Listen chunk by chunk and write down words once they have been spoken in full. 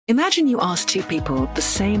Imagine you ask two people the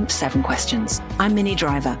same 7 questions. I'm Minnie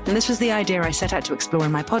Driver, and this was the idea I set out to explore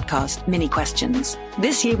in my podcast, Mini Questions.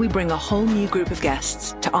 This year, we bring a whole new group of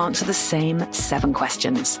guests to answer the same 7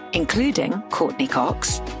 questions, including Courtney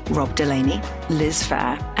Cox, Rob Delaney, Liz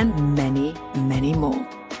Fair, and many, many more.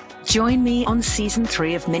 Join me on Season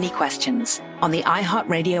 3 of Mini Questions on the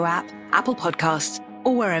iHeartRadio app, Apple Podcasts,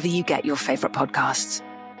 or wherever you get your favorite podcasts.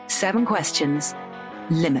 7 questions,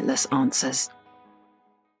 limitless answers.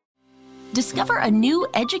 Discover a new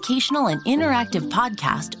educational and interactive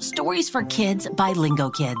podcast, Stories for Kids by Lingo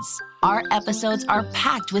Kids. Our episodes are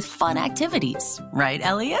packed with fun activities. Right,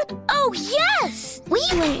 Elliot? Oh, yes! We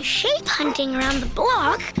went shape hunting around the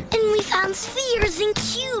block, and we found spheres and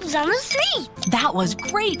cubes on the street. That was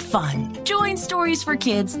great fun. Join Stories for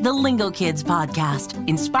Kids, the Lingo Kids podcast,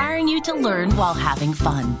 inspiring you to learn while having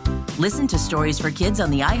fun. Listen to Stories for Kids on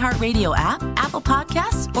the iHeartRadio app, Apple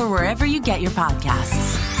Podcasts, or wherever you get your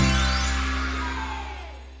podcasts.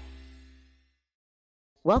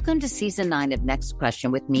 Welcome to Season 9 of Next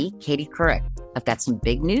Question with me, Katie Couric. I've got some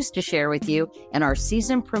big news to share with you in our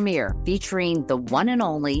season premiere featuring the one and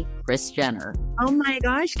only Kris Jenner. Oh my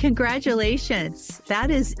gosh, congratulations.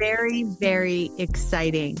 That is very, very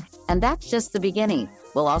exciting. And that's just the beginning.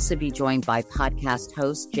 We'll also be joined by podcast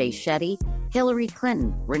host Jay Shetty, Hillary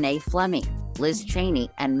Clinton, Renee Fleming, Liz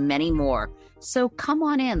Cheney, and many more. So come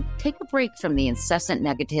on in, take a break from the incessant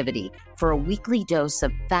negativity for a weekly dose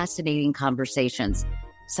of fascinating conversations.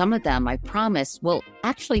 Some of them, I promise, will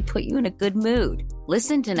actually put you in a good mood.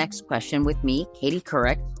 Listen to Next Question with me, Katie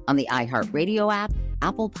Couric, on the iHeartRadio app,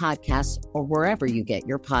 Apple Podcasts, or wherever you get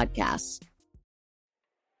your podcasts.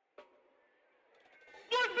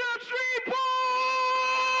 What's up, Shreveport?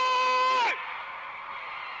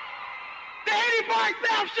 The 85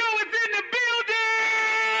 South Show is in the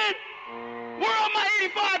building! Where are my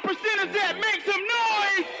 85%ers at? Make some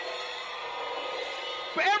noise!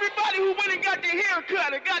 For everybody who went and got their hair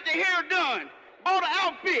cut or got their hair done, bought an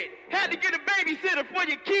outfit, had to get a babysitter for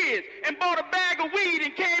your kids, and bought a bag of weed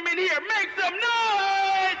and came in here, make some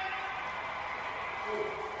noise!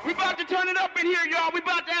 We about to turn it up in here, y'all. We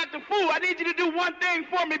about to act a fool. I need you to do one thing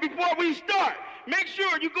for me before we start. Make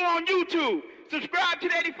sure you go on YouTube, subscribe to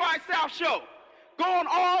the 85 South Show. Go on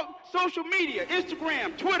all social media,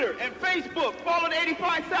 Instagram, Twitter, and Facebook. Follow the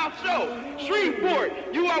 85 South Show.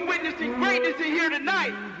 Shreveport, you are witnessing greatness in here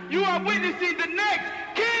tonight. You are witnessing the next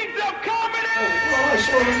Kings of Comedy! I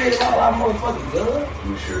showing them niggas all our motherfucking guns.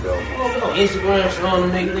 You sure don't. On Instagram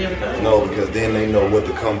showing them niggas everything. No, because then they know what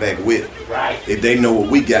to come back with. Right. If they know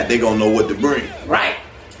what we got, they gonna know what to bring. Right.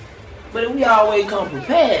 But if we always come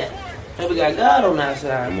prepared, and we got God on our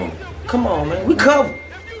side. Come on, man. We covered.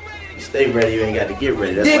 Stay ready, you ain't got to get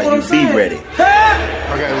ready. That's Dig why you be ready.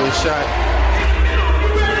 I got a little shot.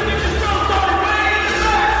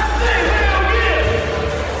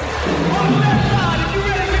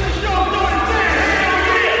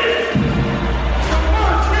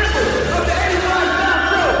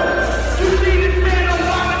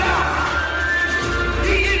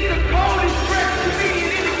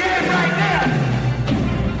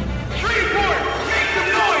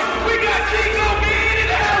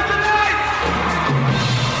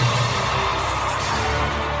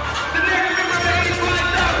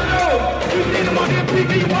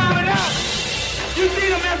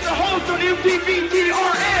 On MTV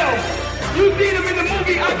TRL. You see him in the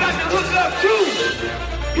movie I Got to Hook Up Too.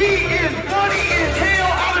 He is funny as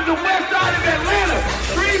hell out of the west side of Atlanta.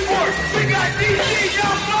 Shreveport. We got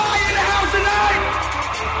DCYoungFly in the house tonight.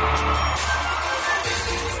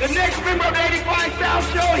 The next member of the 85 South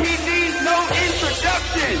Show, he needs no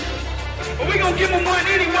introduction. But we gonna give him one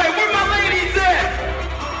anyway. Where my ladies at?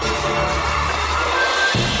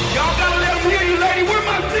 Y'all gotta let them hear you, lady. Where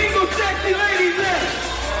my single sexy ladies at?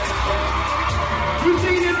 You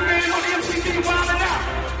see this man on MTV wilding out.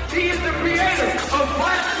 He is the creator of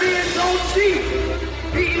Black Men Don't Cheat.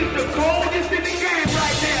 He is the coldest in the game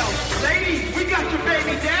right now. Ladies, we got your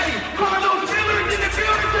baby daddy. Karlous in the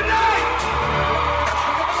building tonight.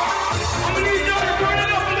 I'm gonna need y'all to turn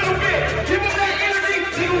it up a little bit. Give him that energy.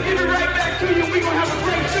 He gonna give it right back to you. We gonna have a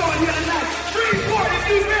great show in here tonight. Shreveport, if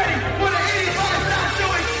you ready for the 85 South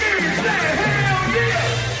Show experience, say hell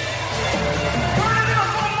yeah.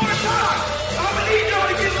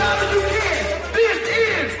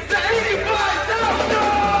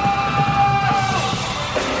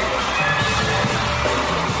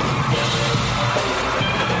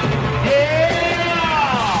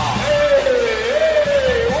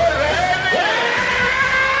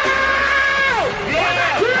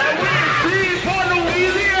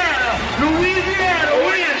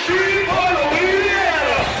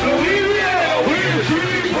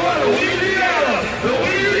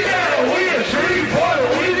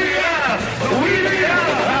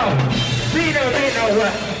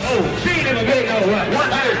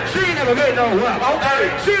 well.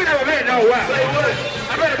 Okay. She ain't never met no well. Say what?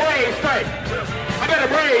 I bet the braids stink. I bet the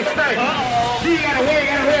braids stink. She ain't got a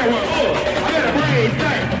wear one. I bet the braids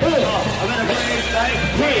stink. I bet the braids stink.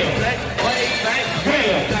 Braids stink. Braids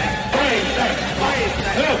stink. Braids stink. Braids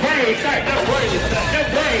stink. Braids stink. Them braids stink. Them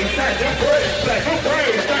braids stink. Them braids stink. Them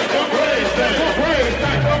braids stink. Them braids stink. Them braids stink. Them braids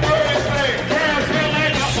stink. Them braids stink. Girl smell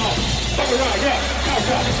like alcohol. Fuck around, yeah.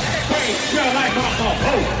 Alcohol. Braids smell like alcohol.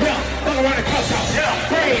 Oh, yeah. Fuck around the cuss out.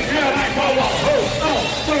 Yeah. Braids smell like alcohol. Oh,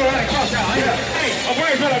 fuck around the cuss out. Yeah. Hey, a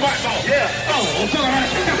braid smell like alcohol. Yeah. Oh, fuck around the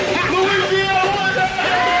cuss out. Louisiana, what the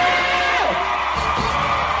hell?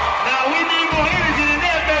 Now we need more energy than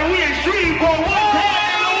that, man. We in street, boy. What's happening?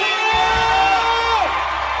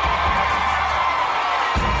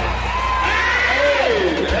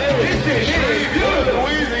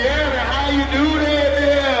 Louisiana, how you do that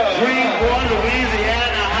there? Shreveport,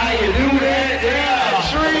 Louisiana, how you do that there?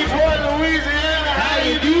 Shreveport, Louisiana, how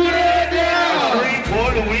you do that there?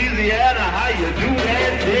 Shreveport, Louisiana, how you do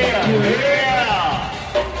that there? Yeah.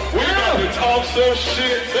 We about to talk some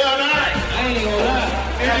shit tonight. I ain't gonna lie.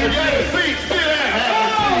 If you got a seat, sit down.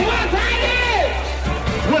 Oh, what's happening?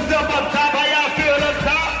 What's up top? How y'all feel up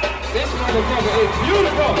top? This motherfucker is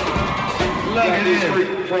beautiful. Look at this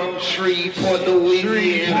from Shreveport,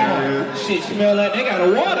 Louisiana. Shit smell like they got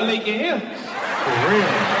a water leak in here. For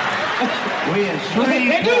real. We in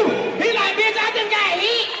Shreveport. They do. He like, bitch, I just got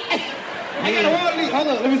heat. I got a water leak. Hold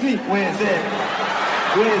on, let me see. Where is that?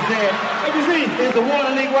 Where is that? Let me see. There's a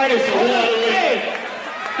water leak right here. It's a water leak. Hey,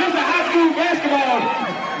 this is a high school basketball.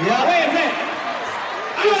 Yeah. Where is that?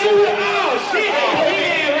 Oh, shit.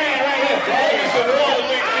 Yeah, right here. It's a water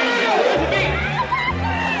leak.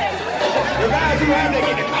 The guys who have to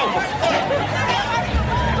get the cover.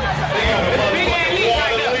 They got a motherfucking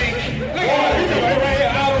water leak. Look at this right here.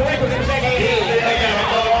 All the records in the back of his head. They got a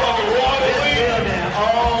motherfucking water leak.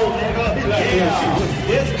 Oh, nigga.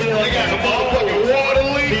 This bill. They got a motherfucking water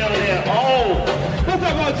leak. Oh. What's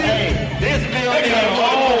up, OG? Hey, this bill. They got a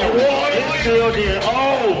motherfucking water leak. This bill.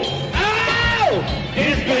 Oh.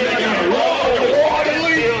 This bill. They got a water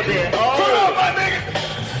leak. Come on, my nigga.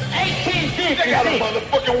 1856. They got a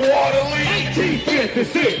motherfucking water leak.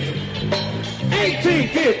 1856.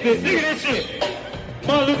 1856. Look at this shit.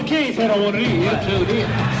 Martin Luther King said I want to leave.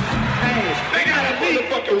 Hey, they got a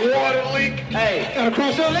motherfucking water leak. Hey, gotta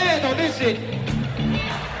cross your legs on this shit.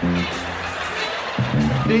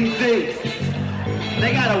 DC.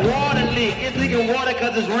 They got a water leak. It's leaking water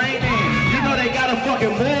because it's raining. You know they got a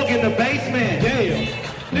fucking morgue in the basement. Damn.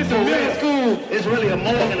 This is a middle school. It's really a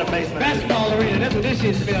morgue in the basement. Basketball arena. That's what this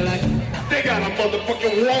shit smell like. They got a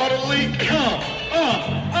motherfucking water leak.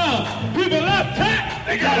 People up top.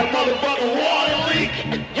 They got a motherfucking water leak.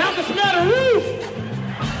 Y'all can smell the roof.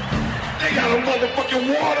 They got a motherfucking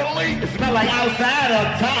water leak. It smell like outside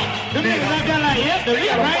up top. Them niggas up there like, yep, the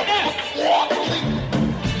leak right there. Water leak.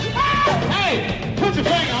 Hey, put your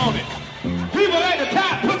finger on it. People at the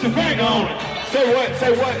top, put your finger on it. Say what?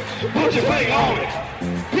 Say what? Put your finger on it.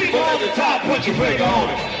 People at the top, put your finger on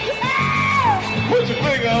it. Put your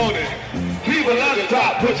finger on it. People at the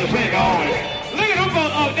top, put your finger on it. Look at them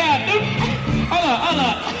folks up there. Hold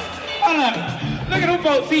up. Look at them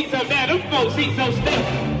folks seats up there. Them folks seats so stiff.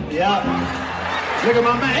 Yeah. Look at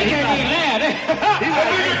my man. They can't even laugh. He's a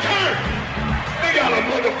nigga turn. They got a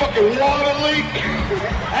motherfucking water leak.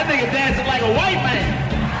 That nigga dancing like a white man.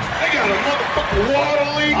 They got a motherfucking water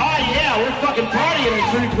leak. Oh yeah, we're fucking partying in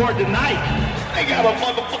Shreveport tonight. They got a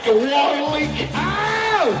motherfucking water leak.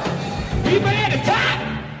 Oh! People at the top!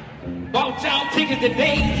 Bought y'all tickets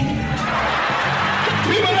today.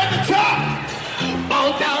 People at the top!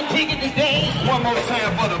 Bought y'all tickets today. One more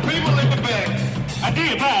time for the people in the back. I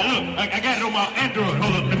did buy it. Look, I got it on my Android.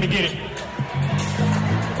 Hold up, let me get it.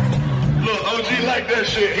 Look, OG like that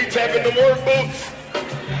shit. He tapping the work boots.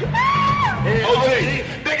 OG,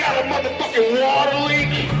 they got a motherfucking water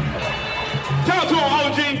leak. Talk to him,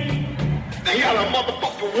 OG. They got a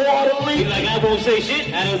motherfucking water leak. He like, I won't say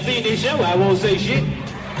shit. I don't see this show. I won't say shit.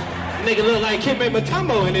 Nigga look like Kim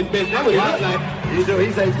Matumbo in this bitch. That's what he look like. He do.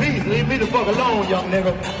 He say, peace. Leave me the fuck alone, young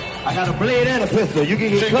nigga. I got a blade and a pistol. You can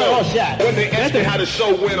get Chico, cut or shot. When they ask me how the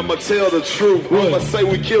show went, I'ma tell the truth. I'ma say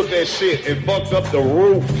we killed that shit and fucked up the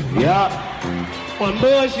roof. Yeah. On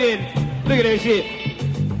bullshit. Look at that shit.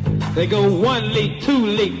 They go 1 leak, 2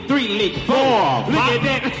 leak, 3 leak, 4. Look at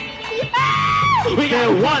that. We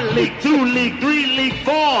got 1 leak, 2 leak, 3 leak,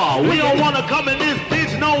 4. We don't want to come in this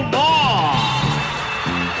bitch no more.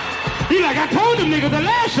 He like, I told them niggas the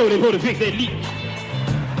last show they supposed to fix that leak.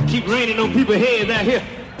 Keep raining on people's heads out here.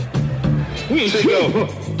 We ain't Chico,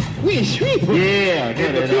 We in Shreveport. Yeah.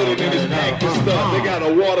 In the building and it's packed and stuff. They got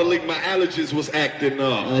a water leak. My allergies was acting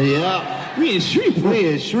up. Yeah. We in Shreveport. We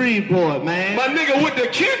in Shreveport, man. My nigga with the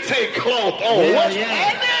kente cloth on. Yeah, What's yeah.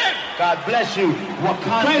 happening? God bless you.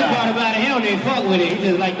 Wakanda. Crazy part about it, he don't even fuck with it. He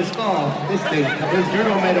just like the scarf. This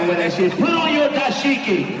girl made him wear that shit. Put on your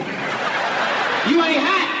dashiki. You ain't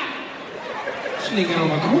hot. This nigga on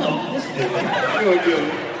my club. This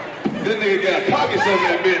nigga got pockets on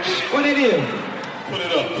that bitch. What it is? Put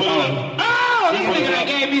it up. Put it up. Oh, this nigga that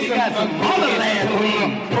gave me some motherland weed.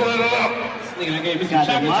 Pull it up. This nigga that gave me some Got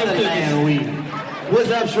the chocolate chip motherland cookies. weed. What's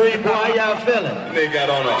up, Shreveport? How y'all feeling? They got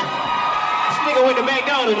on a. This nigga went to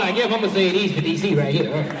McDonald's like, yep, I'm gonna say these for DC right here.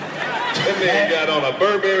 That nigga got on a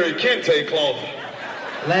Burberry kente cloth.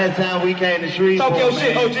 Last time we came to Shreveport, Talk your man.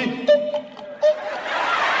 shit, OG.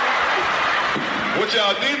 What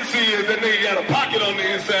y'all didn't see is that nigga got a pocket on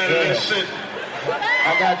the inside of that shit. I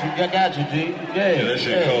got you, G. Yeah, that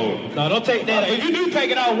shit cold. No, don't take that. If you do take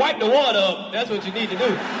it out, wipe the water up. That's what you need to do.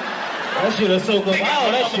 That shit'll soak up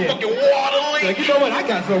all that shit. Fucking water leak. Like, you know what? I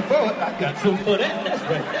got some for it. I got some for that. That's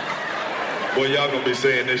right. Boy, y'all gonna be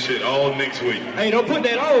saying this shit all next week. Hey, don't put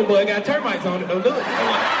that on, boy. It got termites on it. Don't do it.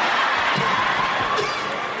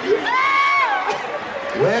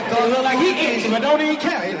 Welcome. It look like he itchy, but don't even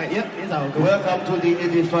care. He's like, yep, it's all good. Welcome to the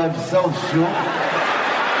 85 South Show.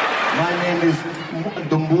 My name is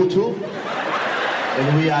Dumbutu,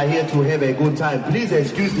 and we are here to have a good time. Please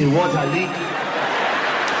excuse the water leak.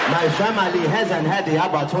 My family hasn't had the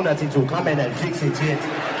opportunity to come in and fix it yet.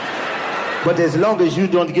 But as long as you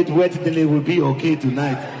don't get wet, then it will be okay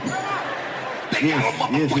tonight.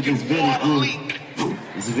 Yes, it is very good.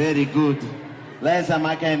 It's very good. Last time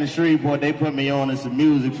I came to Shreveport, they put me on some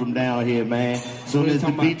music from down here, man. Soon as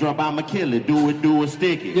the beat drop, I'ma kill it. Do it,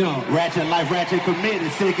 stick it. Yeah. Ratchet life, ratchet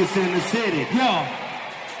committed, sickest in the city. Yeah.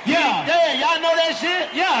 Yeah, y'all know that shit?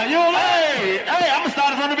 Yeah, you know that? Hey, I'ma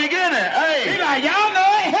start it from the beginning. Hey. He like, y'all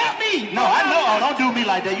know it, help me. No, I know. Don't do me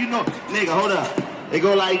like that. You know, nigga, hold up. They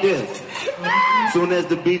go like this. Soon as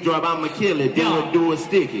the beat drop, I'ma kill it. Do it,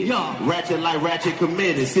 stick it. Yeah. Ratchet like ratchet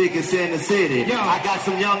committed, sickest in the city. Yeah. I got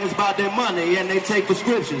some youngins about their money and they take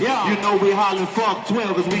prescriptions. Yeah. You know we hollering fuck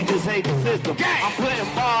 12 cause we just hate the system. Gang. I'm putting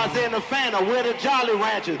bars in the Fanta with the Jolly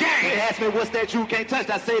Ranchers. Gang. They ask me what's that you can't touch,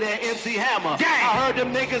 I say that MC Hammer. Gang. I heard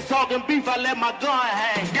them niggas talking beef, I let my gun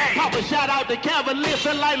hang. Gang. Pop a shout out to Cavalier,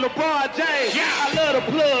 feel like LeBron James. Yeah. I love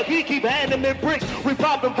the plug, he keep handing me bricks. We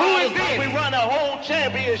popping bottles, this? we run a whole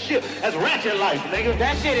championship. That's ratchet life, nigga.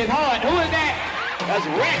 That shit is hard. Who is that? That's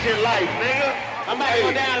ratchet life, nigga. I'm about to go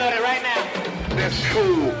download it right now. That's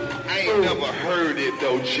cool. I ain't never heard it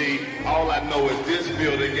though, G. All I know is this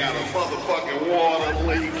building got a motherfucking water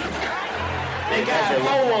leak. They got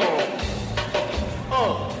four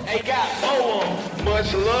on. They got four on.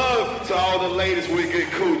 Much love to all the ladies with good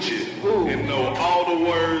coochie. And know all the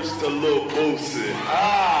words to Lil Boosie.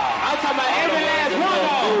 I'm talking about every last one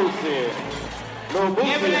on.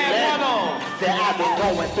 Every last one on. Said I've been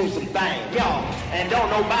going through some things, y'all. And don't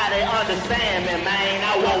nobody understand me, man.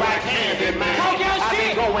 I won't rock candy, man. Talk your I've shit.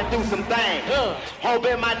 been going through some things.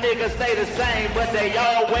 Hoping my niggas stay the same, but they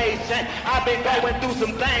always change. I've been going through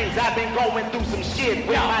some things. I've been going through some shit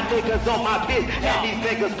with my niggas on my bitch. And these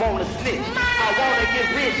niggas wanna snitch. I wanna get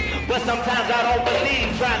rich, but sometimes I don't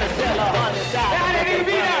believe trying to sell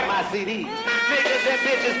 $100 my CDs. Niggas and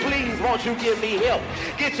bitches, please, won't you give me help?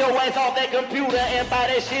 Get your ass off that computer and buy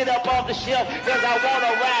that shit up off the shelf. Cause I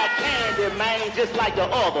wanna ride candy, man, just like the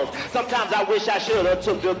others. Sometimes I wish I should've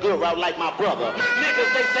took the good route like my brother.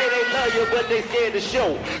 Niggas, they say they love you, but they scared to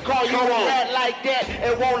show. Call you a rat like that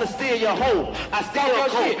and wanna steal your hoe. I steal your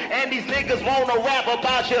shit, and these niggas wanna rap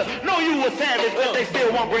about you. Know you a savage, but they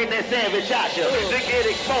still won't bring that savage out you. They get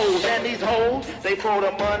exposed, and these hoes, they throw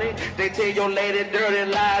the money. They tell your lady dirty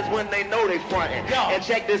lies when they know they frontin'. And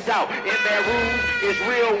check this out, in that room, it's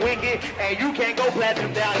real wicked, and you can't go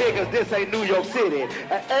platinum down here, cause this ain't New York City.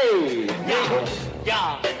 Hey,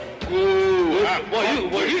 Yeah.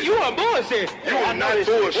 Well, you on bullshit. You are not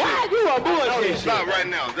bullshit. Why you on bullshit? Stop right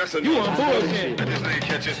now. That's a You on bullshit. This nigga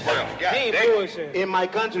catch his breath. He ain't bullshit. in my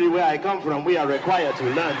country where I come from, we are required to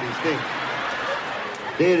learn these things.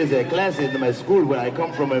 There is a class in my school where I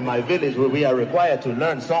come from in my village where we are required to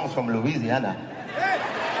learn songs from Louisiana.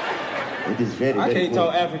 It is very, I very can't good.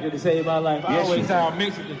 talk African to save my life. I Yes, always you sound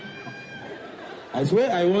Mexican. I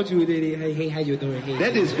swear I want you to hey, how you doing? Hey,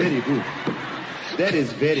 That is very good. That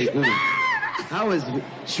is very good. How is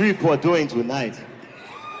Shreveport doing tonight?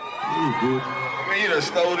 Really good. Man, you done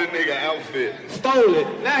stole the nigga outfit. Stole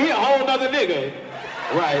it. Now he a whole nother nigga.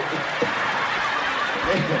 Right.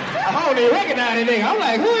 I don't even recognize that nigga. I'm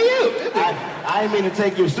like, who are you? I ain't mean to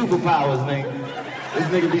take your superpowers, nigga. This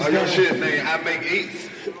nigga be Oh, your standing. shit name, I make eats.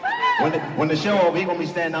 When the show over, he gonna be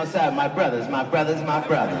standing outside. My brothers, my brothers, my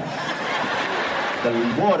brothers.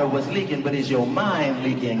 The water was leaking, but is your mind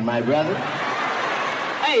leaking, my brother?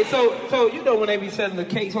 Hey, so you know when they be selling the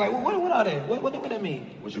cakes, like what are they? What that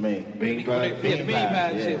mean? What you mean? Bean pie. Bean pie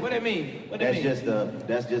and shit. What that mean? What that mean?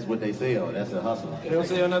 That's just what they sell. That's a hustle. They don't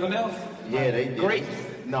sell nothing else? Yeah, they grapes.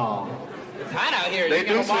 No. It's hot out here. They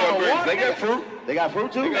do sell grapes. They got fruit. They got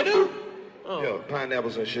fruit too? They got fruit. Yeah,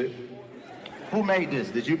 pineapples and shit. Who made this?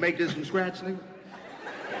 Did you make this from scratch, nigga?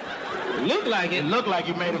 Look like it. It looked like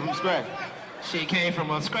you made it from scratch. She came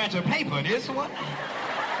from a scratch of paper. This one.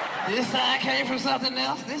 This side came from something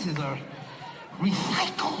else. This is a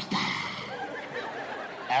recycled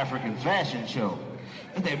African fashion show.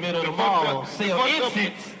 It's that middle of the mall. Sell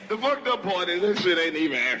incense. The fucked up part is that shit ain't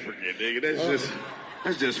even African, nigga.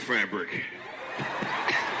 That's just fabric.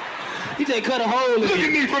 You just cut a hole in it. Look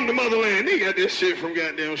at me from the motherland. They got this shit from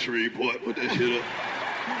goddamn Shreveport. Put that shit up.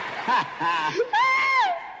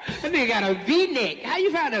 That nigga got a V-neck. How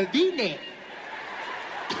you find a V-neck?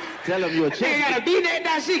 Tell them your That chain. nigga got a V-neck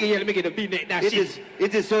dashiki. Yeah, let me get a V-neck dashiki.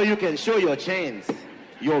 It is so you can show your chains.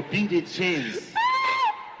 Your beaded chains.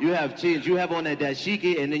 You have chains. You have on a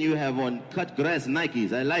dashiki and then you have on cut grass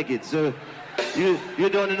Nikes. I like it, sir. You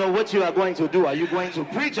don't know what you are going to do. Are you going to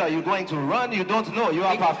preach? Are you going to run? You don't know. You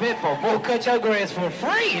are prepared for both. Cut your grass for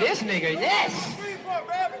free. This nigga, yes.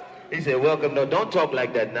 He said, welcome. No, don't talk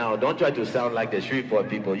like that now. Don't try to sound like the Shreveport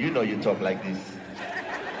people. You know you talk like this.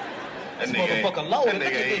 This motherfucker loaded. Look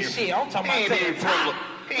at this shit. I'm talking about taking top.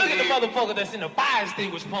 Look at the motherfucker that's in the fire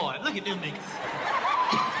extinguisher part. Look at them niggas.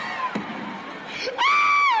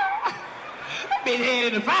 Been here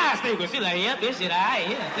in the fire extinguisher. She like, yep, this shit all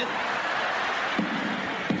right.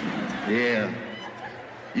 Yeah.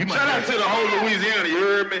 Shout out to the whole Louisiana, you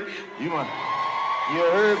heard me? You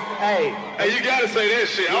heard? Hey, you gotta say that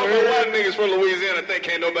shit. I don't know why niggas from Louisiana think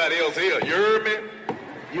ain't nobody else here. You heard me?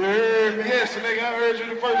 You heard me? Yes, nigga, I heard you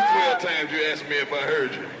the first 12 times you asked me if I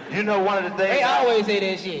heard you. You know one of the things They always say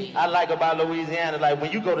that shit. I like about Louisiana, like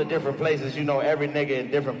when you go to different places, you know every nigga in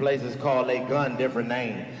different places call a gun different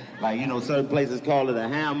name. Like, you know, certain places call it a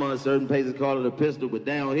hammer, certain places call it a pistol, but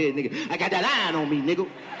down here, nigga, I got that iron on me, nigga.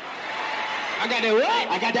 I got that what?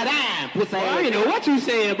 I got that iron, pussy. Well, I didn't know what you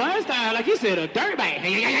said, but it sounded like you said a dirtbag.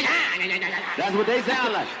 That's what they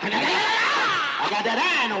sound like. I got that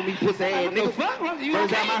iron on me, pussy ass nigga.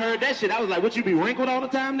 First time I heard that shit, I was like, what, you be wrinkled all the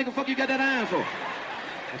time, nigga? Fuck you got that iron for?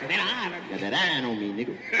 Got that iron on me,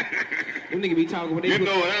 nigga. Them niggas be talking when they You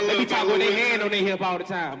know what I love they be talking with their about hand on their hip all the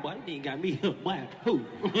time. Boy, you ain't got me up, boy. Who?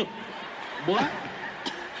 Boy,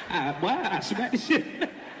 I smack the shit.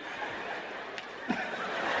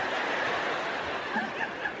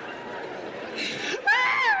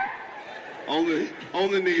 Only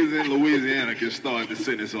niggas in Louisiana can start the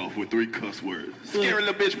sentence off with 3 cuss words. Scary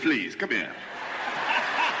little bitch, please. Come here.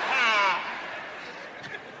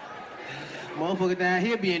 Motherfucker down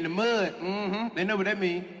here be in the mud. Mm-hmm. They know what that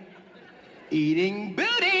mean. Eating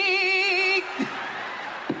booty.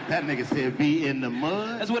 That nigga said be in the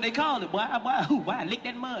mud. That's what they call it, boy. Why? Lick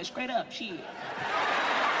that mud straight up, shit.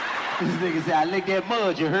 This nigga said, I lick that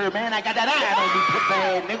mud, you heard, man? I got that iron on me, pussy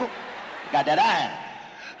ass nigga. Got that iron.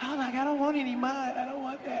 I'm like, I don't want any mud. I don't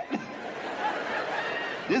want that.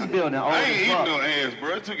 This building old I as ain't eating fuck. no ass,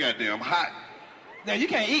 bro. It's too goddamn hot. Now, you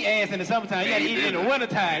can't eat ass in the summertime. You gotta eat it in the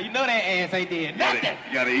wintertime. You know that ass ain't there. Nothing.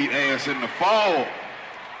 You gotta eat ass in the fall.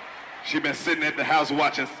 She been sitting at the house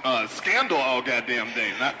watching Scandal all goddamn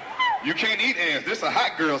day. You can't eat ass. This a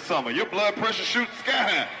hot girl summer. Your blood pressure shoots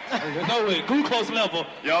sky high. Go with glucose level.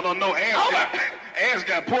 Y'all don't know ass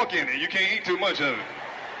got pork in it. You can't eat too much of it.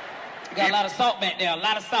 Got a lot of salt back there. A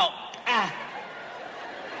lot of salt.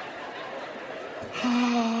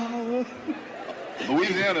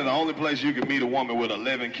 Louisiana, the only place you can meet a woman with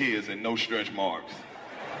 11 kids and no stretch marks.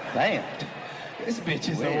 Damn. This bitch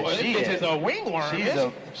is Where a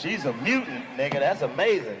wingworm. She's a mutant, nigga. That's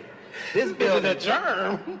amazing. This building, a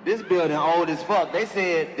germ. This building old as fuck. They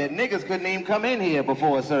said that niggas couldn't even come in here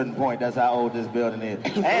before a certain point. That's how old this building is.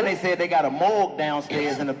 And they said they got a morgue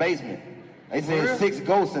downstairs in the basement. They said 6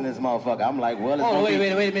 ghosts in this motherfucker. I'm like, well, it's gonna wait be...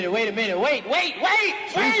 a minute. Wait.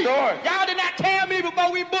 True story. Y'all did not tell me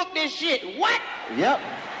before we booked this shit. What? Yep.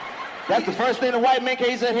 That's the first thing the white man came.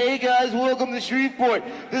 He said, hey guys, welcome to Shreveport.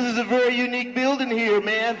 This is a very unique building here,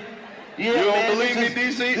 man. Yeah, you don't man, believe me,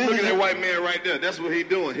 DC? Look at that white man right there. That's what he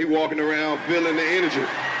doing. He walking around feeling the energy.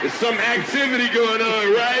 There's some activity going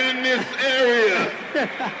on right in this area.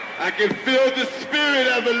 I can feel the spirit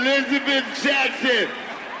of Elizabeth Jackson,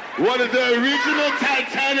 one of the original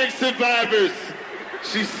Titanic survivors.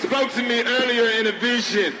 She spoke to me earlier in a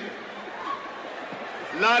vision.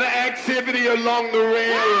 A lot of activity along the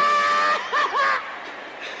rails.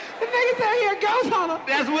 The niggas out here ghost hunter.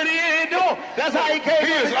 That's what he is doing. That's how he came.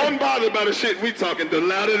 He is unbothered by the shit we talking. The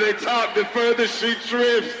louder they talk, the further she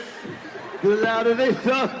drifts. The louder they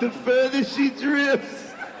talk, the further she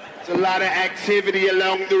drifts. It's a lot of activity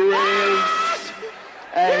along the rails.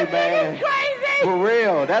 Hey, man. Crazy. For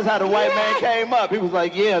real. That's how the white man came up. He was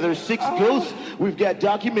like, yeah, there's 6 ghosts we've got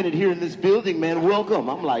documented here in this building, man. Welcome.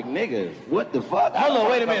 I'm like, nigga, what the fuck? Hold on,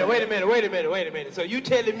 wait a minute. So you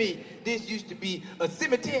telling me this used to be a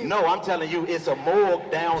cemetery? No, I'm telling you, it's a morgue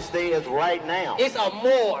downstairs right now. It's a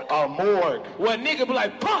morgue. A morgue. Well, nigga be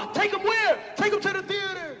like, "Pa, take him where? Take him to the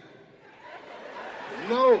theater."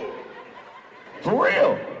 No. For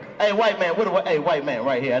real. Hey, white man, hey, white man,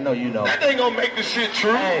 right here, I know you know. That ain't gonna make the shit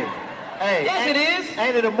true. Hey. Yes, it is.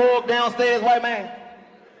 Ain't it a morgue downstairs, white man?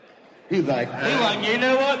 He's like, you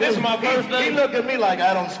know what? This is my birthday. He looked at me like,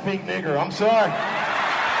 I don't speak nigger. I'm sorry.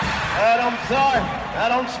 I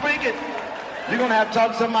don't speak it. You're gonna have to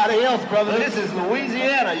talk to somebody else, brother. This is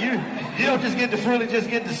Louisiana. You don't just get to freely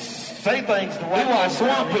just get to say things to white people.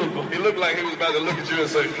 Swamp people. He looked like he was about to look at you and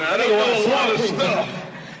say, "Now I don't know a lot of stuff,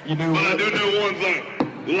 but I do know one thing: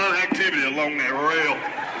 a lot of activity along that rail."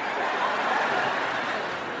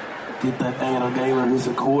 Get that thing on Galen. It's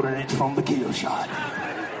a 1/4 inch from the kill shot.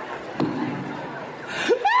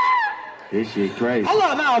 This shit crazy. Hold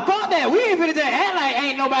on, now, fuck that. We ain't finna just act like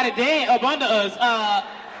ain't nobody dead up under us.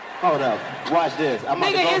 Hold up. Watch this.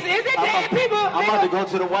 Nigga, is it dead people? I'm about to go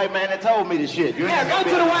to the white man that told me the shit. Yeah, go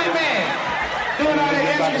to the white man. Doing all that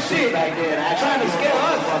extra shit. Back there and trying to scare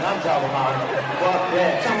us. I'm talking about. Fuck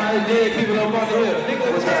that. Talking about dead people up under here. Nigga,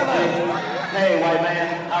 what's that like? Hey, white man.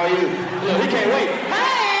 How are you? Look, we can't wait.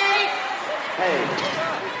 Hey,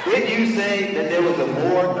 did you say that there was a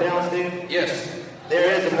morgue downstairs? Yes.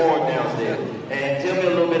 There is a morgue downstairs. And tell me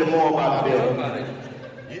a little bit more about the building.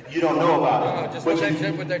 You don't know about it. Just what they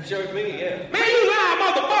showed me, yeah. Man, you lying,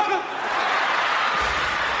 motherfucker!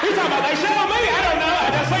 He talking about they showed me? I don't know. I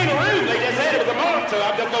just seen the room. They just said it was a morgue, so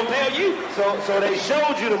I'm just gonna tell you. So they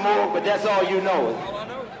showed you the morgue, but that's all you know.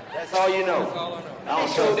 That's all you know. They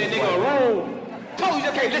showed that nigga a room. Told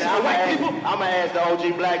you can't listen to white people. I'm gonna ask the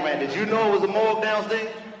OG black man. Did you know it was a morgue downstairs?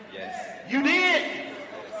 Yes. You did?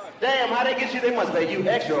 Damn, how they get you? They must pay you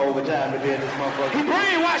extra overtime to be in this motherfucker. He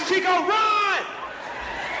brainwashed Chico, run!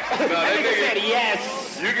 That nigga said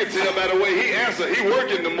yes. You can tell by the way he answered. He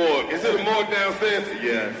worked in the morgue. Is it a morgue downstairs?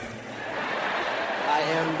 Yes. I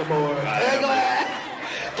am the morgue.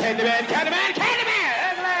 Candyman.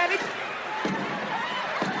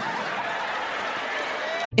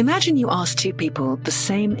 Imagine you ask 2 people the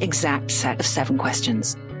same exact set of 7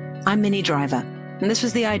 questions. I'm Minnie Driver, and this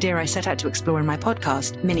was the idea I set out to explore in my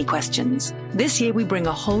podcast, Mini Questions. This year, we bring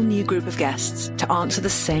a whole new group of guests to answer the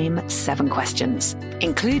same 7 questions,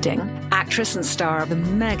 including actress and star of the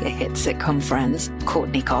mega hit sitcom Friends,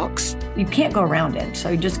 Courtney Cox. You can't go around it, so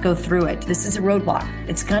you just go through it. This is a roadblock.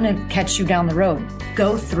 It's going to catch you down the road.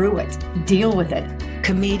 Go through it. Deal with it.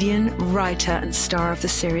 Comedian, writer, and star of the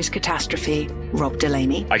series Catastrophe, Rob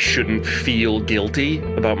Delaney. I shouldn't feel guilty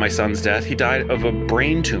about my son's death. He died of a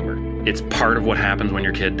brain tumor. It's part of what happens when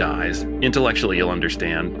your kid dies. Intellectually, you'll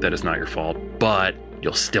understand that it's not your fault, but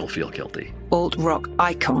you'll still feel guilty. Alt-rock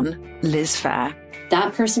icon, Liz Phair.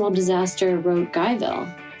 That personal disaster wrote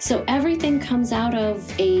Guyville. So everything comes out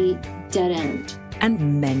of a dead end.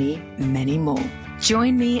 And many, many more.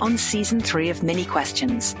 Join me on Season 3 of Mini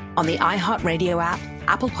Questions on the iHeartRadio app,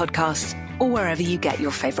 Apple Podcasts, or wherever you get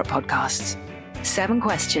your favorite podcasts. 7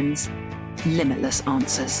 questions, limitless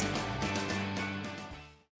answers.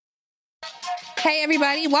 Hey,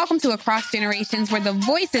 everybody. Welcome to Across Generations, where the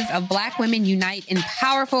voices of Black women unite in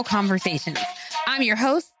powerful conversations. I'm your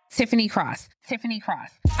host, Tiffany Cross.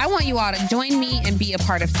 I want you all to join me and be a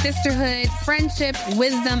part of sisterhood, friendship,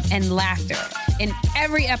 wisdom, and laughter. In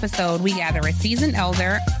every episode, we gather a seasoned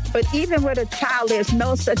elder. But even with a child, there's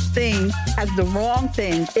no such thing as the wrong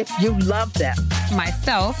thing if you love them.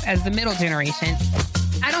 Myself, as the middle generation.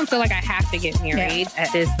 I don't feel like I have to get married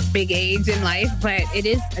at this big age in life, but it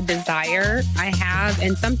is a desire I have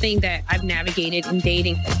and something that I've navigated in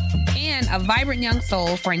dating. And a vibrant young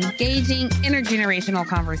soul for engaging intergenerational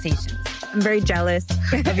conversations. I'm very jealous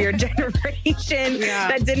of your generation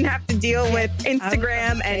that didn't have to deal with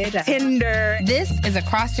Instagram and Tinder. This is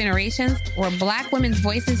Across Generations, where Black women's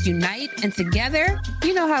voices unite, and together,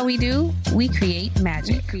 you know how we do, we create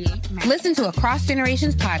magic. Listen to Across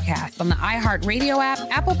Generations podcast on the iHeartRadio app,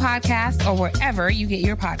 Apple Podcasts, or wherever you get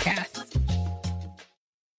your podcasts.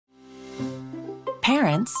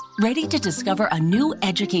 Parents, ready to discover a new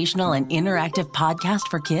educational and interactive podcast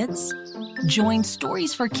for kids? Join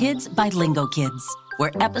Stories for Kids by Lingo Kids,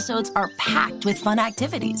 where episodes are packed with fun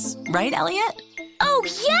activities. Right, Elliot? Oh,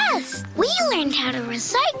 yes! We learned how to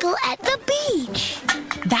recycle at the beach.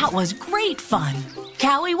 That was great fun.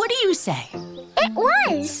 Callie, what do you say? It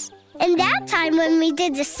was. And that time when we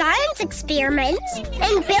did the science experiments,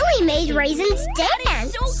 and Billy made raisins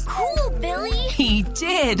dance. So cool, Billy. He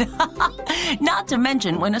did. Not to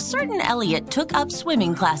mention when a certain Elliot took up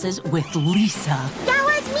swimming classes with Lisa. That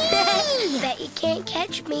was me! Bet you can't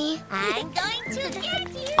catch me. I'm going to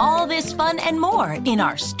get you. All this fun and more in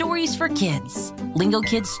our Stories for Kids. Lingo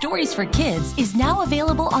Kids Stories for Kids is now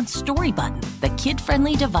available on Story Button, the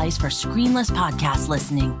kid-friendly device for screenless podcast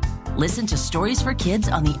listening. Listen to Stories for Kids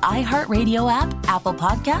on the iHeartRadio app, Apple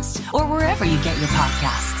Podcasts, or wherever you get your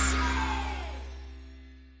podcasts.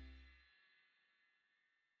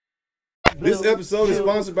 This episode is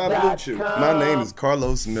sponsored by Blue Chew. My name is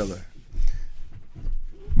Karlous Miller.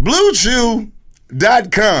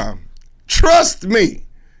 BlueChew.com. Trust me.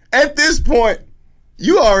 At this point,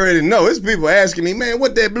 you already know. It's people asking me, man,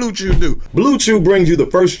 what that Blue Chew do? Blue Chew brings you the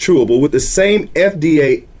first chewable with the same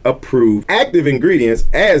FDA-approved active ingredients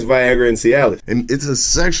as Viagra and Cialis. And it's a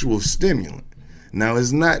sexual stimulant. Now,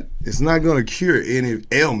 it's not going to cure any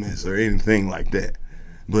ailments or anything like that.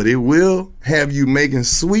 But it will have you making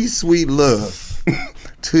sweet, sweet love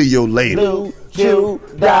to your lady.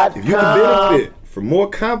 BlueChew.com. If you can benefit from more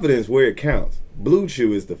confidence where it counts, Blue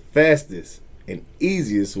Chew is the fastest and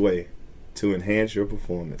easiest way to enhance your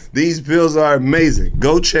performance. These pills are amazing.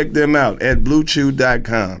 Go check them out at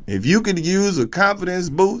BlueChew.com. If you could use a confidence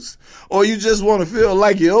boost or you just want to feel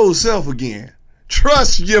like your old self again,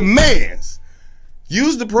 trust your mans.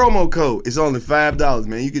 Use the promo code. It's only $5,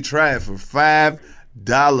 man. You can try it for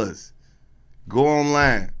 $5. Go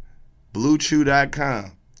online,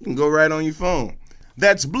 BlueChew.com. You can go right on your phone.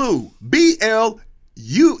 That's Blue,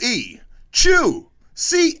 B-L-U-E, Chew,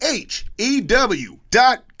 CHEW.com.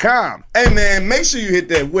 Hey, man, make sure you hit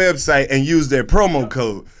that website and use their promo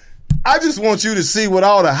code. I just want you to see what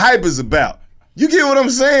all the hype is about. You get what I'm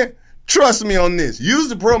saying? Trust me on this. Use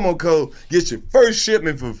the promo code, get your first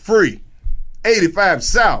shipment for free. 85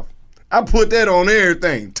 South. I put that on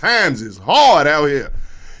everything. Times is hard out here.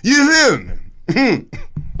 You hear me?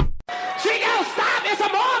 Chico, stop! It's a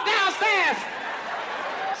mob downstairs!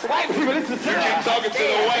 So white people, this is serious. You keep talking to the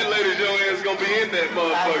white ladies, your ass is gonna be in that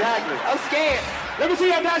motherfucker. Exactly. I'm scared. Let me see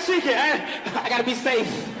your dashiki. I gotta be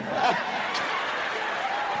safe.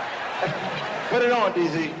 Put it on,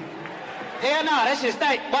 DZ. Hell no, that shit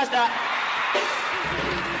stink. Bust out.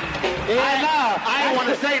 Hell no. I ain't want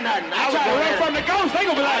to say nothing. I try to run from the ghost. They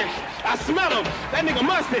gonna be like, I smell him. That nigga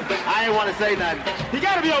musty. I ain't want to say nothing. He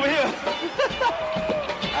gotta be over here.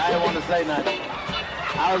 I ain't want to say nothing.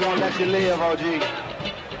 I was gonna let you live, OG.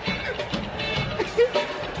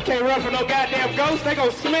 Can't run from no goddamn ghost. They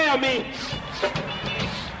gonna smell me.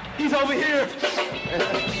 He's over here.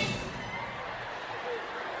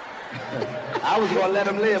 I was gonna let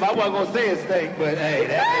him live. I wasn't gonna say his thing, but hey,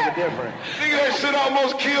 that nigga different. Nigga, that shit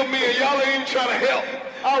almost killed me and y'all ain't even trying to help.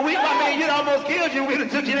 Oh, you almost killed you. We done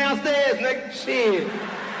took you downstairs, nigga. Shit.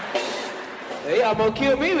 They almost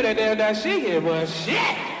killed me with that damn dashiki, but shit.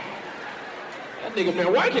 That nigga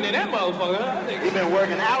been working in that motherfucker. He been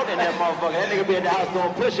working out in that motherfucker. That nigga be at the house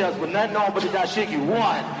doing push-ups with nothing on but the dashiki.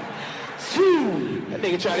 1, 2. That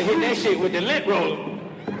nigga try to hit that shit with the lint roller.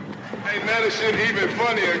 Hey, now this shit even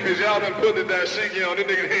funnier, cause y'all done put the dashiki on. This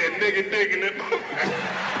nigga had nigga dick in that motherfucker.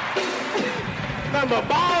 Remember,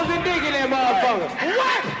 balls and dick in that motherfucker.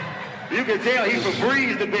 What? You can tell he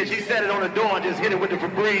Febreze the bitch. He set it on the door and just hit it with the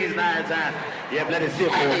Febreze 9 times. Yeah, let it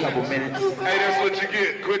sit for a couple minutes. Hey, that's what you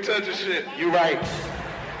get. Quit touching shit. You right.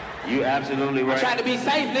 You absolutely right. I'm trying to be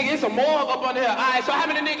safe, nigga. It's a morgue up on here. All right, so how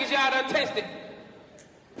many niggas y'all done tested?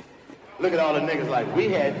 Look at all the niggas like,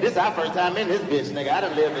 this our first time in this bitch, nigga. I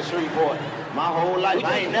done lived in Shreveport my whole life.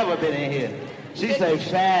 I ain't never been in here. She say,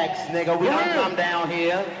 facts, nigga. We don't come down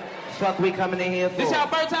here. Fuck we coming in here for? This y'all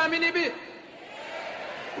first time in this bitch?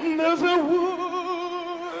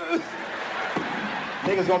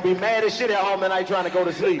 Niggas gonna be mad as shit at home and I trying to go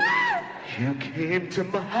to sleep. You came to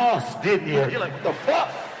my house, didn't you? You're like, what the fuck?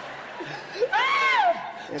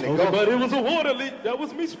 But it was a water leak. That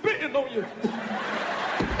was me spitting on you.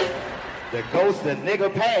 The ghost of nigga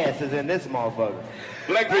past is in this motherfucker.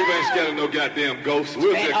 Black people ain't scared of no goddamn ghosts.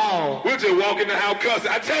 We'll just walk in the house cussing.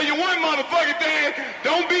 I tell you one motherfucking thing,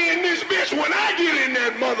 don't be in this bitch when I get in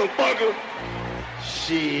that motherfucker.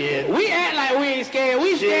 Shit. We act like we ain't scared.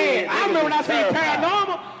 We scared. I remember when I seen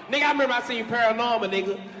Paranormal. Nigga, I remember I seen Paranormal,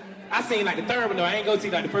 nigga. I seen like the third one though. I ain't go see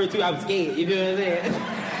like the first two. I was scared. You know what I'm saying?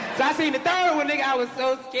 So So I seen the third one, nigga. I was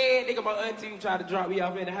so scared. Nigga, my auntie tried to drop me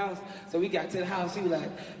off in the house. So we got to the house. She was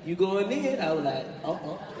like, you going in? I was like,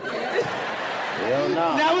 Hell no.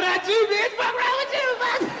 Now what I do, bitch? Fuck wrong with you,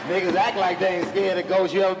 man? Niggas act like they ain't scared of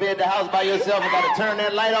ghosts. You ever been in the house by yourself and gotta turn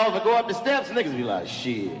that light off and go up the steps? Niggas be like,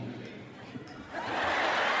 shit.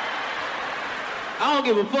 I don't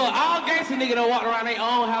give a fuck. All gangster niggas don't walk around their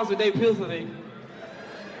own house with their pistol, nigga.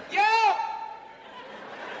 Yo!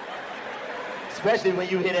 Especially when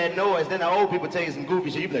you hear that noise, then the old people tell you some goofy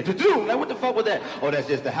shit. You be like, dude, like, what the fuck was that? Oh, that's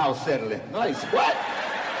just the house settling. Like, what?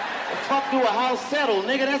 The fuck do a house settle,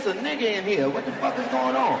 nigga? That's a nigga in here. What the fuck is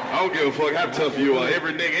going on? I don't give a fuck how tough you are.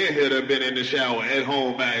 Every nigga in here that been in the shower at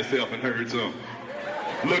home by himself and heard something.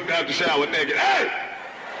 Looked out the shower naked. Hey!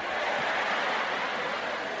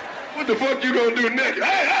 What the fuck you gonna do naked?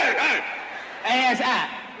 Hey! Ass out.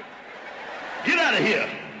 Get out of here.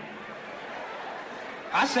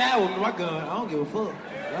 I shower with my gun. I don't give a fuck.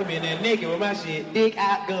 I be in there naked with my shit. Dick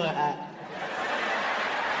out, gun out.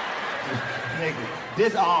 Nigga,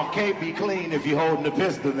 this arm can't be clean if you holding the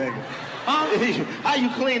pistol, nigga. How you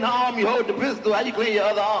clean the arm you hold the pistol? How you clean your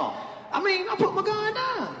other arm? I mean, I put my gun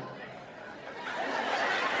down.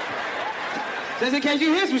 Just in case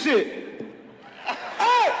you hear some shit.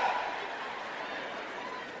 Oh!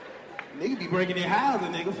 Nigga be breaking their houses,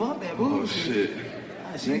 nigga. Fuck that bullshit.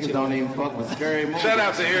 Niggas don't even fuck with scary movies. Shout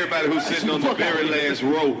out to everybody who's sitting on the very last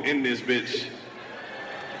row in this bitch.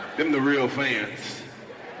 Them the real fans.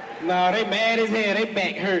 Nah, they mad as hell. They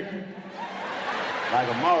back hurt. Like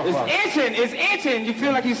a motherfucker. It's itching. You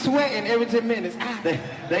feel like you're sweating every 10 minutes.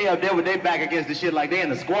 They up there with their back against the shit like they in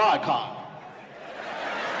the squad car.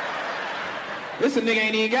 This a nigga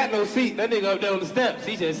ain't even got no seat. That nigga up there on the steps.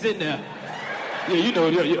 He just sitting there. Yeah, you know,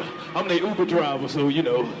 I'm the Uber driver, so, you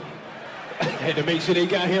know, had to make sure they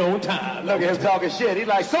got here on time. Look at him talking shit. He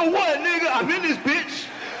like, so what, nigga? I'm in this bitch.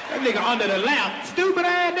 That nigga under the lamp. Stupid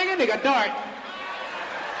ass nigga dark.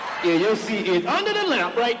 Yeah, your seat is under the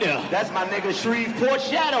lamp right there. That's my nigga Shreveport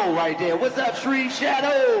Shadow right there. What's up, Shreve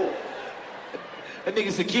Shadow? That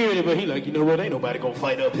nigga security, but he like, you know what? Ain't nobody gonna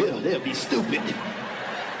fight up here. They'll be stupid.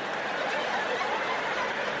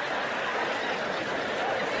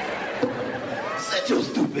 Set your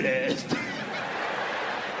stupid ass.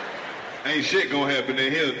 Ain't shit gonna happen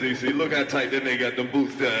in here, DC. Look how tight that nigga got them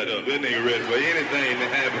boots tied up. That nigga ready for anything to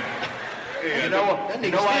happen. You know what? That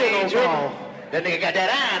nigga ain't wrong. That nigga got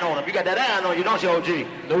that iron on him. You got that iron on you, don't you, OG?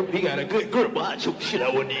 Nope, he got a good grip. I choke shit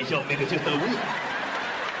out with these young niggas just a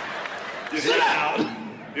week. Sit down.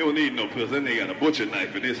 You don't need no pistol. That nigga got a butcher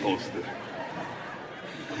knife in his holster.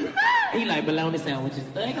 He like bologna sandwiches.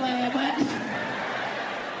 That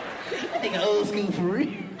nigga old school for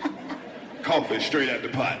real. Coffee straight out the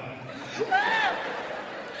pot.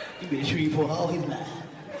 You been Shreveport all his life.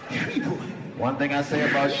 Shreveport. One thing I say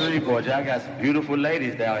about Shreveport, y'all got some beautiful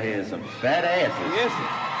ladies down here, some fat asses. Yes, sir.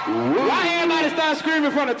 Why everybody start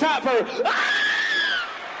screaming from the top first?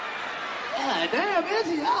 God damn,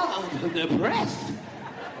 bitch, y'all depressed.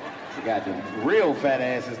 You got them real fat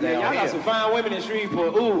asses down here. Y'all got some fine women in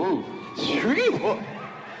Shreveport. Ooh. Shreveport.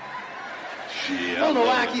 Shit. I don't know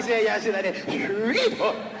why I keep saying y'all shit like that.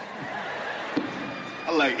 Shreveport.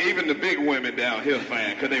 I like even the big women down here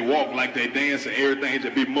fine, cause they walk like they dance and everything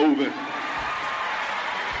just be moving.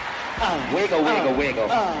 Wiggle, wiggle, wiggle.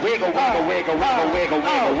 Wiggle, wiggle, wiggle, wiggle, wiggle,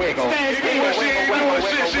 wiggle, wiggle. Even when she ain't doing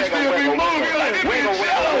shit, she still be moving like it be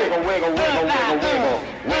jello. Wiggle, wiggle, wiggle, wiggle, wiggle.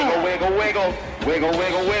 Wiggle, wiggle, wiggle. Wiggle,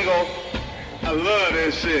 wiggle, wiggle. I love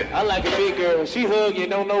that shit. I like a big girl. She hug you and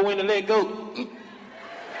don't know when to let go.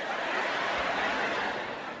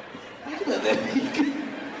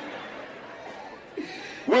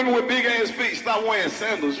 Women with big ass feet, stop wearing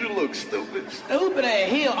sandals. You look stupid. Stupid ass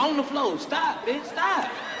heel on the floor. Stop, bitch, stop.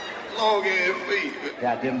 Long ass feet.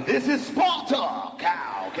 Goddamn, this is Sparta.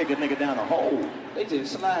 Cow, kick a nigga down a hole. They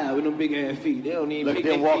just slide with them big ass feet. They don't even Look at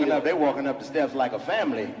them walking up. They walking up the steps like a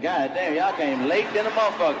family. God damn, y'all came late than a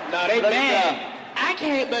motherfucker. No, they mad. I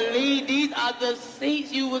can't believe these are the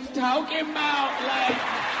seats you was talking about. Like,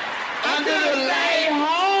 under the light,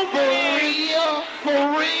 home, for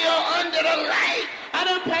real, under the light. I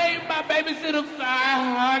done paid my babysitter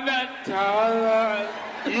 $500.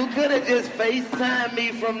 You could have just FaceTimed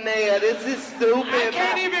me from there. This is stupid. I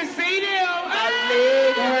can't even see them. My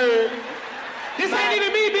leg hurt. This ain't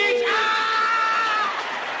even me, bitch.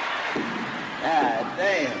 God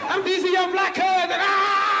damn. I'm DCYoungFly cousin.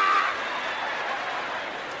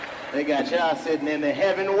 They got y'all sitting in the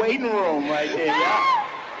heaven waiting room right there.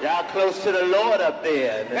 Y'all close to the Lord up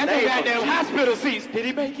there. That nigga got them hospital seats. Did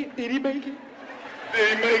he make it? Did he make it?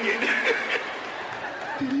 Did he make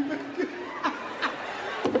it?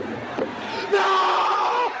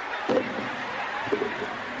 No!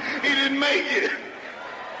 make it.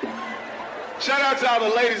 Shout out to all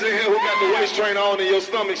the ladies in here who got the waist trainer on and your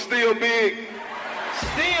stomach still big.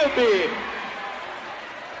 Still big.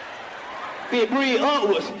 Big breathe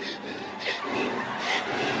upwards.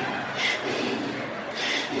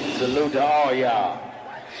 Salute to all y'all.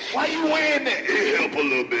 Why you wearing that? It help a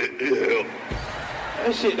little bit. It help.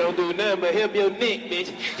 That shit don't do nothing but help your neck,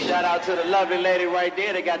 bitch. Shout out to the lovely lady right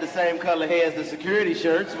there that got the same color hair as the security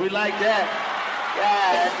shirts. We like that.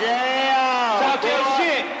 God damn. Talk your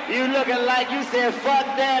shit. You looking like you said, fuck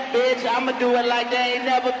that, bitch. I'ma do it like they ain't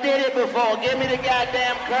never did it before. Give me the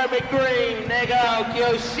goddamn Kirby Green, nigga. Talk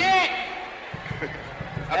your shit.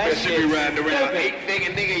 I bet she be riding around.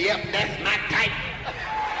 8-figure nigga, yep, that's my type.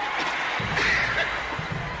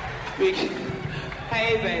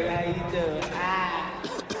 Hey, baby, how you doing?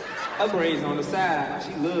 Her braids on the side.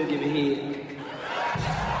 She love giving head.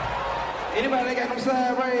 Anybody that got them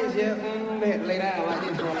side braids? Yeah, lay down like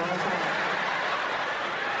this for a long time.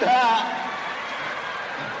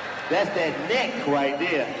 That's that neck right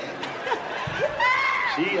there.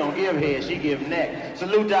 She don't give head, she give neck.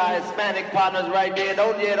 Salute to our Hispanic partners right there.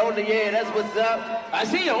 Don't that's what's up.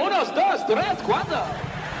 Así, 1, 2, 3, 4.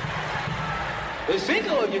 It's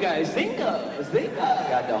Cinco if you guys. Cinco.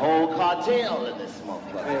 Got the whole cartel in this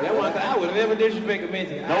motherfucker. Hey, that one thing I would never disrespect a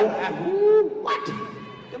Mexican. Nope. What?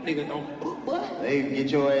 Them niggas don't. What? They get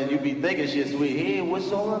your ass, you be thinking shit sweet. Hey,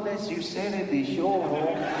 what's all that you said at the show,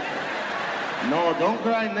 home? No, don't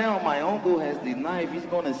cry now. My uncle has the knife. He's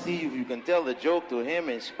gonna see if you can tell the joke to him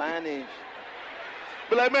in Spanish.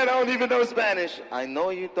 But like, man, I don't even know Spanish. I know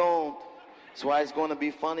you don't. That's why it's gonna be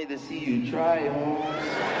funny to see you try, Holmes.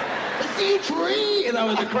 Let's see you try. And I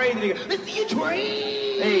was a crazy nigga. Let's see you try.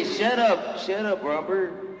 Hey, shut up,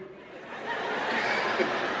 Robert.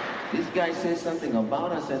 This guy said something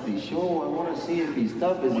about us at the show. I want to see if he's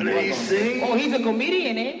tough as what did he say? Oh, he's a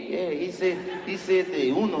comedian, eh? Yeah, he said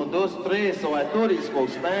the 1, 2, 3, so I thought he spoke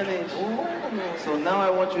Spanish. Oh. So now I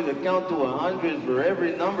want you to count to 100 for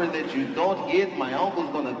every number that you don't hit. My uncle's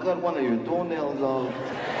gonna cut one of your toenails off.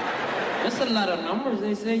 That's a lot of numbers.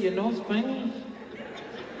 They say you know Spanish.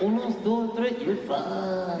 1, 2, 3, you're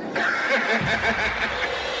fine.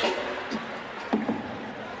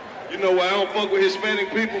 You know why I don't fuck with Hispanic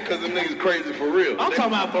people? Because them niggas crazy for real. I'm talking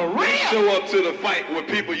about for real. They show up to the fight with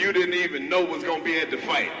people you didn't even know was gonna be at the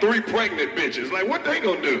fight. 3 pregnant bitches. Like, what they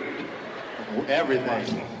gonna do?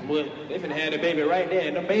 Everything. Well, they finna have the baby right there,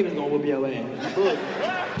 and the baby's gonna whoop your ass. Look.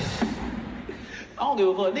 I don't give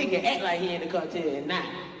a fuck. They can act like he in the cartel and not.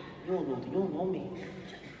 You don't know me.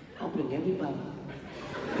 I'll bring everybody.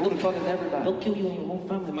 Who the fuck is everybody? They'll kill you and your whole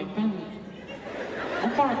family, my family.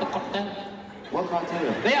 I'm part of the cartel. What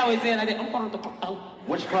cartel? They always say like that, I'm part of the cartel.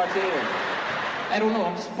 Which cartel? I don't know,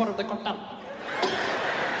 I'm just part of the cartel.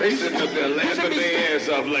 They sitting up there laughing their ass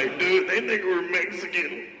off like, dude, they think we're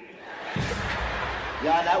Mexican.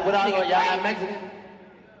 Y'all not Mexican?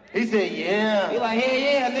 He said, yeah. He like,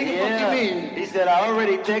 hey, yeah, nigga, fuck you mean? He said, I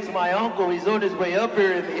already text my uncle. He's on his way up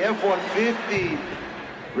here in the F-150.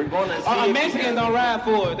 We're gonna see Mexicans don't ride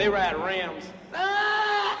Ford, they ride Rams.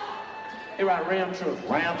 They ride Ram trucks.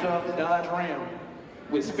 Ram trucks? Dodge Ram.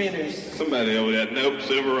 With spinners. Somebody over there, nope,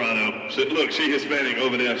 Silverado. Look, she Hispanic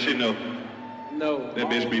over there, she know. No. That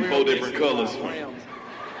bitch be 4 different colors. Rams.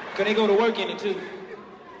 Cause they go to work in it too.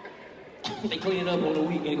 They clean it up on the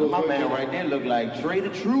weekend. Go my man right there look like Trey the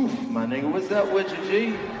Truth, my nigga. What's up with you,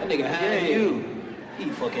 G? That nigga high you. He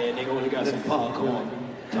fuck ass nigga only got some popcorn.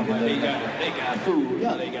 They got food.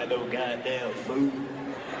 Y'all ain't got no goddamn food.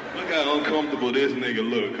 Look how uncomfortable this nigga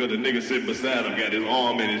look, cause the nigga sitting beside him got his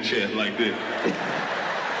arm in his chest like this.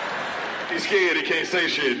 He's scared he can't say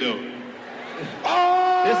shit though.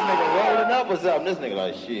 Oh! This nigga rolling up or something. This nigga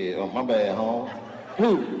like, shit, oh, my bad, home.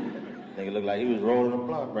 Who? Nigga look like he was rolling a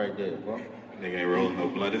blunt right there, bro. Nigga ain't rolling no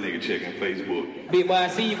blunt, this nigga checking Facebook. Big boy, I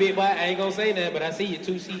see you, big boy. I ain't gonna say nothing, but I see you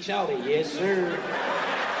 2C shouty. Yes, sir.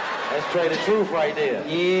 That's Trey the Truth right there.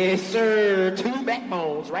 Yes, sir. 2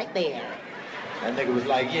 backbones right there. That nigga was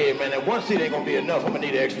like, yeah, man, that 1 seat ain't gonna be enough. I'm gonna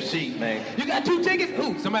need an extra seat, man. You got 2 tickets?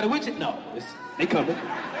 Who? Somebody with you? No, they coming.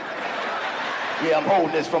 Yeah, I'm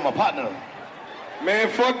holding this from my partner. Man,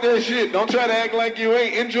 fuck that shit. Don't try to act like you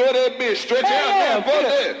ain't. Enjoy that bitch. Stretch out, man. Fuck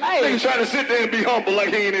that. Nigga try to sit there and be humble like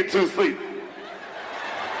he ain't in 2 seats.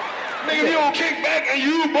 Nigga, if you don't kick back and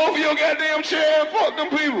you both of your goddamn chair, fuck them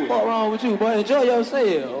people. What's wrong with you, boy? Enjoy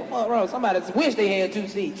yourself. What's wrong? Somebody wish they had 2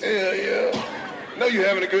 seats. Hell yeah. Know you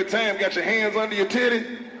having a good time. Got your hands under your titty.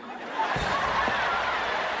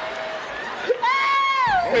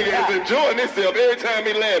 Nigga is enjoying himself. Every time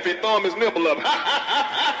he laugh, he thumb his nipple up.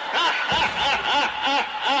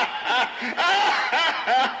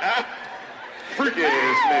 Freaky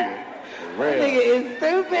ass nigga. Real. That nigga is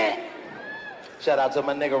stupid. Shout out to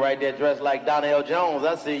my nigga right there dressed like Donnell Jones.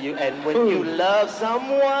 I see you. And when you love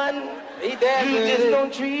someone, you just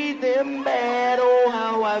don't treat them bad. Oh,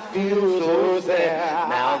 how I feel so sad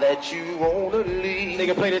now that you wanna leave.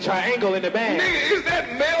 Nigga play the triangle in the band. Nigga, is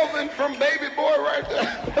that Melvin from Baby Boy right there?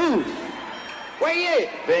 Who? Where he at?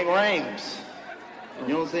 Bing Rames.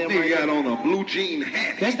 You don't see him Nigga right got there? on a blue jean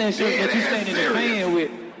hat. That's that shirt that you stand in the serious. fan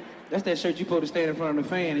with. That's that shirt you supposed to stand in front of the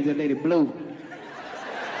fan and just let it blow.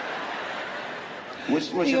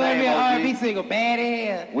 What's You your want name, me an OG? R&B singer, bad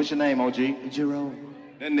ass. What's your name, OG? Jerome.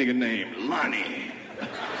 That nigga named Lonnie.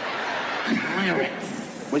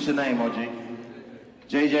 What's your name, OG?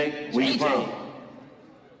 JJ? Where you from?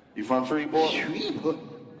 You from Shreveport? Shreveport?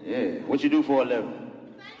 Yeah. What you do for a living?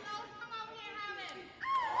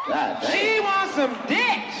 God damn. She wants some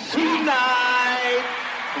dick. Tonight.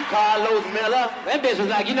 From Karlous Miller. That bitch was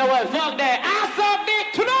like, you know what? Fuck that. I suck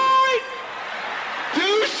dick tonight.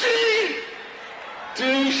 Do she?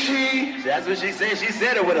 Do she? That's what she said. She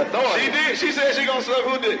said it with authority. She did. She said she gonna suck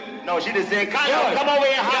who dick? No, she just said, come over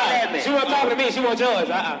here and holler at me. She wasn't talking to me. She wasn't judge.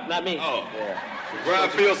 Not me. Oh. Yeah. Bro, I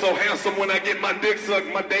feel so handsome when I get my dick sucked.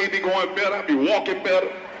 My day be going better. I be walking better.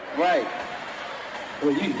 Right.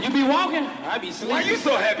 Well, you be walking? I be sleeping. Why you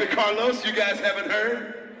so happy, Karlous? You guys haven't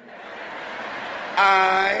heard?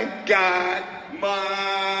 I got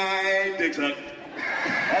my dick sucked.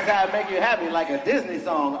 That's how it make you happy, like a Disney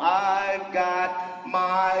song. I've got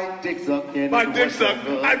my dick sucked. My dick sucked.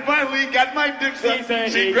 I finally got my dick sucked.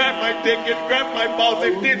 She grabbed my dick and grabbed my balls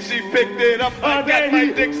and then she picked it up. I got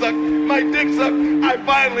my dick sucked. My dick sucked. I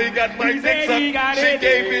finally got my dick sucked. She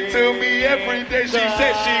gave it to me every day. She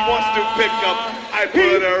said she wants to pick up. I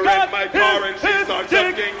put her in my car and she starts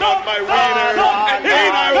sucking on my wiener. And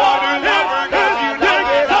then I want to love her cause you know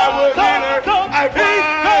that I was in her. I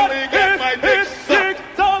finally got my dick sucked.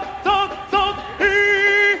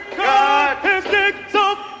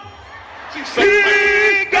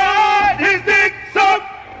 He got his dick sucked.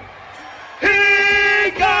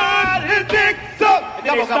 He got his dick sucked.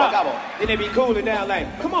 Gobble. Then they be cooling down like,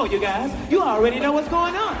 come on, you guys. You already know what's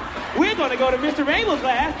going on. We're going to go to Mr. Rainbow's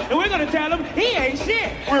class, and we're going to tell him he ain't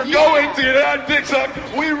shit. We're going to get our dick sucked.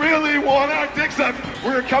 We really want our dick sucked.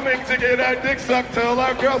 We're coming to get our dick sucked. Tell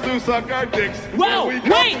our girls to suck our dicks. Whoa, we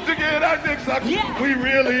come to get our dick sucked. Yeah. We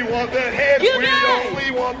really want the head. You we guys.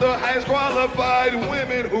 only want the highest qualified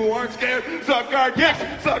women who aren't scared. Suck our dicks.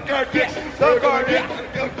 Suck our dicks. Suck our dicks.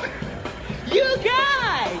 You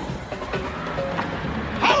guys!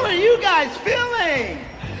 How are you guys feeling?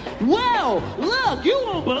 Well, look, you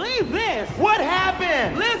won't believe this. What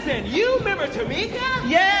happened? Listen, you remember Tamika?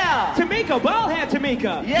 Yeah. Tamika, ballhead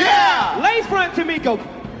Tamika. Yeah. Lace front Tamika.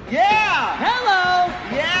 Yeah. Hello.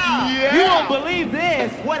 Yeah. You won't believe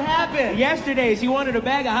this. What happened? Yesterday, she wanted a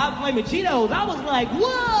bag of hot flaming Cheetos. I was like,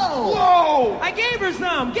 whoa. Whoa. I gave her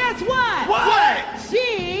some. Guess what? What?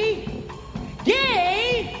 She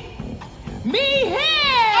gave me hair.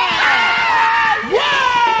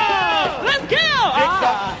 Whoa. Let's go.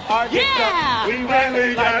 Our dick yeah. sucked. We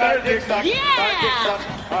really got our dick sucked.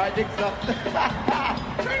 Yeah. Our dick sucked.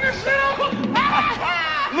 Turn this shit up.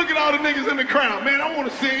 Look at all the niggas in the crowd. Man, I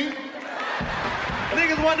want to see.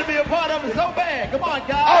 Niggas wanted to be a part of it so bad. Come on,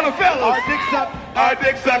 guys. All the fellas. Our dick sucked. Our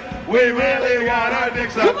dick sucked. We really want our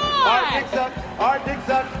dick sucked. Come on. Our dick sucked. Our dick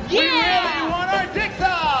sucked. Yeah. We really want our dick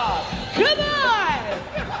sucked. Come on.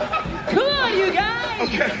 Come on, you guys.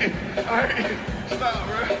 Okay. All right. Stop,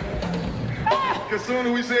 bro. Because soon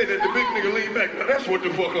as we said that, the big nigga leaned back. Now, that's what the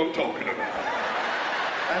fuck I'm talking about.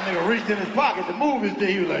 That nigga reached in his pocket to move his dick.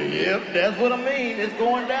 He was like, yep, that's what I mean. It's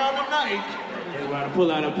going down tonight. They're about to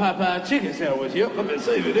pull out a Popeye chicken sandwich. Yep, I've been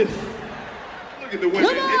saving this. Look at the women.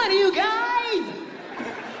 Come on, you guys.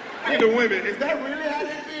 Look at the women. Is that really how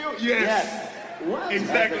they feel? Yes. What?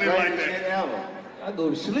 Exactly like that. Ever. I go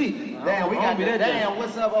to sleep. Damn, we got that. Damn,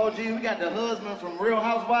 what's up, OG? We got the husband from Real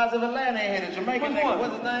Housewives of Atlanta here, the Jamaican nigga.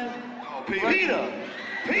 What's his name? Oh, Peter.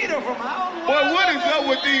 Peter from Housewives. Boy, what is up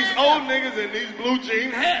with these old niggas in these blue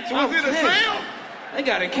jean hats? Was it a sale? They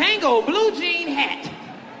got a Kango blue jean hat.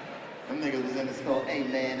 Them niggas was in the store. Hey,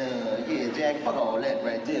 man, yeah, Jack, fuck all that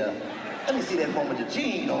right there. Let me see that one with the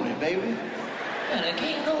jean on it, baby. Got a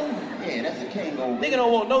Kango. Yeah, that's a Kango. Nigga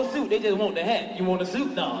don't want no suit, they just want the hat. You want a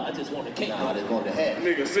suit? Nah, I just want a Kango. Nah, I just want the hat.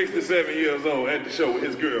 Nigga, 67 years old, at the show with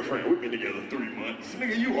his girlfriend. We've been together 3 months.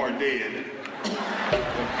 Nigga, you are dead. What the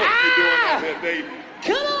fuck you doing out there, baby?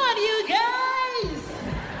 Come on, you guys.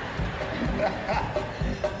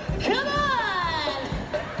 Come on.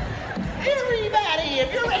 Everybody,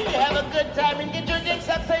 if you're ready to have a good time and get your dick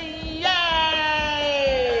sucked, say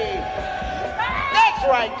yay. That's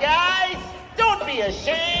right, guys. Don't be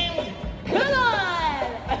ashamed. Come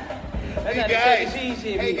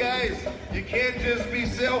Hey guys, you can't just be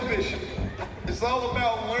selfish. It's all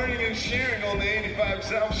about learning and sharing on the 85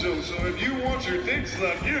 South Show. So if you want your dick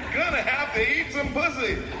sucked, you're gonna have to eat some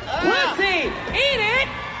pussy. Pussy! Eat it!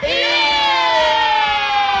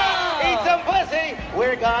 Eat some pussy!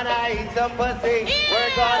 We're gonna eat some pussy!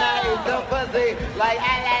 We're gonna eat some pussy! Like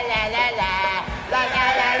la la la la la! Like la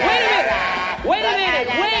la la la! Wait a minute!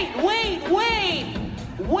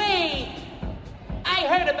 Wait! I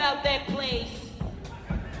heard about that place.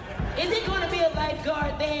 Is it gonna be a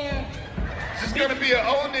lifeguard there? It's gonna be an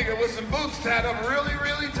old nigga with some boots tied up really,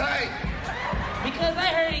 really tight. Because I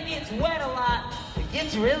heard it gets wet a lot. It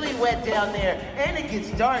gets really wet down there, and it gets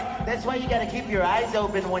dark. That's why you gotta keep your eyes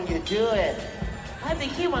open when you do it. I have to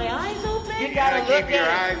keep my eyes open? You gotta keep your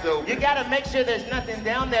eyes open. You gotta make sure there's nothing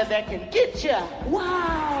down there that can get you.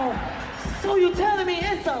 Wow! So you're telling me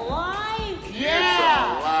it's alive?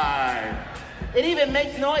 Yeah! It's alive. It even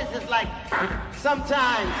makes noises like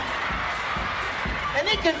sometimes. And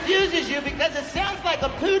it confuses you because it sounds like a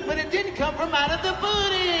poot, but it didn't come from out of the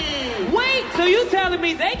booty. Wait, so you telling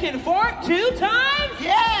me they can fart 2 times?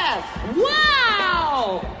 Yes.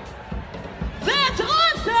 Wow! That's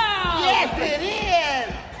awesome! Yes, it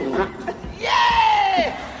is.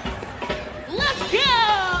 Yay! Let's go!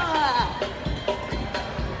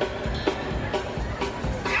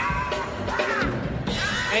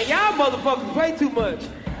 And y'all motherfuckers play too much.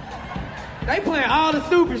 They playing all the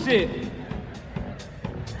stupid shit.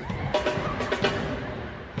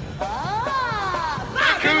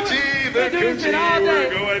 The coochie, we're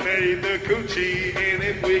going to eat the coochie, and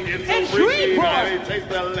if we get some freaky, honey,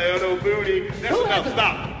 taste a little booty. That's enough,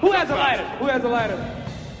 stop. Who has a lighter?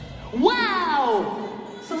 Wow!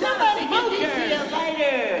 Somebody give DC a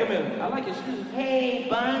lighter. Come here, I like your shoes. Hey,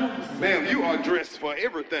 Buns. Ma'am, you are dressed for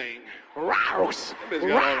everything. Rouse. Bitch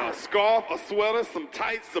got on a scarf, a sweater, some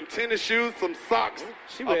tights, some tennis shoes, some socks,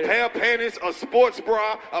 a pair of panties, a sports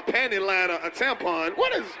bra, a panty liner, a tampon.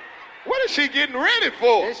 What is she getting ready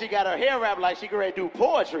for? Then she got her hair wrapped like she can ready to do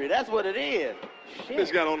poetry. That's what it is. Shit.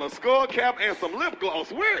 Bitch got on a skull cap and some lip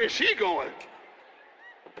gloss. Where is she going?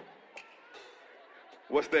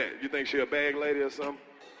 What's that? You think she a bag lady or something?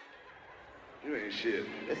 You ain't shit.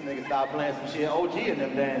 This nigga started playing some shit OG in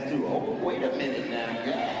them dance too. Oh, wait a minute now.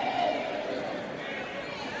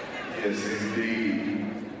 Yes, indeed.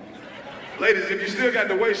 Ladies, if you still got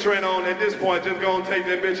the waist train on at this point, just go and take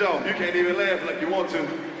that bitch off. You can't even laugh like you want to.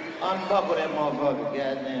 Unbuckle that motherfucker,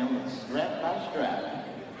 goddamn, strap by strap.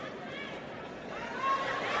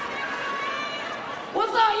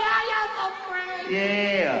 What's up, y'all? Y'all so friends?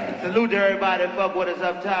 Yeah. Salute to everybody that fuck with us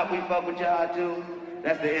up top. We fuck with y'all too.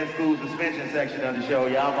 That's the in-school suspension section of the show.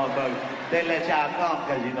 Y'all motherfuckers, they let y'all come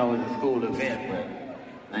because you know it's a school event, but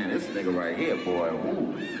man, this nigga right here, boy,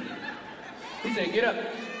 ooh. He said, get up.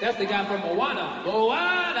 That's the guy from Moana.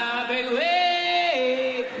 Moana,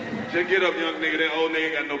 baby. Just get up, young nigga. That old nigga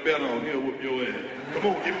ain't got no belt on. He'll whoop your ass. Come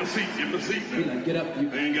on, give him a seat. Give him a seat. He like, get up. I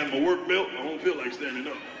ain't got my work belt. I don't feel like standing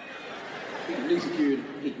up. New security.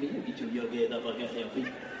 Get your young ass up on goddamn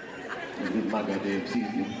feet. This is my goddamn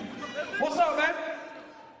season. What's up, man?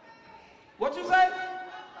 What you say?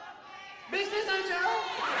 Bitch, this ain't y'all.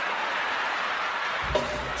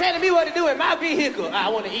 Telling me what to do in my vehicle. I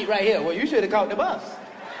want to eat right here. Well, you should have caught the bus.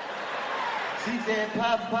 She said,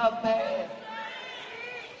 puff, puff, pass.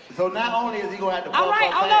 So not only is he gonna have to puff, all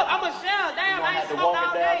right, puff, hold up. I'm a shell. Damn, I ain't smoked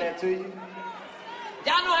all day. There to you.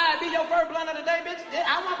 Y'all know how I be your first blunt of the day, bitch?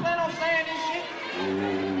 I wasn't planning on saying this shit.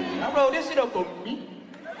 I rolled this shit up for me.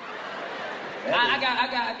 I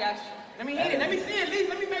got you. Let me hit it. Let me see it at least.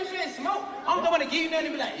 Let me make sure it's smoke. I don't want to give you nothing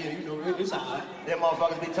and be like, yeah, you know, it's all right. Them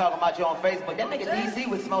motherfuckers be talking about you on Facebook. That nigga DC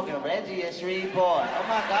was smoking Reggie and Shreveport. Oh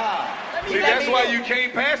my God. See, that's why you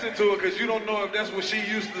can't pass it to her, because you don't know if that's what she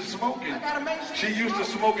used to smoking. I gotta make sure she used to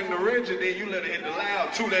smoking the Reggie, then you let her hit the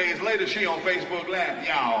loud. 2 days later, she on Facebook Live.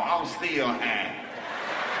 Y'all, I'm still high.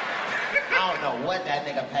 I don't know what that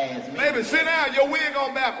nigga pays me. Baby, sit down. Your wig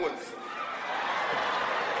on backwards.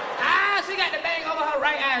 Ah, she got the bang over her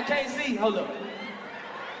right eye. Can't see. Hold up.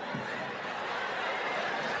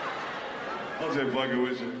 I'm just fucking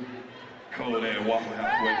with you. Cold ass Waffle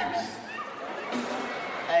House waitress.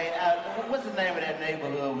 Hey, what's the name of that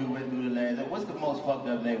neighborhood we went through the last time? What's the most fucked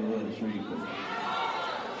up neighborhood in Shreveport?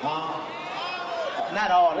 Huh?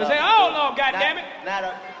 Not all of them. Say all of them, goddammit.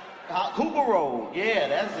 Cooper Road. Yeah,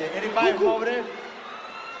 that's it. Anybody from over there?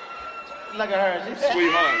 Look at her. She said,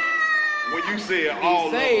 sweetheart, when you said all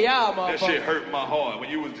of them, y'all, that shit hurt my heart. When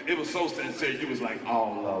it was so sincere, you was like,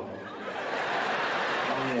 all of them.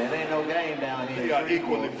 Oh yeah, it ain't no game down here. They are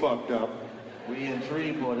equally fucked up. We in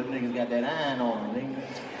Shreveport, them niggas got that iron on them.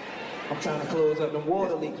 I'm trying to close up them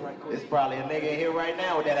water leaks right quick. It's probably a nigga in here right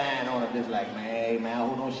now with that iron on him, just like, man, hey, man,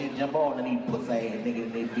 who don't shit jump on and these pussy ass niggas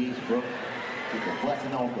in this bitch, bro. People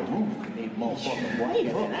busting off the roof and these motherfuckers, boy,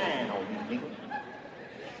 get that iron on these niggas.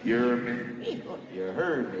 You heard me? You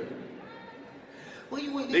heard me.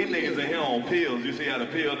 These niggas in here on pills. You see how the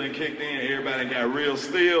pill done kicked in? Everybody got real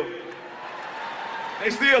still. They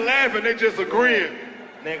still laughing, they just agreeing.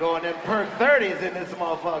 They going them perk 30s in this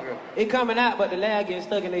motherfucker. It coming out, but the lag getting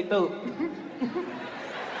stuck in their throat.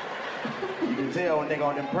 You can tell when they go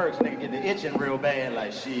on them perks, nigga get the itching real bad,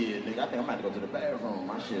 like, shit, nigga, I think I'm about to go to the bathroom,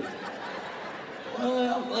 my shit.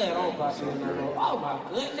 Well, I'm glad I don't pass it no more. Oh my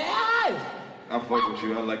goodness! I fuck with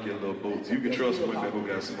you, I like your little boots. You can trust women who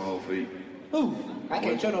got small feet. Who? I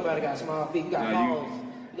can't trust nobody got small feet. You got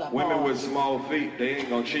balls. Women with small feet, they ain't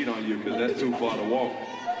gonna cheat on you because that's too far to walk.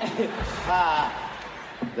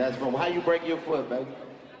 That's from how you break your foot, baby.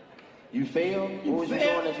 You failed? What was you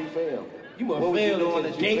doing that you failed? You must fail and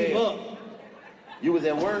just gave up. You was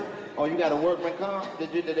at work? Oh, you got a workman comp?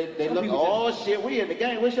 They look, oh shit, we in the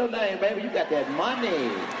game. What's your name, baby? You got that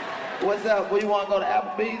money. What's up? Where you want to go to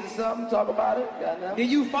Applebee's or something? Talk about it? Did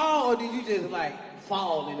you fall or did you just like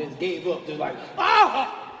fall and just gave up? Just like, oh!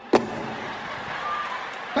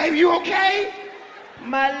 Baby, you okay?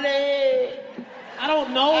 My leg. I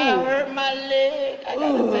don't know. I hurt my leg. I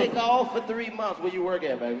gotta take off for 3 months. Where you work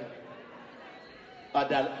at, baby? A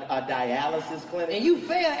dialysis clinic? And you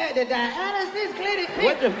failed at the dialysis clinic?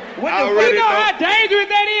 What the you know how dangerous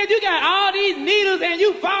that is? You got all these needles and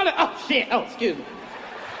you falling. Oh, shit. Oh, excuse me.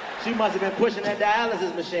 She must have been pushing that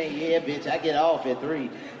dialysis machine. Yeah, bitch, I get off at 3.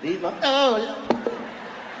 Bitch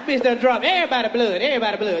done dropped everybody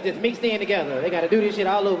blood just mixed in together. They gotta do this shit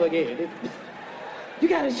all over again. You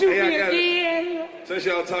gotta shoot me again. Since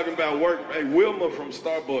y'all talking about work, hey, Wilma from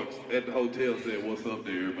Starbucks at the hotel said, what's up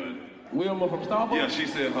to everybody? Wilma from Starbucks? Yeah, she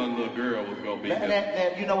said her little girl was gonna be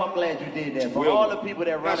there. You know, I'm glad you did that. For all the people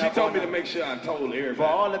that run up on us. She told me to make sure I told everybody. For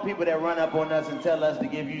all the people that run up on us and tell us to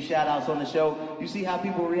give you shout outs on the show, you see how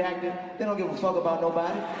people reacted? They don't give a fuck about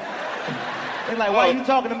nobody. They're like, why are you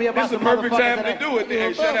talking to me about some motherfuckers? It's the perfect time to do it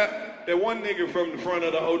then. Shout out. That one nigga from the front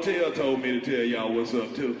of the hotel told me to tell y'all what's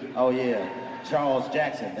up too. Oh yeah. Charles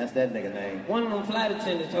Jackson, that's that nigga name. One of them flight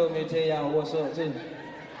attendants told me to tell y'all what's up too.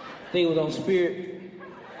 I think it was on Spirit.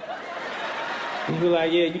 He was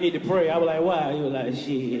like, yeah, you need to pray. I was like, why? He was like,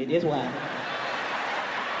 shit, that's why.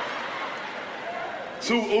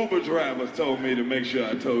 2 Uber drivers told me to make sure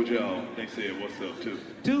I told y'all. They said, what's up too.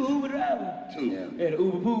 2 Uber drivers? 2. Yeah, the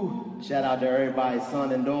Uber poo. Shout out to everybody's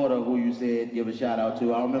son and daughter who you said give a shout out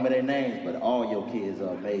to. I don't remember their names, but all your kids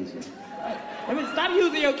are amazing. I mean, stop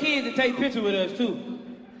using your kids to take pictures with us too.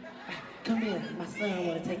 Come here, my son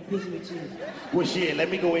want to take a picture with you. Well, shit, let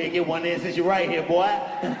me go ahead and get one in since you're right here, boy.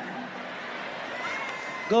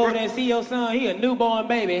 Go over there and see your son. He a newborn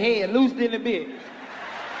baby, head loosed in a bit.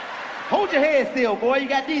 Hold your head still, boy. You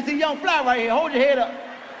got DCYoungFly right here. Hold your head up.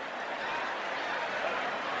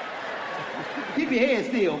 Keep your head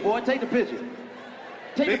still, boy. Take the picture.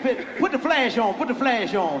 Take the picture. Put the flash on. Put the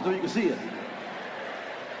flash on so you can see it.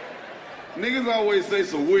 Niggas always say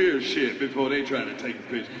some weird shit before they try to take a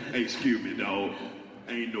picture. Hey, excuse me, dog.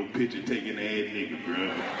 Ain't no picture taking that nigga,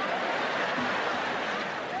 bro.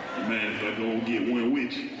 Man, if I go get one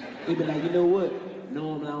with you. He be like, you know what?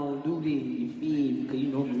 No, I don't do this, you feel me? Because you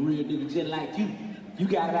know, I'm a real nigga just like you. You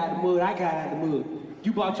got it out the mud, I got it out the mud.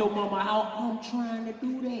 You bought your mama out, I'm trying to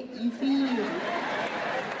do that, you feel me?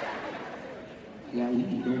 Yeah, we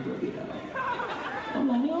need no bit dog. I'm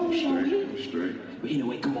like, yo, I'm straight. But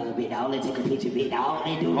anyway, come on, bit dog, let's take a picture, bit dog.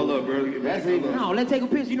 Hold up, bro. That's it. No, let's take a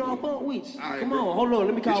picture, you know I'm fuck with you. Right, come on, hold on,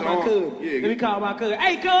 let me call my cousin. Yeah, let me call my cousin.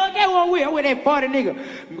 Hey, cuz, get one with. I'm with that 40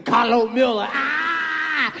 nigga. Karlous Miller.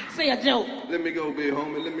 Say a joke. Let me go, big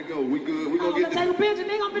homie. Let me go. We good. We gonna get this. Take a picture,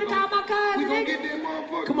 nigga. I'm finna call my cousin. We gonna get that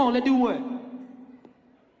motherfucker. Come on, let's do what?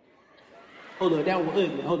 Hold up, that one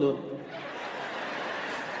ugly. Hold up.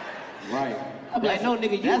 Right. I'm like, no,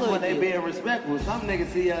 nigga, you that's ugly. when they being respectful. Some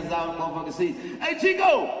niggas see us out, motherfuckers see. Hey,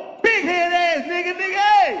 Chico, big head ass nigga,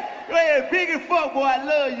 hey. Go ahead, big as fuck, boy. I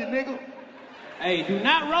love you, nigga. Hey, do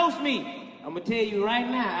not roast me. I'm gonna tell you right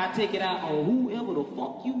now, I take it out on whoever the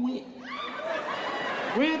fuck you with.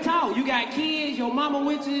 Real talk, you got kids, your mama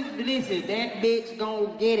with you, listen, that bitch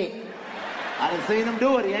gon' get it. I done seen him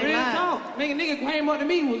do it, he ain't Real lying. talk, nigga came up to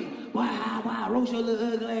me was, why, roast your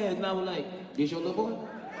little ugly ass. And I was like, this your little boy?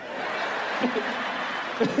 I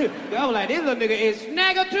was like, this little nigga is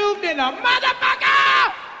snagger-toothed in a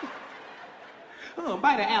motherfucker!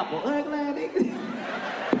 Bite an apple, ugly ass nigga.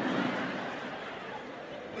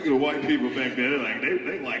 Look at the white people back there,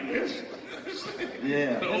 they like this.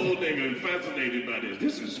 Yeah. The old nigga is fascinated by this.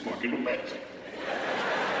 This is fucking amazing.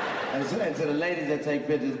 And to the ladies that take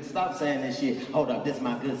pictures, stop saying this shit. Hold up, this is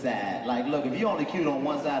my good side. Like, look, if you only cute on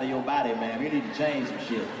one side of your body, man, you need to change some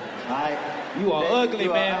shit. All right? You are ugly,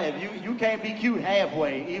 man. If you can't be cute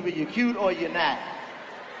halfway. Either you're cute or you're not.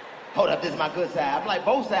 Hold up, this is my good side. I'm like,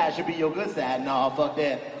 both sides should be your good side. No, fuck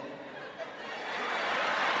that.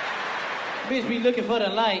 Bitch be looking for the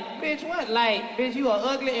light. Bitch, what light? Bitch, you are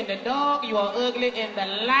ugly in the dark. You are ugly in the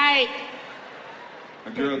light. A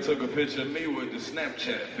girl took a picture of me with the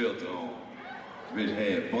Snapchat filter on. Bitch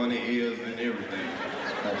had bunny ears and everything.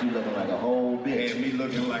 Got you looking like a whole bitch. Had me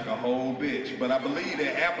looking like a whole bitch. But I believe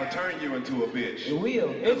that app will turn you into a bitch. It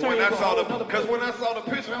will. Because when I saw the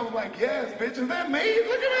picture, I was like, yes, bitch, is that me?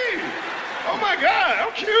 Look at me. Oh my God,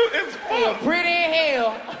 I'm cute. It's fun. Pretty as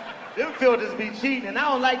hell. Them filters be cheating, and I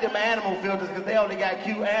don't like them animal filters because they only got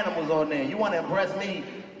cute animals on there. You want to impress me,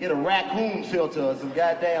 get a raccoon filter or some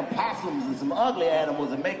goddamn possums and some ugly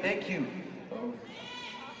animals and make that cute.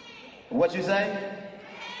 What you say?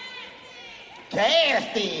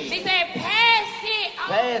 Cast it. She said, pass it.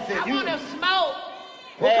 Pass it. I want to smoke.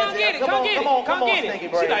 Well, come get it. Come get it.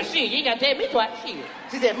 She like, shit, you ain't got to tell me twice. Shit.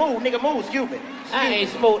 She said, move, nigga, move, excuse me. I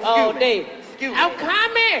ain't smoked all day. I'm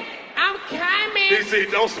coming. I'm coming. DC,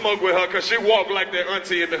 don't smoke with her because she walk like that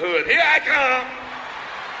auntie in the hood. Here I come.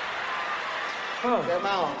 Huh.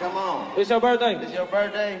 Come on. It's your birthday. It's your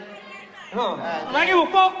birthday. Huh. I don't give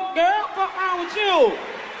a fuck, girl. Fuck wrong with you?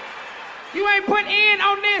 You ain't put in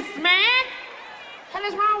on this, man. What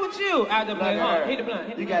is wrong with you? Out the blunt. Hit the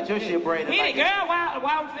blunt. You got your shit braided. Hit it, girl. While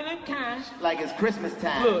I'm feeling kind. Like it's Christmas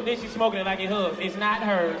time. Look, then she's smoking it like it's hers. It's not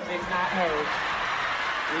hers. It's not hers.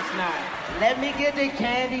 It's not. Let me get the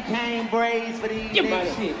candy cane braids for these Get my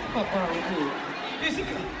niggas. shit. Fuck wrong with you?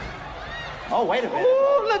 Oh, wait a minute.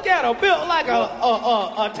 Ooh, look at her. Built like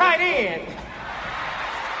a tight end.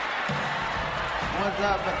 What's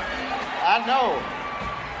up?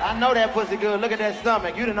 I know that pussy good. Look at that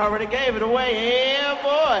stomach. You done already gave it away. Yeah,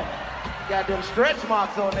 boy. Got them stretch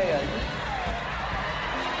marks on there.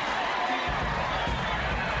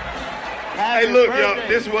 Hey, look, y'all.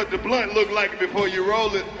 This is what the blunt look like before you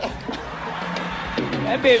roll it.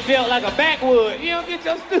 That bitch built like a backwood. You don't get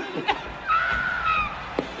your stupid.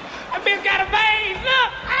 That bitch got a vein.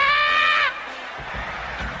 Look.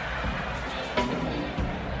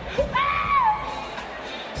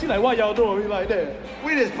 She like, why y'all doing me like that?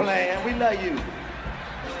 We just playing. We love you.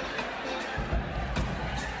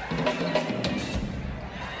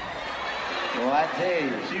 Well, I tell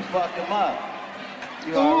you, she fucked him up.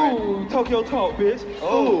 Ooh, talk your talk, bitch.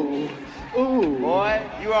 Ooh. Ooh. Boy,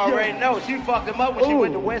 you already know. She fucked him up when she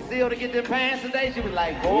went to West Seal to get them pants today. She was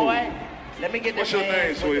like, boy, let me get them What's your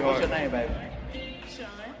name, sweetheart? What's your name, baby? Sean.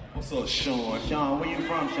 What's up, Sean? Sean, where you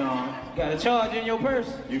from, Sean? Got a charge in your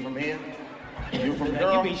purse? You from here? You from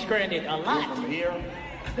here? You be stranded a lot. You from here?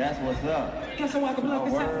 That's what's up. Guess so I can plug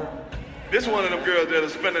this out. This one of them girls that'll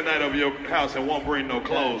spend the night over your house and won't bring no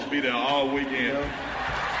clothes. Be there all weekend.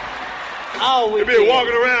 All weekend. You be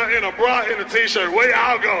walking around in a bra and a t-shirt. Where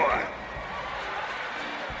y'all going?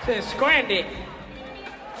 Just stranded.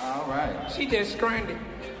 All right. She just stranded.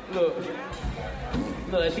 Look,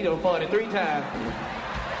 she done farted 3 times.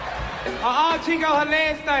 Chico, her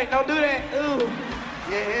legs stink. Don't do that. Ooh.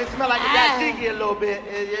 Yeah, it smell like the dashiki a little bit.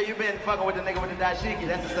 Yeah, you been fucking with the nigga with the dashiki.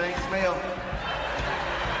 That's the same smell.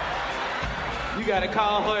 You gotta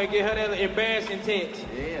call her and get her that embarrassing text.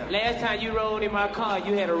 Yeah. Last time you rode in my car,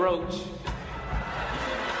 you had a roach.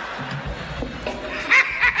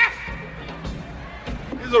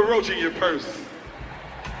 There's a roach in your purse.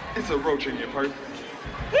 It's a roach in your purse.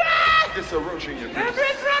 It's a roach in your purse. That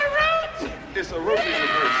bitch not a roach! It's a roach in your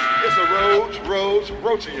purse. It's a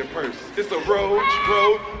roach in your purse. It's a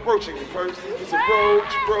roach in your purse. It's a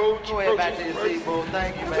roach Go ahead back to your seat, boo.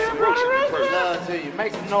 Thank you, man. It's a roach in your purse. Love to you.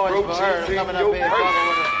 Make some noise for her coming up here talking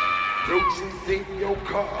with her. Roaches in your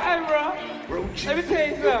car. Hey, bro. Roaches. Let me tell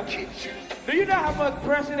you something. Do you know how much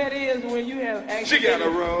pressure that is when you have actually She got a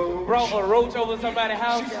roach. brought a roach over somebody's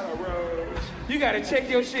house? She got a roach. You gotta check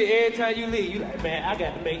your shit every time you leave. You like, man, I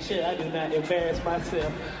got to make sure I do not embarrass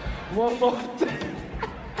myself. One more time.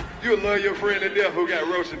 You love your friend to death who got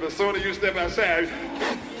roaches, but as soon as you step outside, you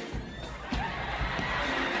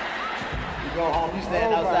go home, you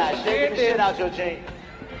stand outside, shaking the shit out your jeans.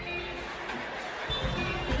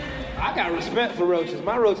 I got respect for roaches.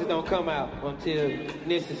 My roaches don't come out until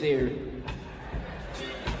necessary.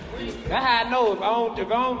 That's how I know if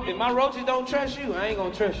my roaches don't trust you, I ain't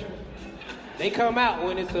gonna trust you. They come out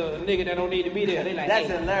when it's a nigga that don't need to be there. They like, that's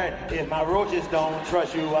hey. in learn. If my roaches don't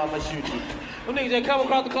trust you, I'ma shoot you. Them niggas that come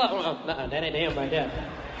across the clock, that ain't him right there.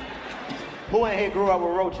 Who in here grew up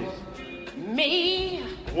with roaches? Me.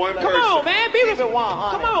 One Come person. on, man. Keep it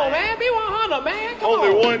 100. Come on, man. Be 100, man. Come Only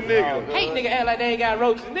on. one nigga. Hate nigga act like they ain't got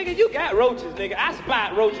roaches. Nigga, you got roaches, nigga. I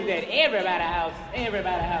spot roaches at everybody's house.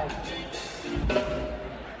 Everybody's house.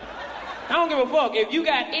 I don't give a fuck. If you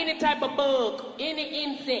got any type of bug, any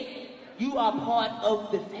insect, you are part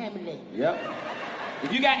of the family. Yep.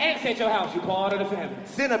 If you got ants at your house, you part of the family.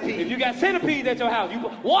 Centipede. If you got centipedes at your house, you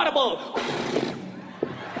water bug.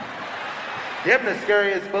 Them the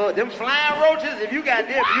scariest bug. Them flying roaches, if you got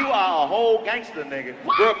them, you are a whole gangster, nigga.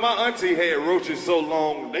 Bro, my auntie had roaches so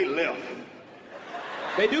long, they left.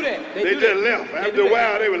 They do that. They just left. After a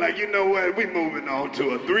while, they were like, you know what? We moving on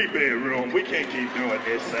to a 3-bedroom. We can't keep doing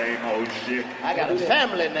this same old shit. I got a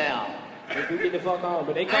family now. They do get the fuck on,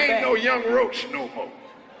 but they come I ain't back. no young roach no more.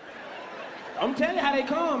 I'm telling you how they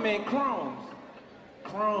come, man. Crumbs.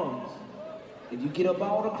 Crumbs. If you get up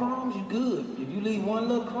all the crumbs, you good. If you leave one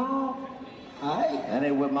little crumb, alright. That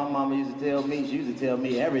ain't what my mama used to tell me. She used to tell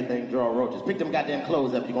me everything draw roaches. Pick them goddamn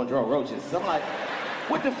clothes up, you're gonna draw roaches. So I'm like,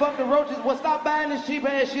 what the fuck the roaches? Well, stop buying this cheap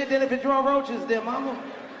ass shit then if it draw roaches then, mama.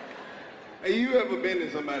 Hey, you ever been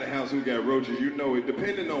in somebody's house who got roaches? You know it,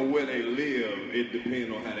 depending on where they live, it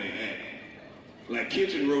depends on how they act. Like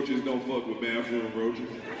kitchen roaches don't fuck with bathroom roaches.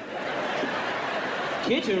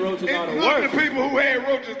 Kitchen roaches are the Look, worst. the people who had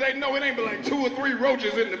roaches, they know it ain't but like 2 or 3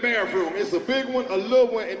 roaches in the bathroom. It's a big one, a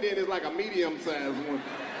little one, and then it's like a medium-sized one.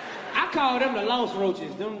 I call them the lost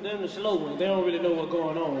roaches. Them the slow ones. They don't really know what's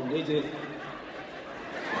going on.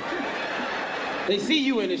 They see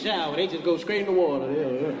you in the shower. They just go straight in the water.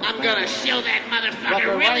 I'm gonna show that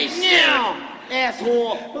motherfucker Right really soon. now,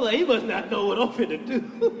 asshole. Well, he must not know what I'm finna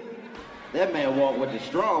do. That man walked with the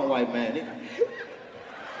strong white man.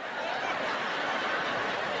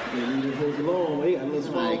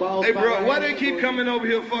 Hey, bro, why they keep coming over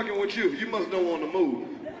here fucking with you? You must don't want to move.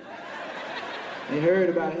 They heard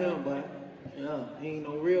about him, but he ain't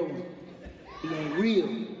no real one. He ain't real.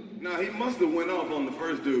 Nah, he must have went off on the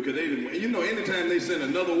first dude, because they didn't. You know, anytime they send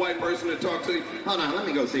another white person to talk to you, hold on, let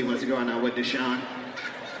me go see what's going on with Deshaun.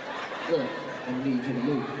 Look, I need you to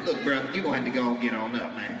move. Look, bro, you gonna have to go and get on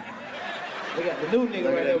up, man. They got the new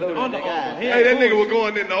nigga right there with the underarm. Hey, that nigga was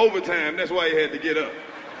going into overtime. That's why he had to get up.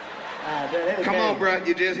 Come on, bro.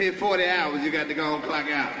 You just hit 40 hours. You got to go and clock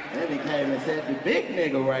out. That nigga came and said the big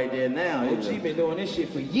nigga right there now. OG been doing this shit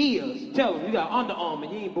for years. Tell him you got underarm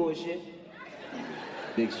and you ain't bullshit.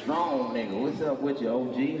 Big strong nigga. What's up with you,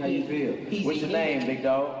 OG? How you feel? What's your name, big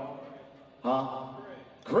dog? Huh?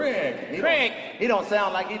 Craig. Craig. He don't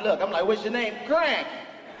sound like he look. I'm like, what's your name? Craig.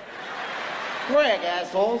 Craig,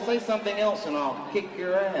 asshole. Say something else and I'll kick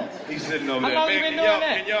your ass. He's sitting over How there. long you been doing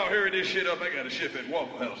that? Can y'all hurry this shit up? I got to ship at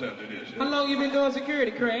Waffle House after this. How long you been doing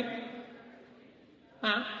security, Craig?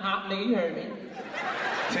 Huh? Nigga, you heard me.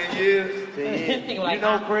 10 years? 10 years. You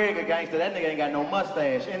know Craig a gangster. That nigga ain't got no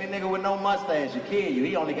mustache. Any nigga with no mustache will kill you.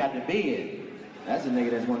 He only got the beard. That's a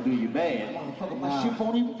nigga that's gonna do you bad. Motherfucker, my shit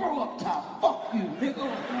won't even roll up top. Fuck you, nigga.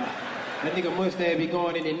 That nigga mustache be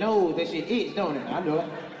going in the nose. That shit itch, don't it? I know it.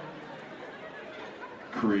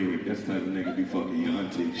 Craig, that's the type of nigga be fucking your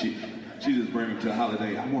auntie. She just bring him to a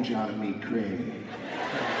holiday. I want y'all to meet Craig.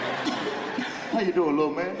 How you doing,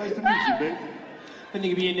 little man? Nice to meet you, baby. That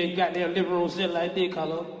nigga be in there goddamn living room sitting like this,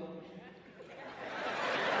 Karlous.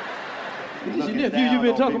 This your nephew you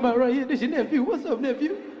been talking about right here? This your nephew. What's up,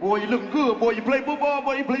 nephew? Boy, you looking good, boy. You play football,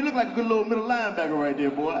 boy. You look like a good little middle linebacker right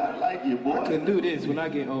there, boy. I like you, boy. I couldn't do this when I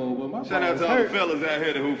get home, but my Shout out to all the fellas out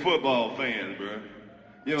here who football fans, bro.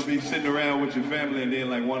 You know, be sitting around with your family and then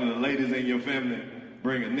like one of the ladies in your family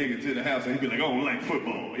bring a nigga to the house and he be like, I don't like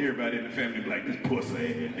football. Everybody in the family be like, this pussy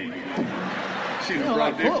ass nigga. She done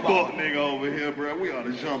brought this fuck nigga over here, bro. We ought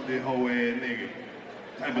to jump this whole ass nigga.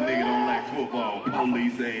 Type of nigga don't like football.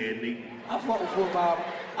 Police ass nigga. I fuck with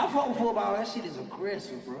football. That shit is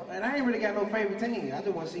aggressive, bro. And I ain't really got no favorite team. I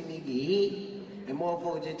just want to see niggas get hit and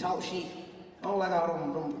motherfuckers just talk shit. I don't like all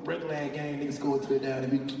them regular ass game niggas score to it down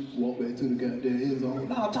and be walk back to the goddamn end zone.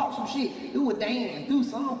 No, talk some shit. Do a dance. Do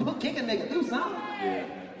something. Kick a nigga. Do something. Yeah.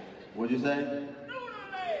 What'd you say?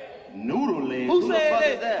 Noodle leg. Who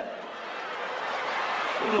said that?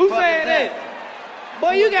 Who said that?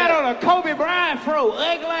 Boy, you got on a Kobe Bryant fro.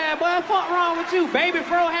 Ugly ass, boy. Fuck wrong with you? Baby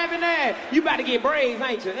fro having that. You about to get braids,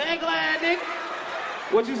 ain't you? Ugly ass, nigga.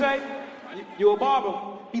 What you say? You a barber?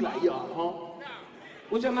 He like, yeah, huh?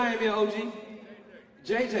 What's your name here, OG?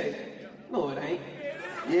 JJ. No, it ain't.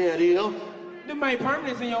 Yeah, it is. Them ain't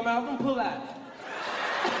permanents in your mouth. Them pull-outs.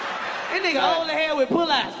 That nigga old hair with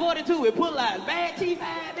pull-outs. 42 with pull-outs. Bad teeth,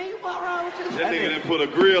 ass nigga. What wrong with you? That nigga done put a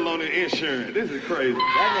grill on the insurance. This is crazy.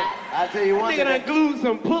 I tell you one thing. That nigga done glued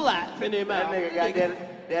some pull-outs in their mouth. That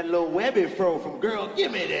that little Webby fro from Girl,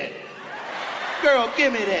 Give Me That. Girl,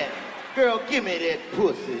 give me that. Girl, give me that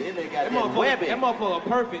pussy. And they got that Webby. That motherfucker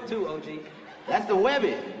perfect too, OG. That's the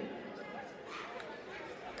Webby.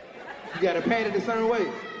 You gotta pat it a certain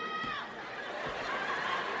way.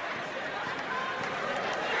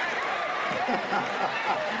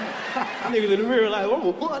 Niggas in the mirror like, I'm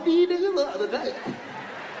gonna fuck these niggas up today.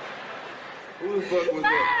 Who the fuck was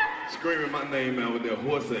that screaming my name out with that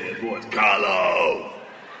horse-ass voice? Karlous!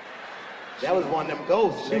 That was one of them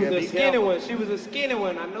ghosts. She was a skinny one. She was a skinny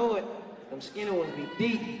one. I know it. Them skinny ones be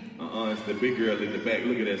deep. It's the big girl in the back.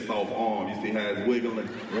 Look at that soft arm. You see how it's wiggling?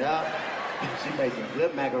 Yeah. She made some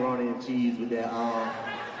good macaroni and cheese with that arm.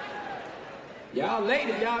 Y'all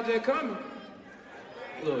lady, y'all just coming.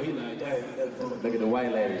 Look, he like, damn. Look at the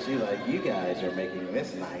white lady. She like, you guys are making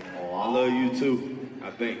this night. I love you too. I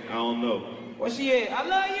think. I don't know. Where she at? I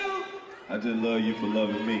love you. I just love you for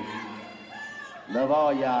loving me. Love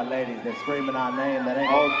all y'all ladies that screaming our name that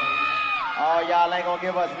ain't all y'all ain't gonna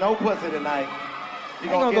give us no pussy tonight. You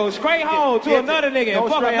gonna go straight home to another nigga and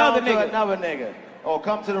fuck another nigga. Another nigga. Or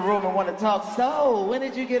come to the room and want to talk. So, when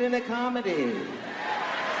did you get into comedy?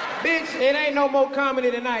 Bitch, it ain't no more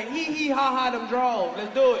comedy tonight. Hee ha ha them draws.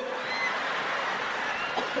 Let's do it.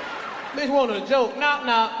 Bitch want a joke. Knock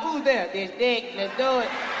knock. Who's that? This dick. Let's do it.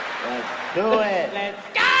 Let's do it. Let's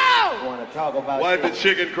go! Want to talk about why did the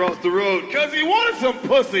chicken cross the road? Because he wanted some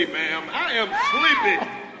pussy, ma'am. I am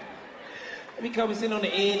sleepy. Let me come and sit on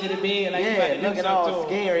the edge of the bed like you about to do looking all something.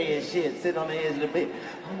 scary and shit, sitting on the edge of the bed.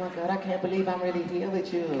 Oh my God, I can't believe I'm really here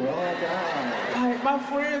with you. Oh my God. Like, my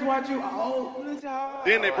friends watch you.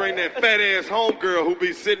 Then they bring that fat ass homegirl who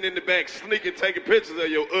be sitting in the back sneaking, taking pictures of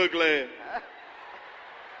your ugly ass.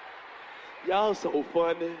 Y'all so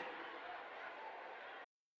funny.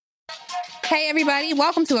 Hey, everybody.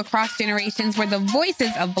 Welcome to Across Generations, where the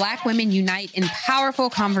voices of Black women unite in powerful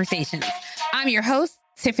conversations. I'm your host,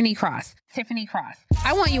 Tiffany Cross.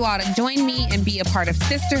 I want you all to join me and be a part of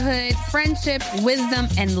sisterhood, friendship, wisdom,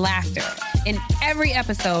 and laughter. In every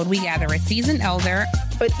episode, we gather a seasoned elder.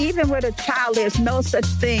 But even with a child, there's no such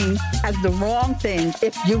thing as the wrong thing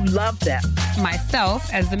if you love them.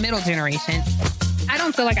 Myself as the middle generation. I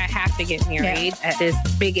don't feel like I have to get married at this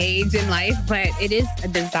big age in life, but it is a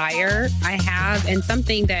desire I have and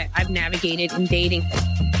something that I've navigated in dating.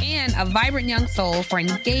 And a vibrant young soul for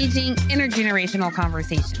engaging intergenerational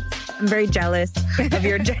conversations. I'm very jealous of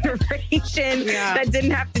your generation that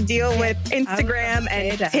didn't have to deal with Instagram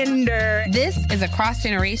and Tinder. This is Across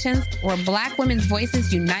Generations, where Black women's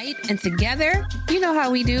voices unite, and together, you know how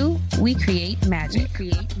we do, we create magic.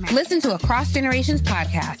 Listen to Across Generations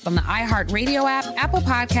podcast on the iHeartRadio app, Apple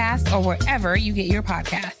Podcasts, or wherever you get your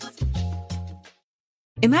podcasts.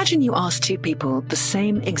 Imagine you ask two people the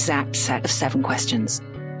same exact set of 7 questions.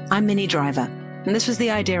 I'm Minnie Driver, and this was the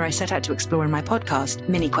idea I set out to explore in my podcast,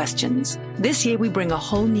 Mini Questions. This year, we bring a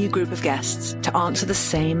whole new group of guests to answer the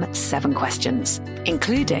same 7 questions,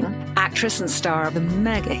 including actress and star of the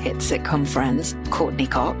mega hit sitcom Friends, Courtney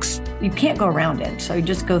Cox. You can't go around it, so you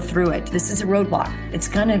just go through it. This is a roadblock. It's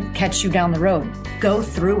going to catch you down the road. Go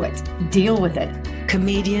through it. Deal with it.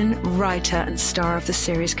 Comedian, writer, and star of the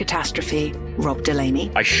series Catastrophe, Rob Delaney.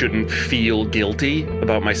 I shouldn't feel guilty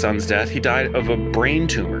about my son's death. He died of a brain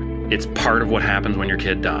tumor. It's part of what happens when your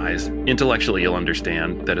kid dies. Intellectually, you'll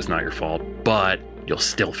understand that it's not your fault, but you'll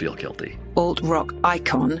still feel guilty. Alt-rock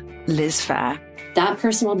icon, Liz Phair. That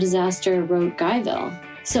personal disaster wrote Guyville.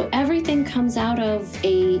 So everything comes out of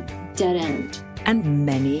a dead end. And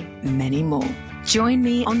many, many more. Join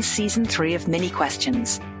me on Season 3 of Mini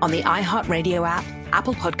Questions on the iHeartRadio app,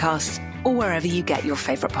 Apple Podcasts, or wherever you get your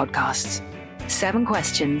favorite podcasts. 7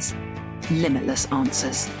 questions, limitless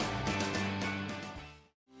answers.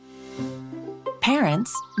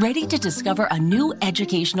 Parents, ready to discover a new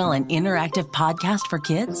educational and interactive podcast for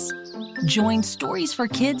kids? Join Stories for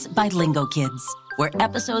Kids by Lingo Kids, where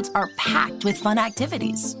episodes are packed with fun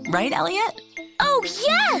activities. Right, Elliot? Oh,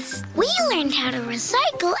 yes! We learned how to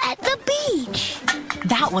recycle at the beach.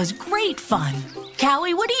 That was great fun.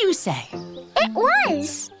 Callie, what do you say? It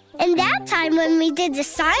was. And that time when we did the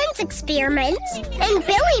science experiments and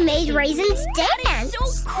Billy made raisins dance.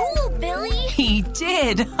 So cool, Billy. He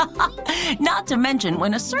did. Not to mention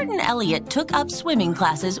when a certain Elliot took up swimming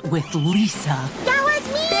classes with Lisa. That was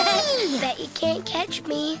me. Bet you can't catch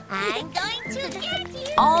me. I'm going to get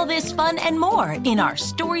you. All this fun and more in our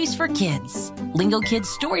Stories for Kids. Lingo Kids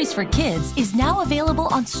Stories for Kids is now available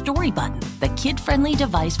on Story Button, the kid-friendly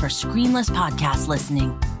device for screenless podcast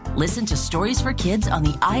listening. Listen to Stories for Kids on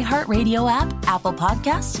the iHeartRadio app, Apple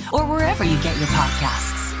Podcasts, or wherever you get your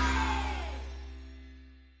podcasts.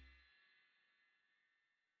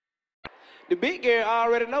 The big girl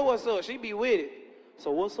already know what's up. She be with it.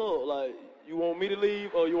 So what's up? Like, you want me to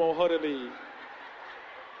leave or you want her to leave?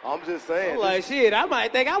 I'm just saying. I'm like, shit, I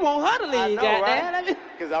might think I want her to leave. I know, goddamn. right?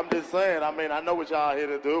 Because I'm just saying, I mean, I know what y'all here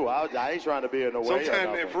to do. I ain't trying to be in the way.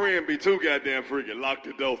 Sometimes that friend be too goddamn freaky. Lock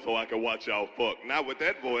the door so I can watch y'all fuck. Not with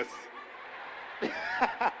that voice.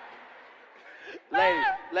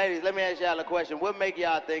 Ladies, let me ask y'all a question. What make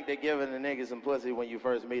y'all think that giving a nigga some pussy when you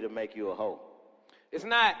first meet him make you a hoe? It's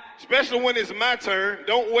not. Especially when it's my turn.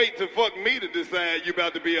 Don't wait to fuck me to decide you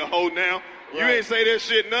about to be a hoe now. You ain't say that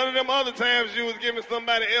shit none of them other times you was giving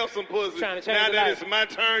somebody else some pussy. Trying to change now the that life. it's my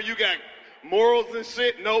turn, you got morals and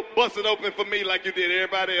shit. Nope, bust it open for me like you did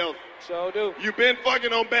everybody else. Sure do. You been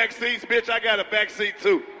fucking on back seats, bitch. I got a back seat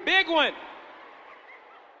too. Big one.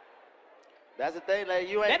 That's the thing, lady.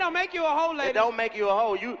 You ain't. That don't make you a hoe, lady. It don't make you a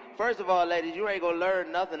hoe. You, first of all, ladies, you ain't gonna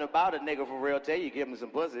learn nothing about a nigga for real till you give him some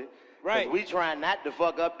pussy. Right. 'Cause we trying not to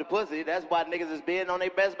fuck up the pussy. That's why niggas is being on their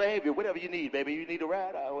best behavior. Whatever you need, baby. You need a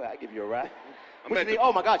ride? I'll give you a ride. What you need?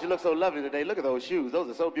 Oh my God, you look so lovely today. Look at those shoes. Those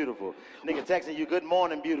are so beautiful. Nigga texting you, good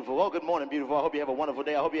morning, beautiful. Oh, good morning, beautiful. I hope you have a wonderful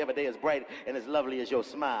day. I hope you have a day as bright and as lovely as your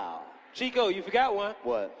smile. Chico, you forgot one.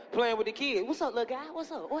 What? Playing with the kids. What's up, little guy?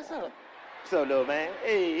 What's up? What's up? What's up, little man?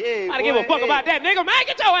 Hey, I don't give a fuck about that, nigga. Man,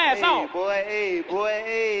 get your ass on. Hey,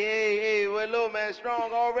 boy, little man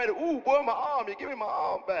strong already. Ooh, boy, my arm. You give me my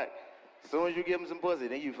arm back. As soon as you give him some pussy,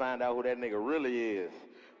 then you find out who that nigga really is.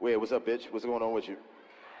 Wait, what's up, bitch? What's going on with you?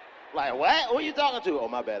 Like, what? Who you talking to? Oh,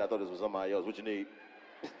 my bad. I thought this was somebody else. What you need?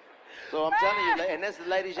 So I'm telling you, and that's the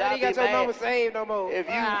ladies, y'all be got your mad. number saved no more.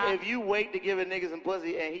 If you wait to give a nigga some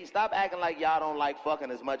pussy and he stop acting like y'all don't like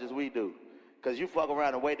fucking as much as we do. Because you fuck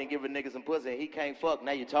around and wait and give a nigga some pussy and he can't fuck.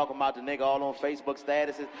 Now you talking about the nigga all on Facebook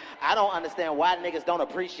statuses. I don't understand why niggas don't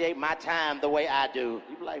appreciate my time the way I do.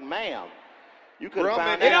 You be like, ma'am, you could have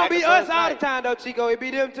found It that don't out be the us first all night. the time, though, Chico. It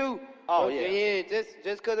be them, too. Oh, yeah. Yeah,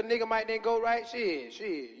 just because a nigga might didn't go right, shit.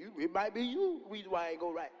 It might be you reason why I ain't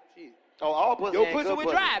go right, shit. Oh, all pussy Your ain't pussy good was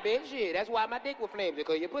pussy. dry, bitch, shit. That's why my dick was flamed,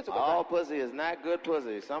 because your pussy was All dry. pussy is not good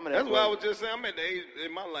pussy. Some of that That's why I pussy- was just saying, I'm at the age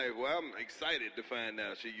in my life where I'm excited to find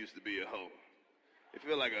out she used to be a hoe. It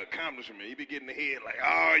feel like an accomplishment. You be getting the head like,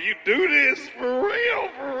 oh, you do this for real,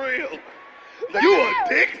 for real. You a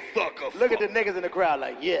dick sucker. Look at the niggas in the crowd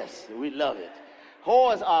like, yes, we love it.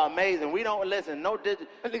 Whores are amazing. We don't listen. No digit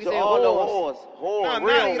to said all whores. the whores. No, Whore, not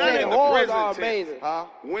real in the whores present are tense. amazing. Huh?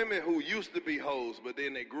 Women who used to be hoes, but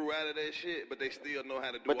then they grew out of that shit, but they still know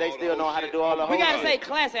how to do But they all still the know hoe how to shit. do all the We hoes. gotta say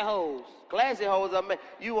classy hoes. Classy hoes are amazing.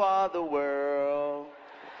 You are the world.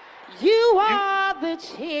 You are the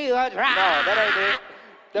children. No, that ain't it.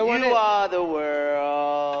 That one You it. are the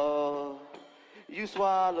world. You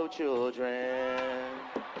swallow children.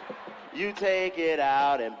 You take it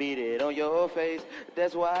out and beat it on your face.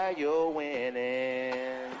 That's why you're winning.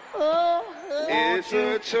 It's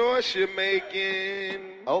a choice you're making.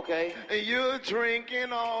 Okay. And you're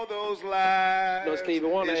drinking all those lies. No, Stevie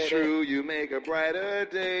Wonder It's had true, you make a brighter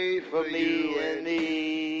day for Me you and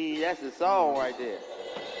me. That's the song right there.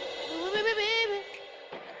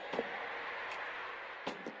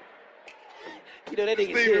 You know that nigga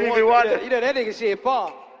Stevie shit. Wonder. You know that nigga shit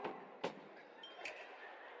far.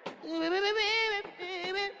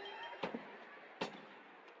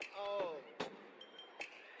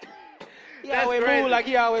 He That's always crazy. move like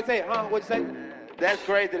he always say, huh? What you say? That's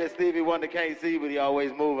crazy that Stevie Wonder can't see, but he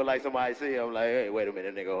always moving like somebody see him. Like, hey, wait a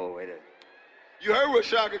minute, nigga, hold, wait a minute. You heard what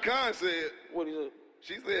Shaka Khan said. What is it?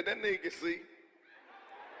 She said that nigga can see.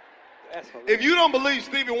 That's hilarious. If you don't believe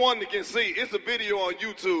Stevie Wonder can see, it's a video on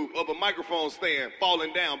YouTube of a microphone stand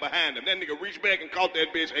falling down behind him. That nigga reached back and caught that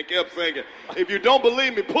bitch and kept singing. If you don't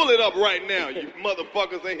believe me, pull it up right now. You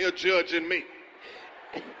motherfuckers ain't here judging me.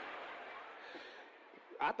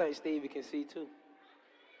 I think Stevie can see too.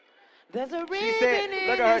 There's a ribbon She said, in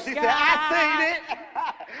look at her, the she sky. said, I seen it.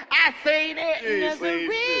 I seen it. There's a seen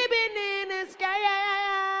ribbon in the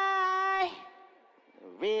sky.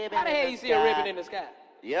 Ribbon How the hell in you the see a sky. ribbon in the sky?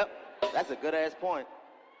 Yep, that's a good ass point.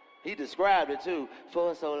 He described it too.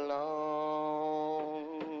 For so long.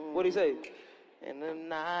 What'd he say? In the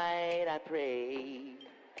night I pray.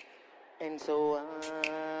 And so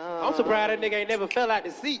I'm surprised that nigga ain't never fell out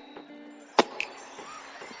the seat.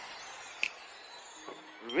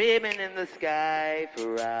 Ribbon in the sky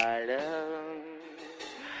for our love.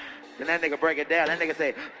 Then that nigga break it down. That nigga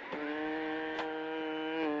say,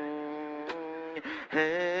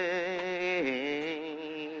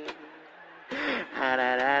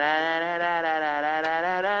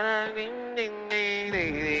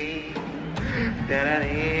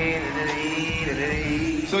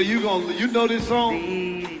 So you know this song?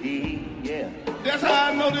 yeah. That's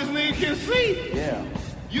how I know this nigga can see. Yeah.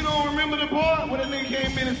 You don't remember the part when that nigga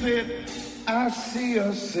came in and said, I see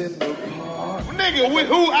us in the park. Nigga, with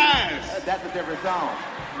who eyes? That's a different song.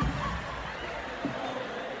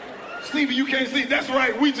 Stevie, you can't see. That's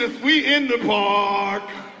right. We in the park.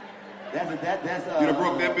 That's You done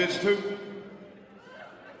broke that bitch too?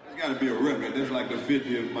 There's gotta be a record. That's like the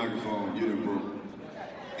 50th microphone you done broke.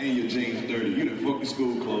 And your jeans dirty. You done fucked the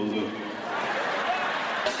school clothes up.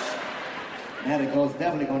 Now the ghost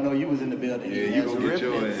definitely gonna know you was in the building. Yeah, you gonna get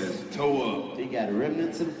your ass toe up. He got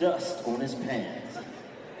remnants of dust on his pants.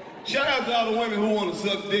 Shout out to all the women who want to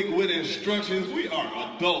suck dick with instructions. We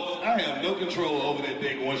are adults. I have no control over that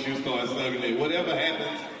dick once you start sucking it. Whatever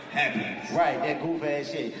happens, happens. Right, that goof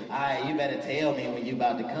ass shit. Alright, you better tell me when you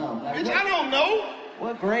about to come. Like, Bitch, I don't know.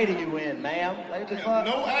 What grade are you in, ma'am? Like, I have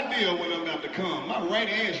no idea when I'm about to come. My right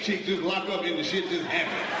ass cheek just lock up and the shit just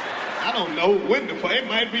happens. I don't know when the fuck. It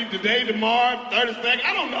might be today, tomorrow, 30 seconds.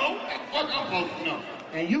 I don't know. What the fuck I'm supposed to know?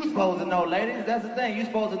 And you supposed to know, ladies. That's the thing. You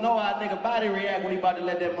supposed to know how a nigga body react when he about to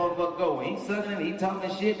let that motherfucker go. When he sucking and he talking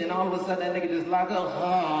shit, then all of a sudden that nigga just lock up.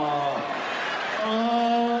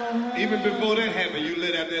 Even before that happened, you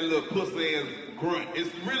let out that little pussy ass grunt. It's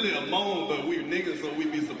really a moan, but we niggas, so we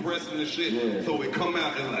be suppressing the shit. Yeah. So it come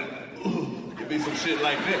out and like, ooh, it be some shit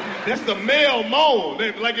like that. That's the male moan.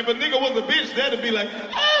 Like if a nigga was a bitch, that'd be like,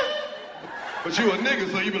 ah. But you a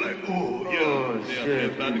nigga, so you be like, ooh, yeah,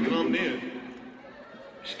 it's about to come in.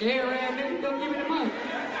 Scare ass nigga, don't give me the money.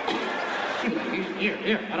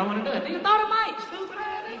 Here, I don't want to do it. Nigga thought it might, stupid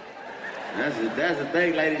ass nigga. That's the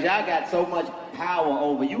thing, ladies. Y'all got so much power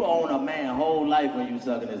over. You own a man's whole life when you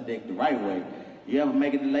sucking his dick the right way. You ever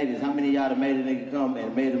make it to ladies? How many of y'all have made a nigga come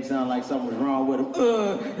and made him sound like something was wrong with him?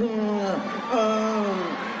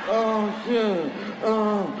 Shit.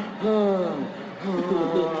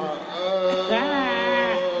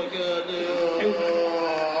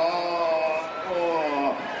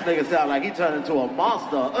 This nigga sound like he turned into a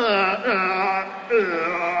monster.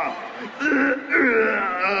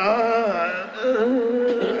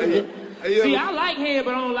 See, I like head,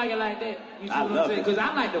 but I don't like it like that. You see what I'm saying? Because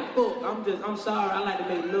I like to fuck. I'm sorry, I like to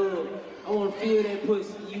make love. I want to feel that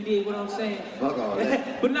pussy. You dig what I'm saying? Fuck all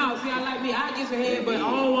that. But no, see, I like me. I get some head, but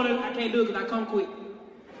I can't do it because I come quick.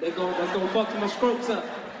 That's gonna fuck my strokes up.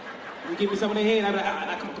 You give me some of the head, I be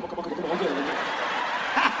like, come on, get it.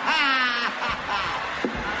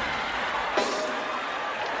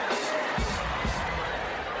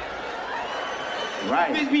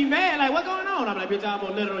 Right. Bitch be mad, like, what going on? I'm like, bitch, I'm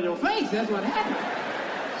gonna let it on your face. That's what happened.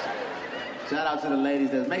 Shout out to the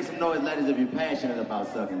ladies. Make some noise, ladies, if you're passionate about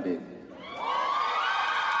sucking dick.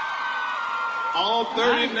 All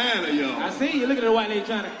 39 of y'all. I see you. Look at the white lady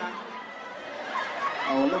trying to...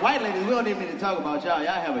 Oh, the white ladies, we don't even need to talk about y'all.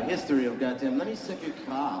 Y'all have a history of goddamn. Let me suck your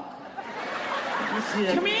cock. Let me see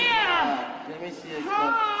Come here. Let me see your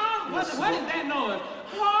cock. What is that noise?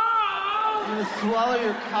 I'm gonna swallow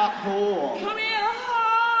your cock whole. Come here.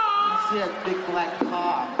 Let me see that big black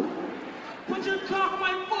cock. Put your cock on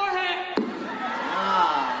my forehead.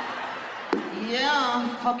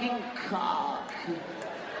 Yeah, fucking cock.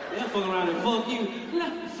 They'll fuck around and fuck you.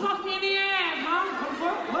 Fuck me in the ass,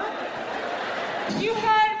 huh? What? You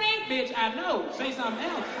heard me? Bitch, I know. Say something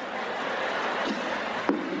else.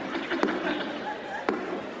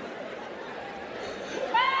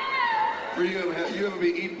 You ever be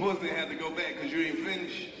eating pussy and had to go back because you ain't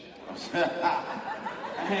finished? I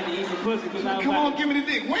had to eat some pussy because I was Come on, give me the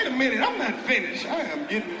dick. Wait a minute, I'm not finished. I'm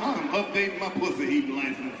updating my pussy eating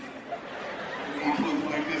license. I eat pussy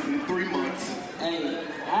like this in 3 months. Hey,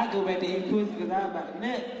 I go back to eating pussy because I was about to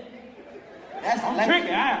nut. I'm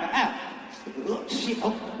tricky. Shit.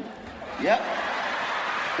 Oh. Yep.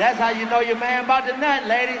 That's how you know your man about to nut,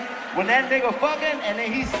 ladies. When that nigga fucking and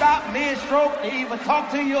then he stop mid-stroke to even talk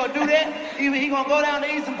to you or do that, even he gonna go down to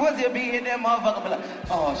eat some pussy and be in that motherfucker be like,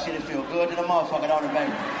 oh shit, it feel good to the motherfucker, don't it,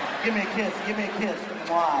 baby? Give me a kiss.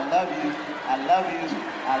 Mwah, I love you.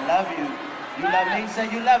 You love me? Say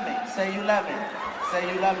you love me.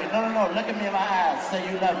 No, look at me in my eyes. Say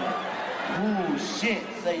you love me. Ooh, shit,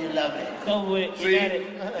 say you love me. So what? See,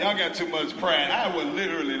 y'all got too much pride. I would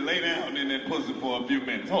literally lay down in that pussy for a few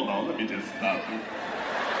minutes. Hold on, let me just stop you.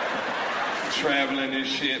 Traveling and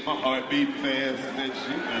shit, my heart beating fast, and that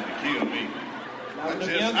shit about to kill me.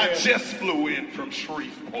 I just flew in from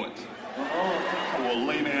Shreveport. I will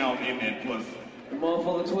lay down in that pussy. The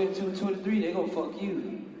motherfucker 22, 23, they gonna fuck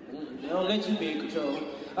you. They don't let you be in control.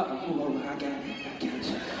 Move over, I got you.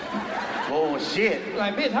 Oh, shit.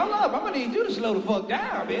 Like, bitch, hold up, I'm gonna need you to slow the fuck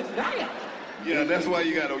down, bitch. Damn. Yeah, that's why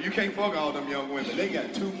you can't fuck all them young women. They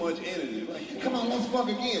got too much energy. Like, come on, let's fuck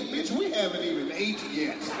again. Bitch, we haven't even ate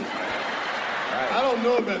yet. I don't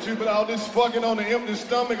know about you, but all this fucking on the empty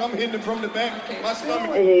stomach, I'm hitting it from the back. My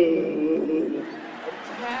stomach.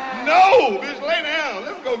 No, bitch, lay down.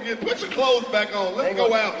 Let's go put your clothes back on. Let's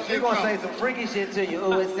go out. She's gonna say some freaky shit to you.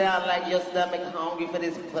 Oh, it sounds like your stomach hungry for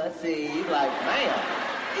this pussy. You like, man.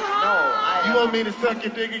 No, You want me to suck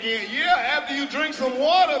your dick again? Yeah, after you drink some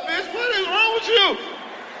water, bitch. What is wrong with you?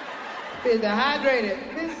 Bitch, dehydrated.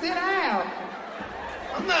 Bitch, sit down.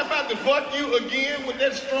 I'm not about to fuck you again with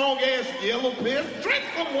that strong-ass yellow piss. Drink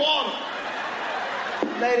some water.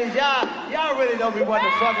 Ladies, y'all really don't be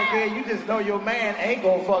wanting to fuck again. You just know your man ain't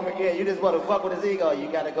gonna fuck again. You just want to fuck with his ego. You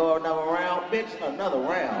gotta go another round, bitch. Another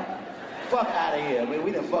round. Fuck out of here, man.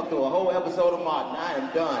 We done fucked through a whole episode of Martin. I am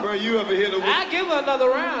done. Bro, you ever hit a... I give her another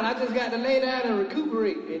round. I just got to lay down and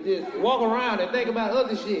recuperate and just walk around and think about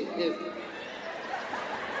other shit.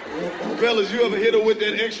 Fellas, you ever hit her with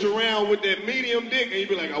that extra round with that medium dick and you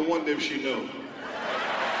be like, I wonder if she knows.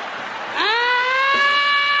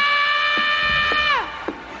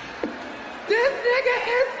 This nigga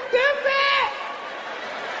is stupid!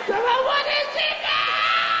 So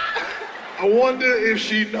I wonder if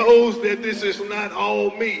she knows that this is not all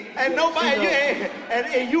me. And nobody,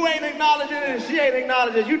 and you ain't acknowledging it and she ain't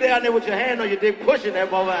acknowledging it. You down there with your hand on your dick pushing that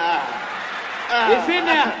mother. It's in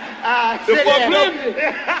there.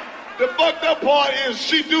 The fucked up part is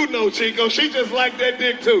she do know, Chico. She just like that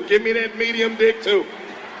dick too. Give me that medium dick too.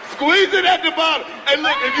 Squeeze it at the bottom. Hey,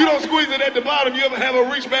 look, if you don't squeeze it at the bottom, you ever have her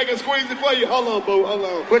reach back and squeeze it for you? Hold on, boo, hold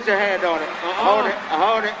on. Put your hand on it. Hold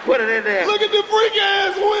it. Put it in there. Look at the freak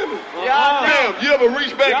ass women. Damn, you ever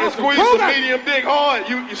reach back and squeeze the medium dick hard?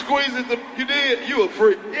 You squeeze it, you did? You a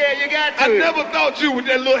freak. Yeah, you got to. I never thought you with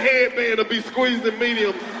that little headband to be squeezing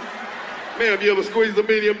medium. Ma'am, you ever squeeze the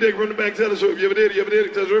medium dick from the back? Tell the truth. You ever did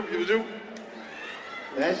it? Tell the truth. It was you?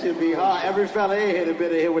 That should be hard. Every fella in here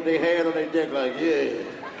been in here with their hand on their dick like, yeah.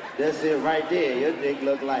 That's it right there. Your dick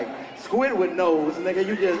look like Squidward nose, nigga.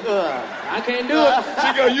 You just, I can't do it.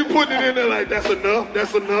 Chico, you putting it in there like, that's enough.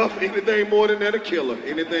 Anything more than that, a killer.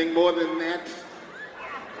 Anything more than that,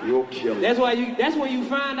 you'll kill it. That's when you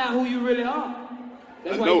find out who you really are.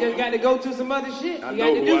 That's why you just got to go to some other shit. You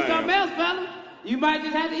got to do something else, fella. You might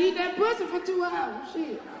just have to eat that pussy for 2 hours.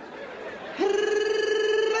 Shit.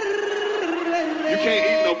 You can't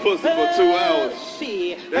eat no pussy for 2 hours.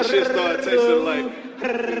 Shit. That shit start tasting like...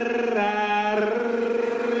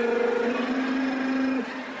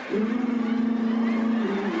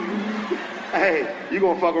 Hey, you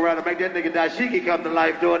gonna fuck around and make that nigga Dashiki come to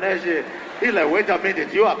life doing that shit. He like, wait a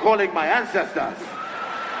minute, you are calling my ancestors.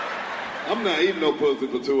 I'm not eating no pussy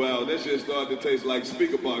for 2 hours. That shit started to taste like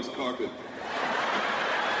speaker box carpet.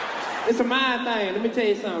 It's a mind thing. Let me tell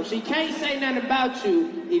you something. She can't say nothing about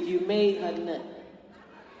you if you made her nut.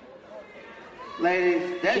 Ladies,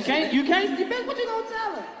 you can't, what you gonna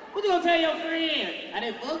tell her? What you gonna tell your friend? I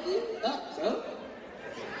didn't fuck you? So?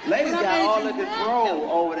 Ladies got all the control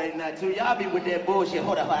over their nut too. Y'all be with that bullshit.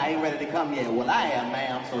 Hold up, I ain't ready to come yet. Well, I am,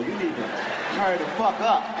 ma'am, so you need to hurry the fuck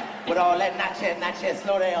up with all that not yet,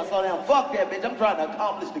 slow down. Fuck that, bitch. I'm trying to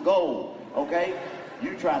accomplish the goal, okay?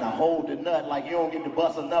 You trying to hold the nut like you don't get to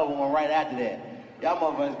bust another one right after that. Y'all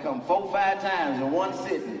motherfuckers come 4-5 times in one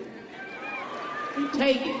sitting. You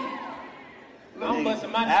take it. I'm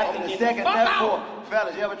busting my nut. After the second nut,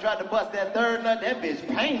 fellas, you ever tried to bust that third nut? That bitch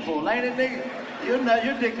painful, ain't it, nigga? Your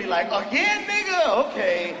dick be like, again, nigga?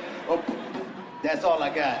 Okay. Oh, that's all I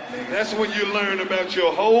got, nigga. That's when you learn about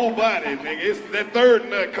your whole body, nigga. That third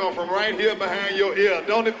nut come from right here behind your ear,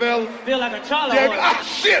 don't it, fellas? Feel like a Charlie horse. Ah,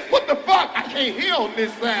 shit, what the fuck? I can't hear on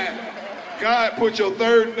this side. God put your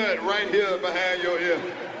third nut right here behind your ear.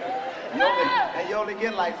 You only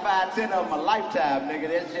get like 5-10 of them a lifetime, nigga.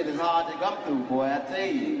 That shit is hard to come through, boy. I tell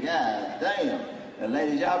you. God damn. And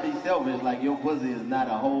ladies, y'all be selfish like your pussy is not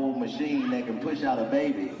a whole machine that can push out a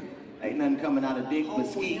baby. Ain't nothing coming out of dick but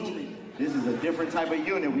skeet. This is a different type of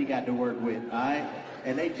unit we got to work with, all right?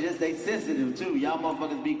 And they sensitive too. Y'all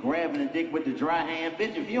motherfuckers be grabbing a dick with the dry hand.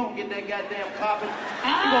 Bitch, if you don't get that goddamn carpet,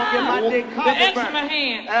 you gonna get my dick carpet the extra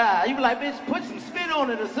hand. You be like, bitch, put some spit on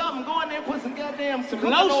it or something. Go in there and put some goddamn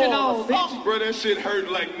lotion on, bitch. Bro, that shit hurt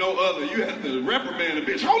like no other. You have to reprimand a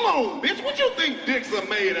bitch. Hold on, bitch. What you think dicks are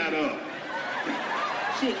made out of?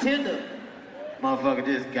 Shit tender. Motherfucker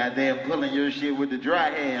just goddamn pulling your shit with the dry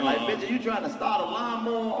hand. Like, bitch, are you trying to start a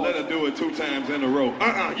lawnmower? Let her do it 2 times in a row.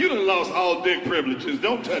 You done lost all dick privileges.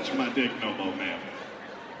 Don't touch my dick no more, ma'am.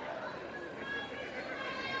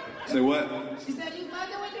 Say what? She said you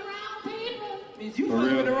fucking with the wrong people. Means you For fucking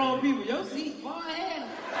real? with the wrong people. Your seat far ahead.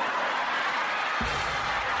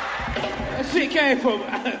 That shit came from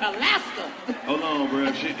Alaska. Hold on, bro.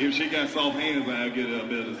 If she got soft hands, I'll get her a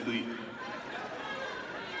better seat.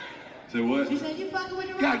 Say what? She said you fucking with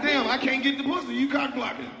the wrong Goddamn, I can't get the pussy. You cock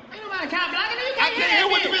blocking. Ain't nobody cock blocking you. I can't hear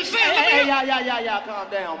what the bitch saying. Hey, y'all, calm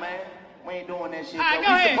down, man. We ain't doing that shit. All right, we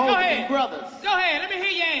go ahead, supposed go to ahead. be brothers. Go ahead, let me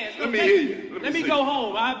hear your ass. Let me hear you. Let me go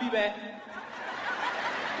home. I'll be back.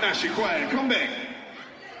 Now she quiet. Come back.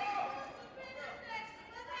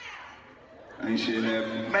 Ain't shit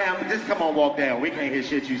happening. Ma'am, just come on, walk down. We can't hear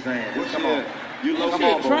shit you saying. Just come on. You low Come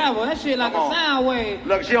shit. on, bro. Travel, that shit like a sound wave.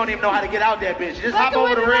 Look, she don't even know how to get out that bitch. Just hop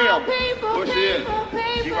over the rail. What's she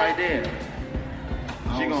She right there.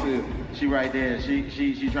 I don't see it. She right there.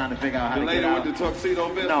 She's trying to figure out how The to lady get out. with the tuxedo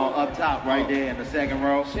vest? No, up top, right there in the second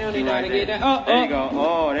row. She don't even know how to get there. that. There you go.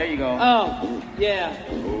 Oh, there you go. Oh, yeah.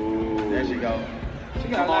 There she go. She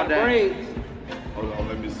got a lot of braids. Hold on,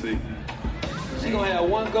 let me see. She gonna have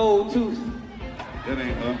one gold tooth. That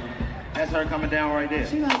ain't her. That's her coming down right there.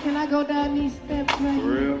 She like, can I go down these steps right For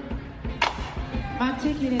real? My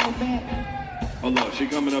ticket in the back. Hold on, she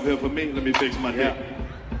coming up here for me? Let me fix my dick.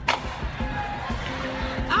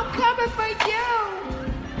 I'm coming for you.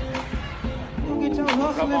 Go get your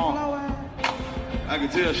hustling flow out. I can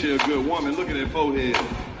tell she a good woman. Look at that forehead.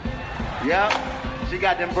 Yep. She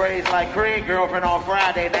got them braids like Craig girlfriend on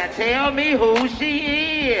Friday. Now tell me who she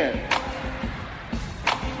is.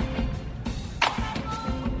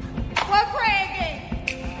 What Craig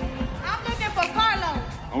is? I'm looking for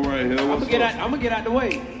Karlous. All right, here. What's up? I'm gonna get out the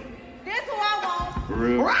way. This who I want. For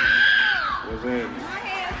real? What's that? My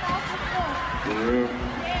hands off the floor. For real?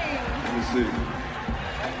 Yeah. Let me see.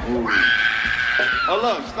 Ooh. Hold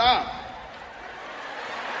up, stop.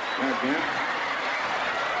 Goddamn.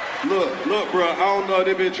 Look, bro, I don't know if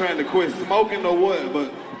they been trying to quit smoking or what,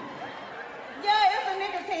 but Yeah, it's a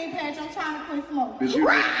nicotine patch. I'm trying to quit smoking.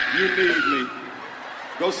 you need me.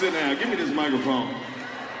 Go sit down. Give me this microphone.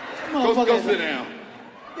 Go sit down.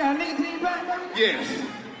 Got a nicotine patch, baby? Yes.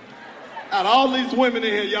 Out of all these women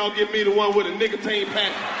in here, y'all give me the one with a nicotine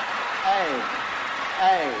patch.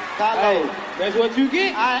 Hey, Karlous. That's what you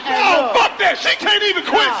get. No, fuck that. She can't even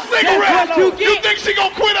quit cigarettes. That's what you You think she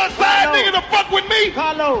gonna quit her side nigga to fuck with me?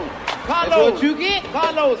 Karlous. That's what you get.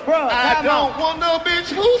 Karlous, bro. I don't want no bitch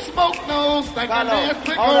who smoke no second-hand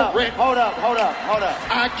cigarette. Hold up.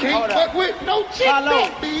 I can't fuck with no chick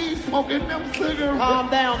that be smoking them cigarettes. Calm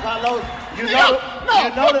down, Karlous. You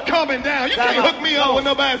Calming down. You can't hook me up with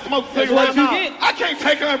nobody smoke cigarettes. I can't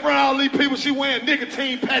take her in front of all these people. She wearing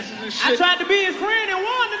nicotine patches and shit. I tried to be his friend and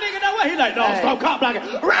warned the nigga that way. He like, no, stop cop blocking.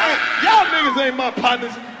 Y'all niggas ain't my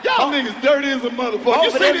partners. Y'all niggas dirty as a motherfucker.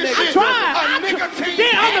 You see this shit? I tried. Nicotine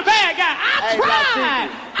Then I'm the patch. bad guy. I tried.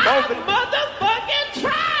 Motherfucking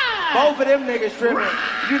tried. Both of them niggas tripping.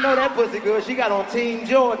 You know that pussy good. She got on Team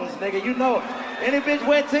Jordans, nigga. You know. Any bitch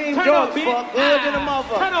wear Team Jordans, fuck good than a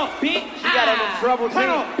motherfucker. Turn on, bitch. She got on them trouble Turn team.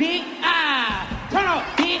 on, bitch. Turn on,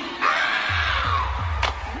 bitch.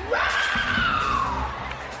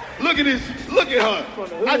 Look at this. Look at her.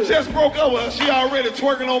 I just broke up with her. She already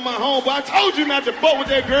twerking on my home. But I told you not to fuck with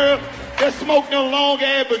that girl that smoked them long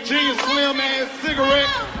ass Virginia Slim ass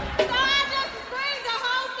cigarettes. So I just bring the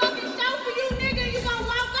whole fucking show for you, nigga. You gonna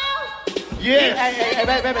walk off? Yes. Hey,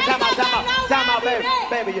 baby, time out, baby.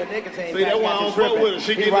 Baby, your nicotine. See, that's why I don't fuck with her.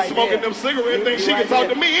 She get to smoking them cigarettes. Think she can talk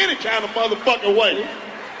to me any kind of motherfucking way.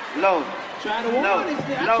 Low. Trying to warn this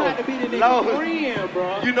thing. I tried to be the nigga friend,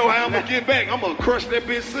 bro. You know how I'm gonna get back. I'm gonna crush that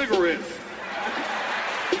bitch cigarettes.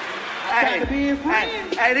 Hey,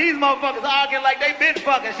 these motherfuckers arguing like they been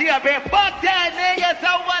fucking. She up here, fuck that nigga, so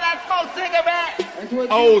what? I smoke cigarettes.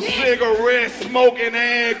 Oh, cigarette smoking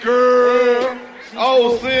ass girl.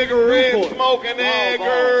 Oh, cigarette smoking ass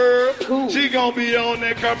girl. She gonna be on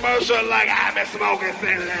that commercial like I've been smoking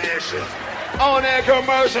since last year. On that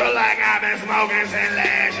commercial like I've been smoking since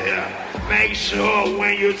last year. Make sure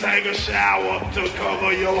when you take a shower to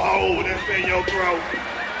cover your hole that's in your throat.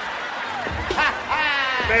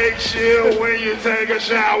 Make sure when you take a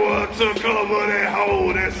shower to cover that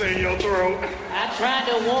hole that's in your throat. I tried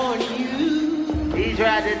to warn you. He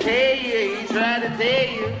tried to tell you.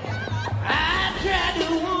 I tried to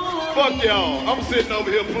warn you. Fuck y'all. I'm sitting over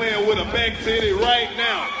here playing with a back titty right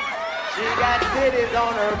now. She got titties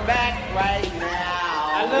on her back right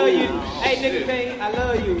now. I love you. Hey, nigga thing, I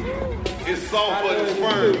love you. It's soft but it's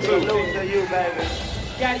firm too. Salute to you, baby.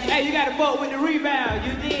 Hey, you got to vote with the rebound.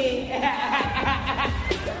 You did.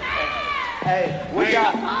 Hey, what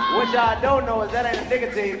y'all don't know is that ain't a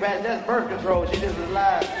nicotine patch. That's birth control. She just was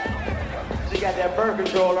live. She got that birth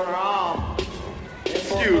control on her arm.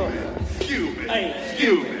 Excuse me. Hey,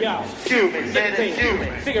 excuse me. Yo. Excuse me. Excuse me.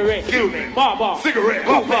 Cigarette. Excuse me. Bar. Cigarette.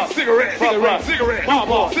 Cigarette. Cigarette.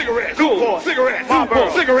 Bar. Cigarette. Cool. Cigarette. Bar.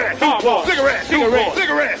 Cigarette. Bar. Cigarette. Cigarette. Cigarette.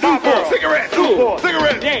 Cigarette. Cigarette. Bar. Cigarette. Cool.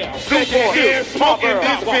 Cigarettes. Yeah. Secondhand smoke in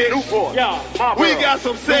this bitch. Yeah. We got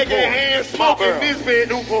some secondhand smoke in this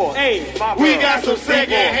bitch. Hey. We got some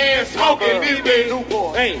secondhand smoke in this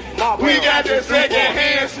bitch. Hey. We got the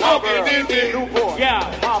secondhand smoke in this bitch.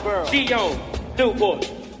 Yeah. Chico.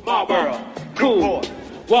 Newport. Marlboro. Cool.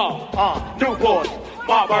 Wow. Newport.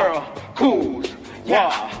 Marlboro. Cool.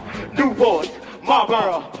 Yeah. Newport.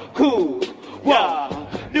 Marlboro. Cool. Wow.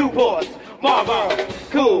 Newport. Marlboro.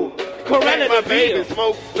 Cool. Coretta My the baby Bill.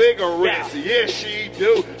 smoke cigarettes. Yeah. Yes, she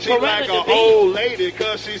do. She Coretta like the an Bill. old lady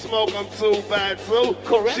because she smoke them 2 by 2.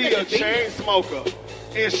 Coretta She the a Bill. chain smoker.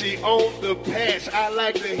 And she on the patch. I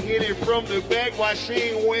like to hit it from the back while she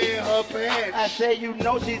ain't wearing her patch. I say you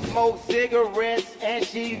know she smokes cigarettes and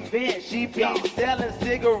she vent. She be selling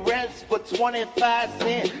cigarettes for 25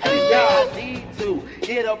 cents. Y'all need to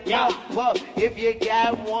get a puff. If you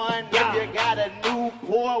got one, if you got a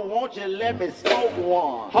Newport, won't you let me smoke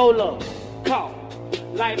one? Hold up. Call.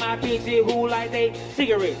 Like my bitches who like they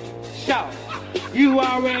cigarettes. Shout. You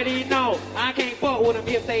already know I can't fuck with them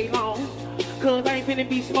if they long. Cause I ain't finna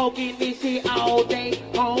be smoking this shit all day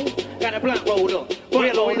long. Got a blunt rolled up.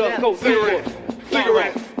 Blunt rolled up. Go Cigarettes.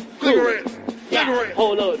 Cigarettes. Cigarettes. Yeah. Cigarettes.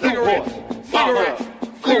 Hold up. Cigarettes. Cigarettes.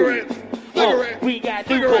 Cigarettes. Cigarettes. We got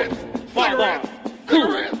Cigarettes. Newport. Marlboro.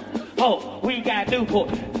 Cigarettes. Oh, we got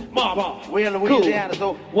Newport. Marlboro. We're in Louisiana,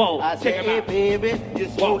 so whoa, I check said, 'em hey, out. baby, you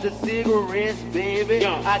smoke the cigarettes, baby.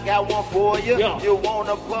 Yeah. I got one for you. Yeah. You want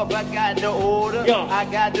a puff, I got the order. Yeah. I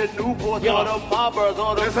got the Newports Yeah. or the Marlboros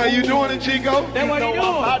or the That's how you doing it, Chico? That's what he I'm doing.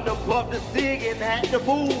 about to puff the cig and act the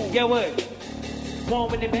fool. Get what? One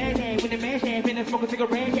with the bad hand, with the mash hand, finna smoke a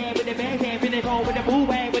cigarette hand, with the bad hand, finna go with the boo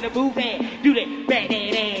hand, with the boo hand. Do that bad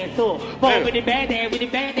hand ass so. One with the bad hand,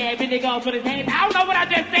 finna go for the hand. I don't know what I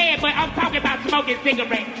just said, but I'm talking about smoking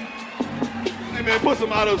cigarettes. Hey man, put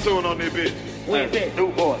some auto-tune on this bitch. Where's that?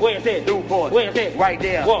 Newport. Where's that? Newport. Where's that? Right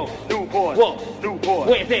there. Whoa. Newport. Whoa. Newport.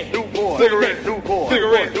 Where's that? Newport. Cigarettes. Newport.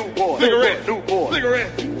 Cigarettes. Newport. Cigarettes. Newport.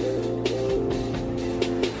 Cigarettes.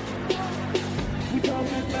 We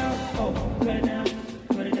talking about, oh, put it down,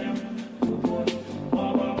 Newport,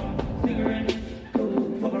 Marlboro, cigarette,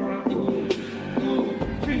 cool, fuck around, cool,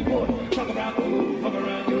 Newport, talk about, cool, fuck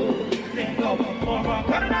around, cool, then go, Marlboro,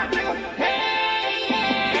 cut it out, nigga,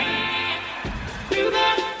 hey, do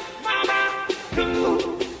that, mama, cool,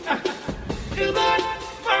 do that,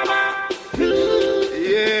 mama, cool,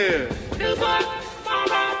 Yeah. Newport,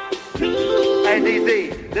 mama, cool. Hey, DC,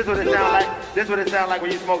 this what it sound like. This what it sound like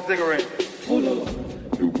when you smoke cigarettes. Newport.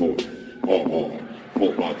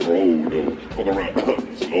 Fuck my throat, fuck around,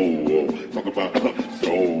 slow, talk about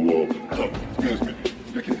slow, excuse me.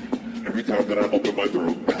 Every time that I open my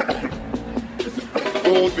throat,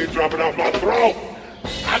 food's been dropping out my throat.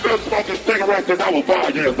 I've been smoking cigarettes since I was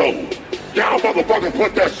 5 years old. Y'all motherfuckers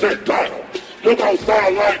put that shit down. You don't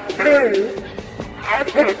sound like me. I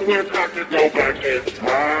just wish I could go back in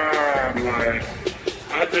time, like,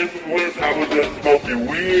 I just wish I was just smoking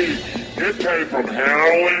weed. This came from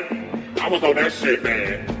heroin. I was on that shit,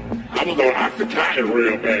 man. I was on Oxycontin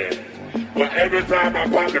real bad. But every time I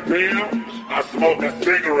pop the pill, I smoke a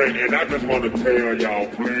cigarette, and I just want to tell y'all,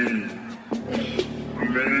 please,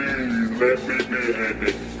 let me be an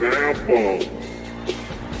example.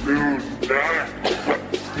 Do not,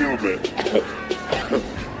 excuse me,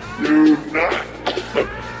 do not,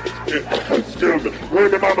 excuse me, bring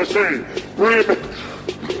me my machine, bring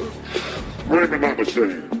me my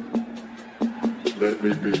machine. Let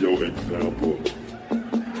me be your example.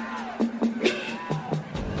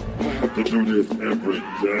 I have to do this every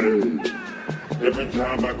day. Every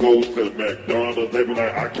time I go to McDonald's, they be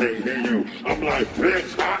like, I can't hear you. I'm like,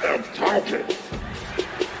 bitch, I am talking.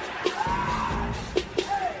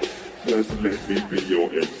 Just let me be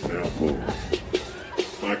your example.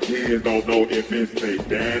 My kids don't know if it's their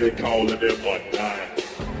daddy calling them or not.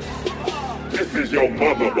 This is your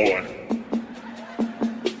mother, boy.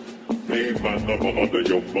 Save my number under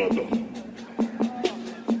your mother.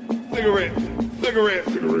 Cigarettes. Cigarettes.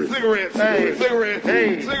 Cigarettes. Cigarettes. Hey. Cigarettes.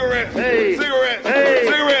 Hey. Cigarettes. Hey. Cigarettes. Hey.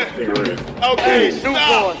 Cigarettes. Cigarettes. Okay, Hey,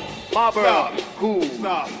 stop. Newport. Marlboro. Stop. Cool.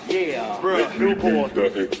 Stop. Yeah. Bruh. Newport. The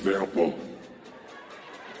example.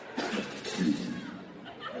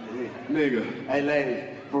 Nigga. Hey, ladies,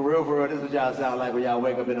 for real, this is what y'all sound like when y'all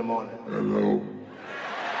wake up in the morning. Hello.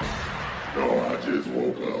 No, I just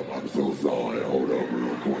woke up. I'm so sorry. Hold up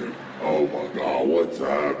real quick. Oh my God, what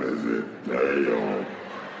time is it? Damn.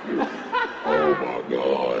 Oh my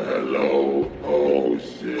God, hello. Oh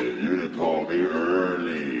shit, you done called me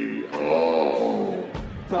early. Oh.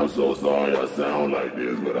 I'm so sorry I sound like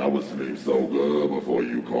this, but I was sleep so good before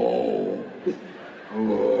you called.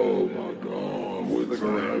 Oh my God, what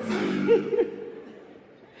time is it?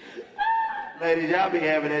 Ladies, y'all be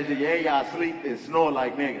having that shit. Yeah, y'all sleep and snore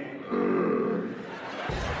like niggas.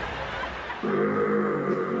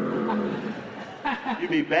 You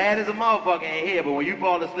be bad as a motherfucker in here, but when you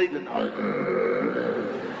fall asleep, like,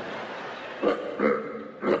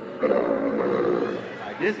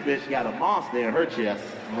 this bitch got a monster in her chest.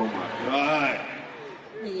 Oh my God.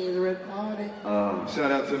 He's retarded.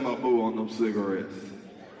 Shout out to my boo on them cigarettes.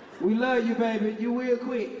 We love you, baby. You will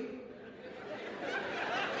quit.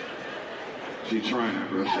 She trying,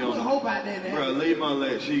 bro. I put hope out there, man. Bro, leave my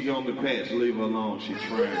leg. She on the patch. Leave her alone. She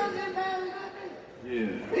trying. Yeah.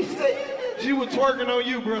 She was twerking on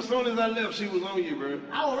you, bro. As soon as I left, she was on you, bro.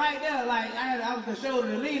 I was right there, like, I was the shoulder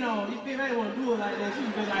to lean on. You feel me? I didn't want to do it like that. She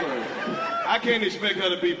was just like... I can't expect her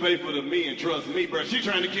to be faithful to me and trust me, bro. She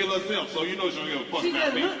trying to kill herself, so you know she don't give a fuck She about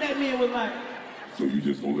just me. looked at me and was like... So you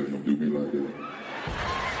just gonna let him do me like that?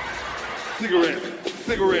 Cigarettes,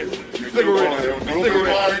 cigarettes, cigarettes,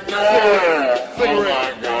 cigarettes,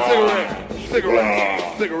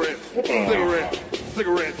 cigarettes, cigarettes, cigarettes,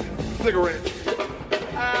 cigarettes, cigarettes.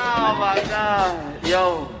 Oh my God.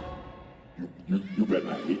 Yo. You better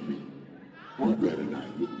not hit me. You better not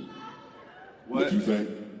hit me. What you say?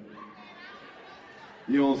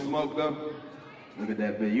 You don't smoke though? Look at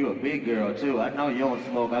that bitch. You a big girl too. I know you don't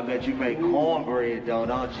smoke. I bet you make cornbread though,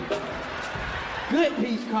 don't you? Good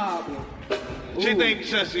piece cobbler. She thinks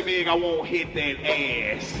just she big, I won't hit that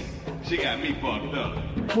ass. She got me fucked up.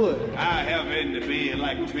 What? I have her in the bed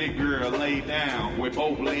like a big girl laid down with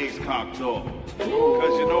both legs cocked up.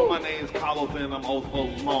 Cause you know my name's Karlous and I'm also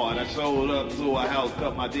smart. I showed up to her house,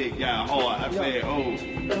 cut my dick, got hard. I said,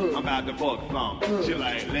 oh, I'm about to fuck some. She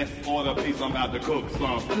like, let's order a pizza, I'm about to cook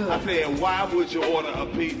some. I said, why would you order a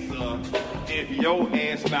pizza if your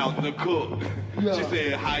ass about to cook? She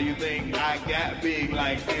said, how you think I got big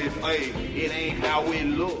like this? Hey, it ain't how it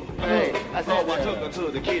look. Hey, I said, I took her to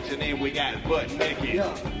the kitchen and we got butt naked.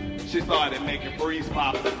 She started making freeze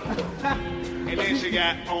pops. And then she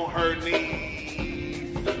got on her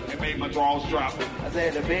knees and made my drawers drop. I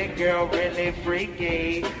said the big girl really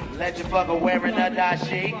freaky. Let your fucker wearing a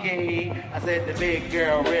dashiki. I said the big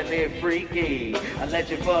girl really freaky. I let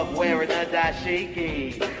you fuck wearing a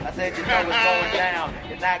dashiki. I said you know what's going down.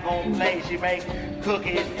 You're not gonna play. She make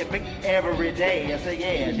cookies every day. I said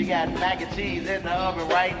yeah, she got mac and cheese in the oven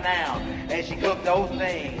right now. And she cooked those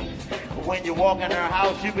things. When you walk in her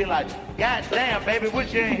house, you be like, God damn, baby,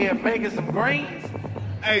 what you in here making some greens?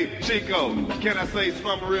 Hey, Chico, can I say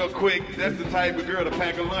something real quick? That's the type of girl to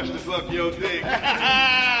pack a lunch to suck your dick.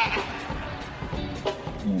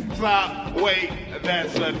 Stop, wait,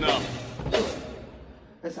 that's enough.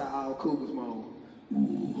 That's how all cougars moan.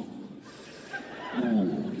 Ooh,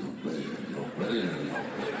 you're bad.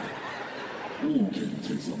 Ooh, can you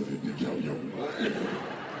take some of that dick out your bad?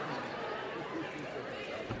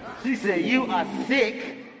 She said, you are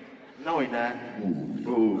sick. No, he not.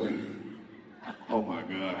 Ooh. Oh my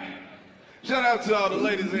God. Shout out to all the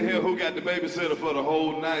ladies in here who got the babysitter for the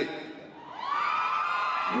whole night.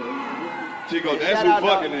 Chico, that's who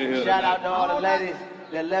fucking in here. Shout out to all the ladies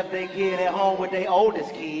that left their kid at home with their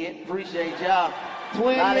oldest kid. Appreciate y'all.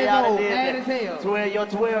 12 years old, mad as hell.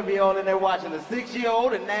 12-year-old in there watching a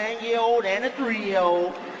 6-year-old, a 9-year-old, and a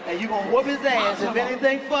 3-year-old. And you gonna whoop his ass if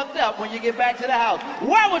anything fucked up when you get back to the house.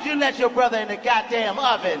 Why would you let your brother in the goddamn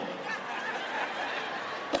oven?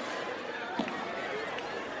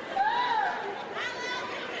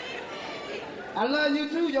 I love you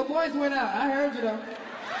too. Your voice went out. I heard you though.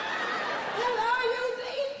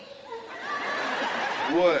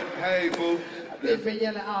 What? Hey, boo. They've been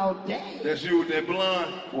yelling all day. That's you with that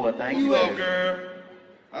blonde? Well, thank you. Hello, girl.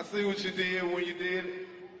 I see what you did when you did it.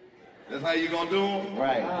 That's how you gonna do them?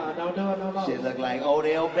 Right. Don't do it no more. Shit look like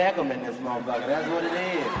Odell Beckham in this motherfucker. That's what it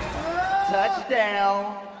is.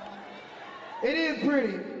 Touchdown. It is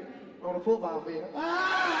pretty on the football field.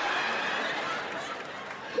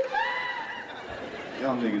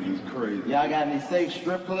 Y'all niggas is crazy. Y'all got any safe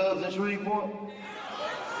strip clubs in Shreveport?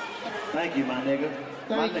 Thank you, my nigga.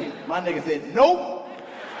 My nigga said, nope.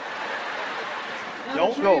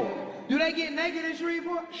 Don't go. Do they get naked in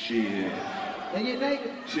Shreveport? Shit. They get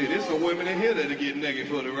naked? Shit, there's some women in here that'll get naked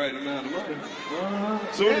for the right amount of money.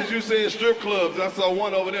 Soon as you said strip clubs, I saw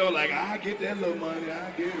one over there like, I get that little money,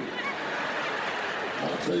 I get it.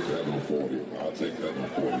 I'll take that little 40. I'll take that little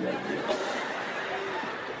 40 right there.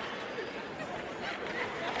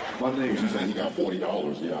 My nigga, she said he got $40.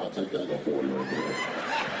 Yeah, I'll take that little 40 right there.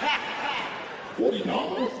 $40?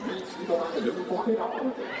 Bitch, you know I can do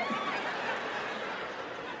 $40.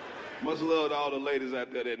 Much love to all the ladies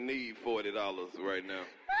out there that need $40 right now.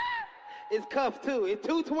 It's cuffed too. It's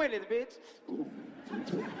 220s, bitch. Ooh,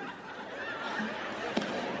 220.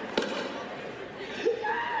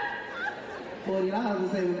 $40 to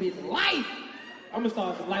save a bitch life. I'm gonna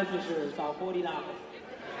start some life insurance, about $40.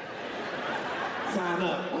 Sign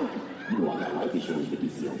up. You know I got life insurance with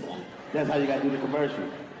DCYoungFly. That's how you gotta do the commercial.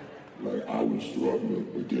 Like, I was struggling,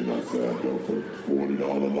 but then I signed up for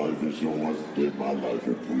 $40 life insurance, then my life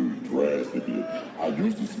improved drastically. I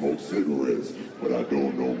used to smoke cigarettes, but I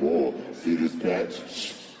don't no more. See this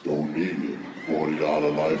patch? Don't need it.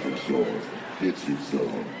 $40 life insurance. Get you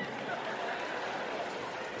some.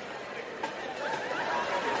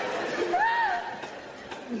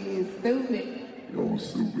 He's stupid. Yo, I'm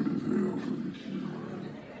stupid as hell for this shit, man.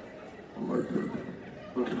 I like that.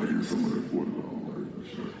 Can I get some of that $40 life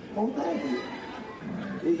insurance? Oh, thank you.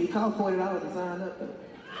 It cost $40 to sign up, though.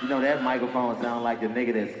 You know, that microphone sound like the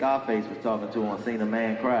nigga that Scarface was talking to on Seen a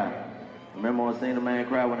Man Cry. Remember on Seen a Man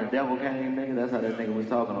Cry when the devil came, nigga? That's how that nigga was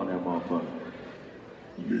talking on that motherfucker.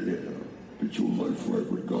 Yeah, get your life right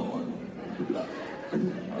with God.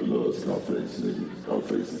 I love Scarface, nigga.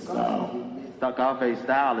 Scarface's style. Scarface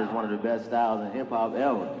style is one of the best styles in hip-hop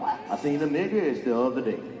ever. I seen the nigga the other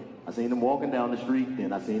day. I seen him walking down the street,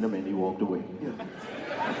 then I seen him and he walked away.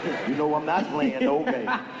 You know I'm not playing no game.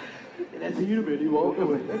 And I seen him and he walked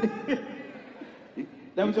away.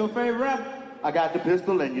 That was your favorite rapper? I got the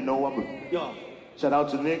pistol and you know I'm... Yo. Shout out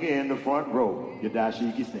to nigga in the front row. You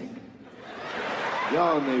dashiki stink.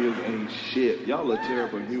 Y'all niggas ain't shit. Y'all are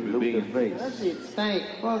terrible human beings. That shit stink.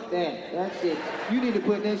 Fuck that. That shit. You need to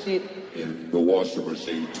put that shit in the washing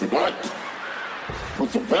machine tonight. Put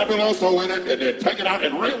some Fabuloso in it and then take it out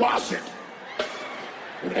and rewash it.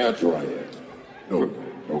 And air dry it. No air dry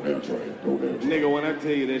it. No air dry it. Nigga, when I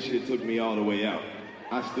tell you that shit took me all the way out,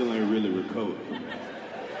 I still ain't really recovered from that.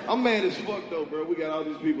 I'm mad as fuck though, bro. We got all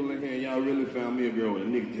these people in here and y'all really found me a girl with a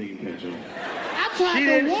nicotine patch on. I tried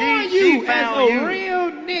to warn you as a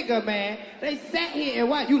real nigga, man. They sat here and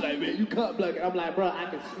watched. You like, man, you cut blocking. I'm like, bro, I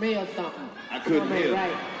can smell something. I couldn't hear.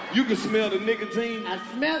 Right. You can smell the nicotine? I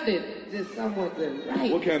smelled it. Just somewhat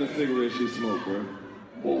right. What kind of cigarette she smoked, bro?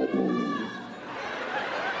 Marlboros.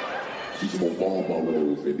 She smoked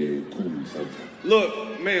Marlboros and then cool something.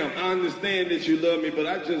 Look, ma'am, I understand that you love me, but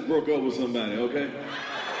I just broke up with somebody, okay?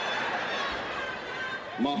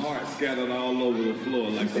 My heart scattered all over the floor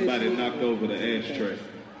like somebody knocked over the ashtray.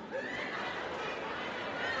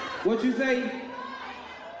 What you say?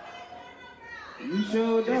 You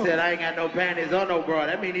sure don't. He said, I ain't got no panties on no bra.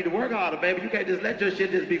 That mean you need to work harder, baby. You can't just let your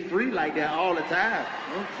shit just be free like that all the time.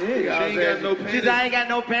 Okay. She ain't got no panties. She said, I ain't got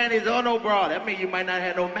no panties on no bra. That mean you might not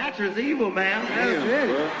have no mattress either, man. Damn,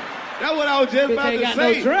 bro. That's what I was just about to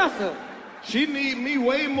say. No dresser. She need me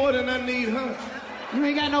way more than I need her. You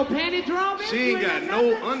ain't got no panty draw, bitch? She ain't got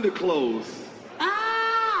no underclothes.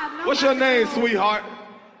 No What's your name, sweetheart?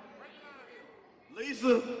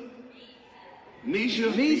 Lisa?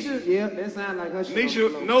 Nisha? Nisha? Yeah, that sounds like her.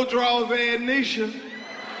 Nisha, no drawers and Nisha.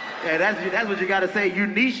 Yeah, that's what you gotta say. You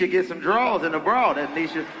Nisha, get some drawers in the bra. That's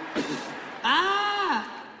Nisha.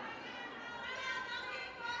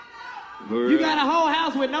 You got a whole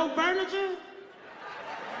house with no furniture?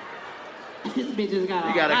 This bitch just got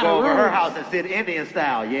You gotta go over her house and sit Indian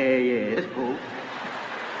style. Yeah, it's cool.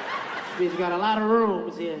 This bitch got a lot of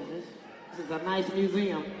rooms here. This is a nice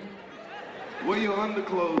museum. Where your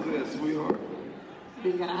underclothes at, sweetheart?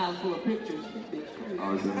 This bitch got a house full of pictures. This bitch crazy.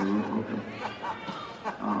 Oh, it's in the room? Okay.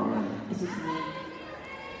 All right. This is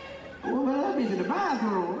well, that bitch in the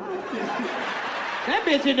bathroom. That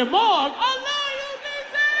bitch in the morgue. Oh, no, you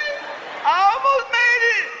DC! I almost made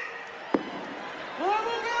it!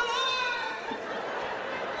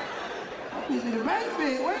 He's in the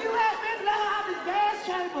basement. Where you at, man? Let her out this gas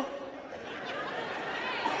chamber.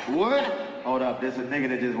 What? Hold up, there's a nigga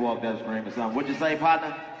that just walked up screaming something. What'd you say,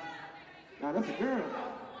 partner? No, that's a girl.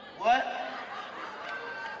 What?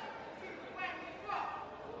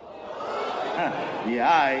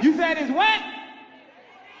 Yeah, all right. You said it's wet?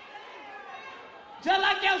 Just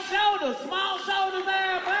like your shoulders, small shoulders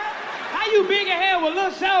there, man. How you big in hair with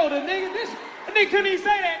little shoulders, nigga? That nigga couldn't even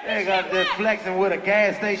say that. They got this flexing with a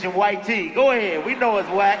gas station white tee. Go ahead, we know it's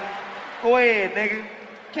whack. Go ahead, nigga.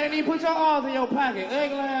 Can't even put your arms in your pocket,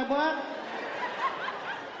 ugly ass boy.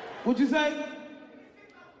 What'd you say?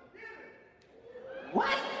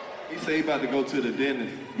 What? He said he about to go to the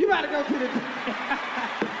dentist. You about to go to the dentist.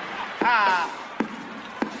 That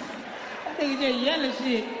nigga just yelling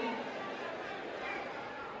shit.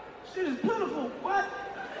 Shit is pitiful. What?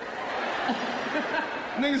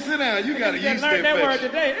 Nigga, sit down. You got a yeast infection. Learned that word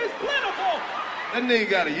today. It's plentiful. That nigga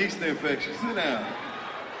got a yeast infection. Sit down.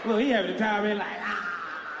 Look, he having the time in like,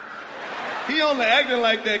 He only acting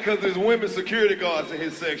like that because there's women security guards in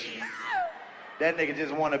his section. That nigga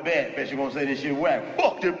just won a bet. Bet you gonna say this shit whack.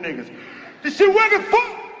 Fuck them niggas. This shit whack as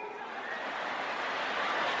fuck.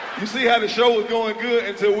 You see how the show was going good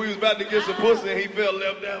until we was about to get some pussy and he felt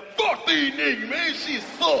left out. Fuck these niggas, man. Shit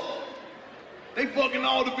suck. They fucking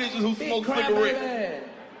all the bitches who smoke cigarettes.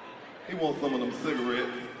 He wants some of them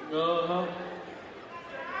cigarettes. Uh-huh.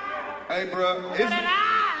 Hey, bro.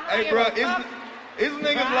 It's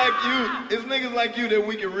niggas like you. It's niggas like you that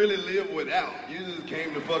we can really live without. You just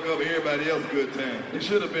came to fuck up everybody else's good time. You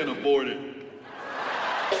should have been aborted.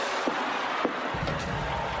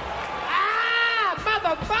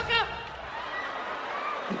 Motherfucker!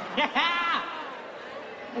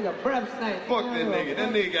 Nigga, breath stank. Fuck that nigga.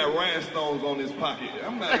 That nigga got rhinestones on his pocket.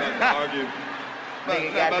 I'm not about to argue.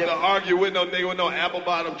 I'm not about to argue with no nigga with no apple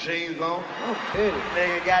bottom jeans on.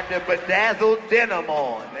 Nigga got the bedazzled denim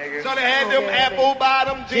on, nigga. So they had them apple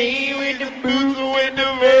bottom jeans with the boots with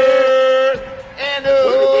the bird. And the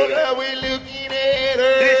hood that we looking at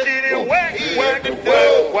her. This shit is whack. This shit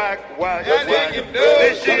is whack.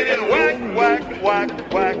 This shit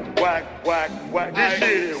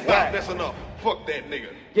is whack. That's enough. Fuck that nigga.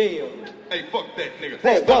 Yeah. Hey, fuck that nigga.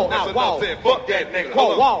 Whoa, Stop. That's enough. Said fuck that nigga.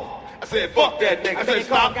 Whoa, whoa. I said fuck that nigga. I said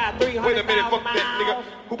stop. Got Wait a minute, fuck 300,000 that nigga.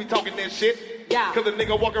 Who be talking that shit? Yeah. Cause the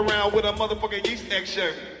nigga walk around with a motherfucking yeast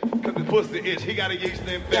infection. Cause the pussy itch. He got a yeast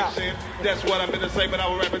infection. Yeah. That's what I'm gonna say, but I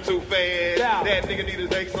was rapping too fast. Yeah. That nigga need to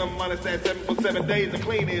take some money, stand 7 for 7 days to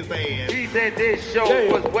clean his ass. He said this show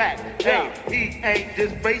was whack. Hey, he ain't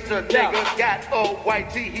just face a nigga. Got a white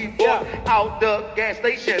tee he bought out the gas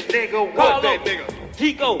station, nigga. What that nigga?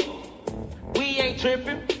 Chico, we ain't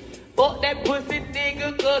tripping. Fuck that pussy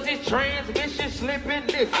nigga, cause his transmission slipping.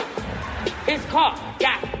 Listen, his car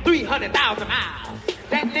got 300,000 miles.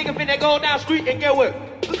 That nigga finna go down the street and get what?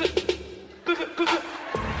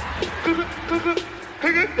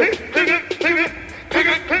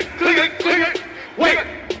 Wait,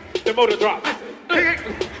 the motor dropped.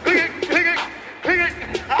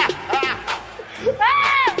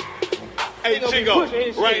 Hey, Chico,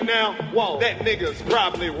 right now, that nigga's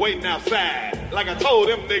probably waiting outside. Like I told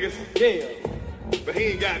them niggas. Yeah. But he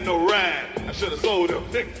ain't got no ride. I should have sold them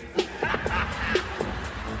niggas.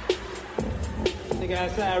 Nigga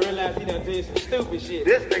outside realized he done did some stupid shit.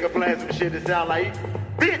 This nigga playing some shit that sound like,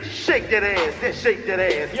 bitch, shake that ass, then shake that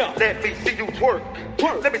ass. Yeah. Let me see you twerk.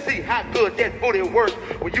 Let me see how good that booty work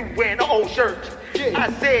when you wearing the old shirt. Yeah.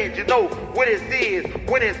 I said, you know what it is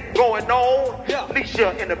when it's going on. Yeah.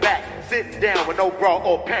 Leisha in the back, sitting down with no bra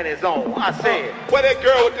or panties on. I said, where that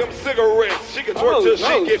girl with them cigarettes, she can twerk till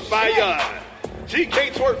she get fired. She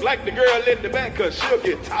can't twerk like the girl in the back cause she'll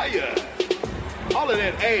get tired. All of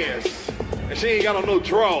that ass, and she ain't got on no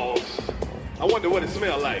drawers. I wonder what it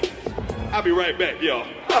smell like. I'll be right back, y'all.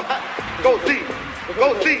 Go see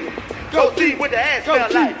what the ass smell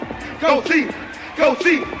like. Go see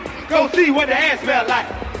what the ass smell like.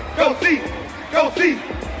 Go see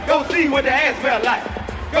what the ass smell like.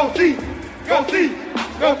 Go see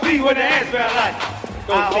what the ass smell like.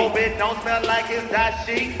 I hope it don't smell like it's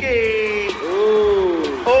dashiki.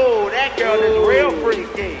 Ooh. Oh, that girl is real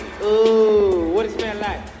freaky. Ooh, what it smell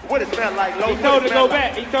like? What it smell like, Lo? He told her to go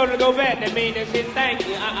back. He told her to go back. That means that shit thank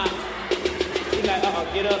you. He like,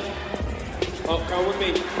 get up. Oh, come with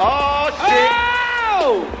me. Oh, shit.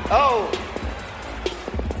 Oh.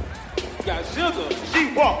 Got sugar.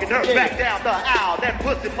 She walking her back down the aisle. That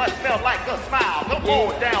pussy must smell like a smile. Come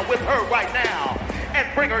on down with her right now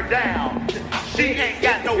and bring her down. She ain't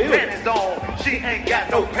got no panties on. She ain't got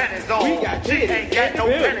no panties on. She ain't got no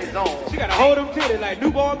panties on. She gotta hold them titties like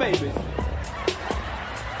newborn babies.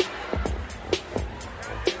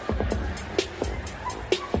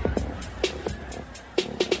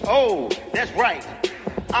 Oh, that's right.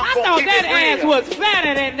 I thought that ass was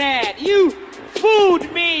fatter than that. You fooled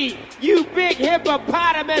me, you big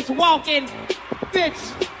hippopotamus walking bitch.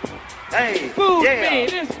 Hey, fooled me.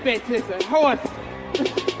 This bitch is a horse.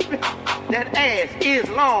 That ass is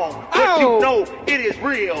long, but you know it is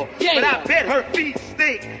real. Yeah. But I bet her feet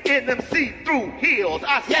stink in them see-through heels.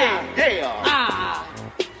 I said, yeah.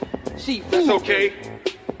 She That's okay.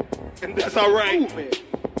 And that's all right.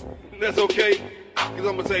 That's okay. Because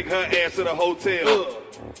I'm going to take her ass to the hotel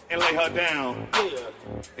and lay her down.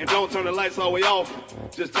 And don't turn the lights all the way off.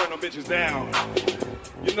 Just turn them bitches down.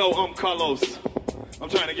 You know I'm Karlous. I'm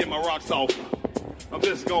trying to get my rocks off. I'm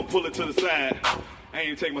just going to pull it to the side. I ain't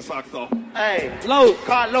even take my socks off. Hey,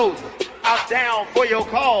 Karlous, I'm down for your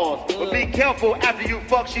cause. But be careful after you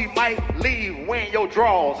fuck, she might leave wearing your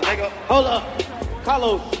drawers, nigga. Hold up.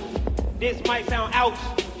 Karlous, this might sound ouch,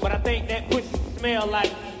 but I think that pussy smell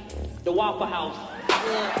like the Waffle House.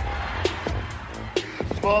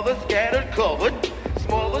 Smothered, scattered, covered.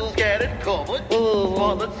 Smothered, scattered, covered.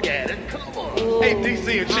 Smothered, scattered, covered. Hey,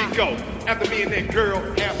 DC and Chico, after me and that girl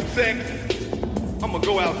have some sex, I'ma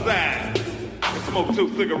go outside and smoke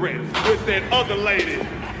 2 cigarettes with that other lady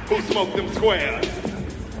who smoked them squares.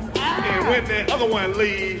 And when that other one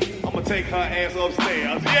leaves, I'ma take her ass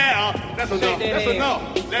upstairs. Yeah, that's enough. That's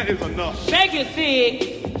enough. That is enough. Shake it,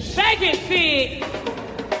 Sid. Shake it, Sid.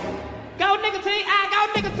 Go nicotine. Go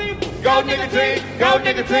nicotine. Go nicotine. Go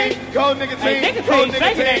nicotine. Go nicotine.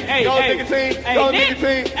 Hey, Go nicotine. Go nicotine. Go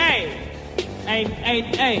nicotine. Hey.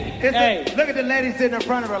 Look at the lady sitting in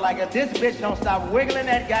front of her like, if this bitch don't stop wiggling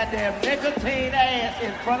that goddamn nicotine ass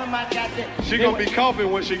in front of my goddamn... She gonna be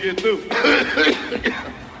coughing when she get through.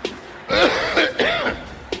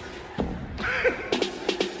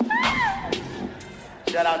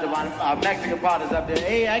 Shout out to my Mexican partners up there.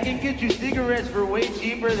 Hey, I can get you cigarettes for way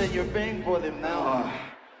cheaper than you're paying for them now.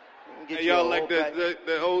 Hey, y'all like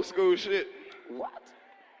that old school shit? What?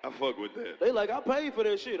 I fuck with that. They like, I paid for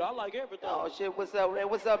that shit. I like everything. Oh, shit, what's up, man?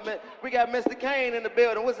 What's up, man? We got Mr. Kane in the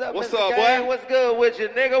building. What's up, What's Mr. up, Kane? boy? What's good with you,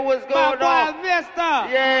 nigga? What's going on? Mister.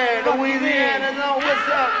 Yeah, Louisiana, no, what's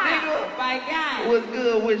up, nigga? My guy. What's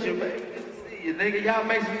good with you, man? Good to see you, nigga. Y'all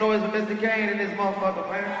make some noise for Mr. Kane and this motherfucker,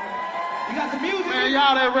 man. You got some music? Man,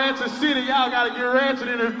 y'all that Ratchet City, y'all gotta get ratchet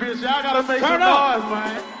in this bitch. Y'all gotta make Turn some up. noise,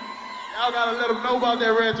 man. Y'all gotta let them know about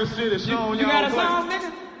that Ratchet City. You got a song,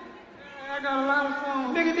 nigga? I got a lot of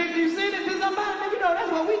songs. Nigga, did you see this to somebody? Nigga, you know,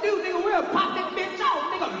 that's what we do, nigga. We'll pop that bitch out,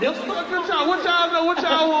 nigga. What y'all know? What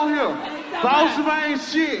y'all want here? Boss man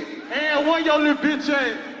shit. And one your little bitch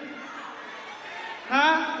ass.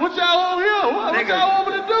 Huh? What y'all want here? What y'all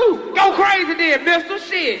want me to do? Go crazy then, mister.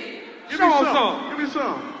 Shit. Give me some. Give me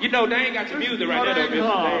some. You know, they ain't got your music right there,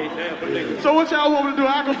 though, mister. So what y'all want me to do?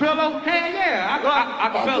 Acapella? Hell yeah,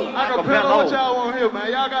 acapella. Acapella, what y'all want here,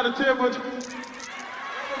 man? Y'all gotta tell me what you...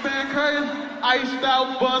 Been crazy. Iced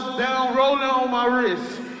out, bust down, rolling on my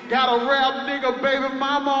wrist. Got a rap nigga, baby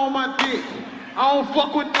mama on my dick. I don't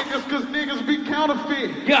fuck with niggas cause niggas be counterfeit.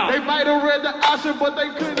 Yeah. They might have read the option, but they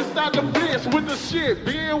couldn't stop the bliss with the shit.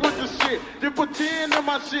 Being with the shit. Then put 10 in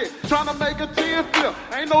my shit. Tryna make a 10 flip.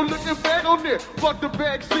 Ain't no looking back on this. Fuck the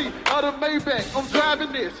back seat of the Maybach. I'm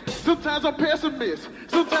driving this. Sometimes I'm pessimist.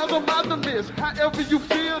 Sometimes I'm optimist. However you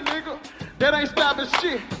feel, nigga, that ain't stopping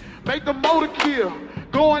shit. Make the motor kill.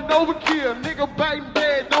 Going overkill. Nigga biting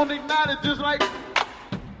bad. Don't ignite it just like...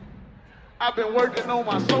 I've been working on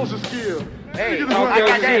my social skills. Hey, I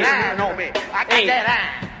got that iron on me. I got that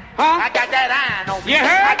iron. Huh? I got that iron on me. You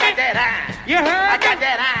heard I got that iron. You heard I got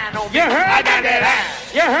that iron on me. You heard I got that iron.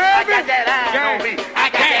 You heard I got that iron on me. I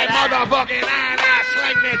got that motherfucking iron. I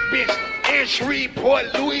slang that bitch in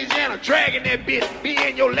Shreveport, Louisiana, dragging that bitch. Me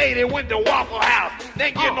and your lady went to Waffle House.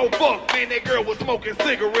 They get no fuck, man. That girl was smoking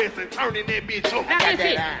cigarettes and turning that bitch up. Now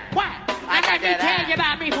listen, what? I got to tell you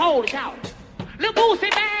about me holy cow. Little Boosie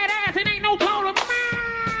badass, it ain't no total man.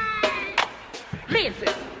 Listen,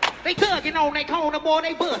 they thugging on that corner, boy,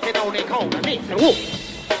 they busting on that corner. Listen, whoop.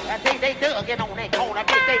 I think they thugging on that corner,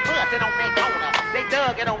 bitch, they busting on that corner. They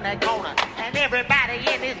thugging on that corner. And everybody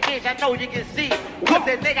in this bitch, I know you can see. What's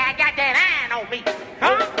that nigga, I got that iron on me.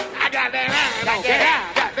 Huh? I got that iron on me.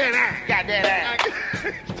 Got that iron. Got that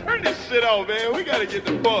iron. Turn this shit off, man. We gotta get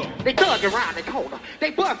the fuck. They thugging around the corner. They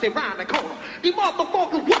busting around the corner. The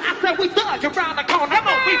motherfuckers, what I said, we thugging around the corner. Come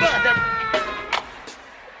on, we busting.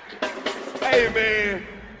 Hey, man.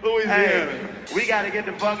 Louisiana. Hey, we gotta get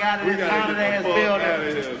the fuck out of this haunted ass building.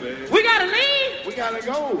 Here, we gotta leave. We gotta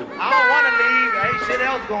go. I don't wanna leave. There ain't shit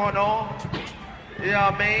else going on. You know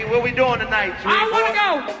what I mean? What we doing tonight, Shreveport? I wanna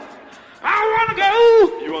go. I wanna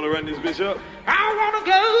go. You wanna run this bitch up? I wanna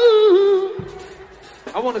go.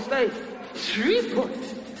 I wanna stay. Shreveport.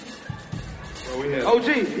 Well, we had OG,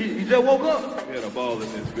 he just woke up. We had a ball in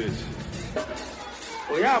this bitch.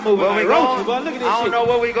 Well, y'all moving like roaches, but look at this I don't shit. know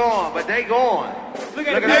where we going, but they going. Look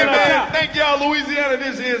at Hey, man, thank y'all, Louisiana.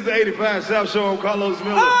 This is the 85 South Show. I'm Karlous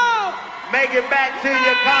Miller. Oh! Make it back to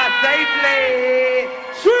your car safely.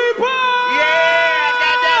 Shreveport! Yeah, I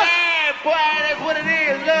got that ass, boy. That's what it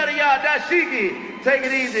is. Love to y'all, dashiki. Take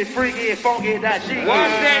it easy, freaky and funky dashiki.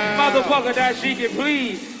 Watch that motherfucker, dashiki,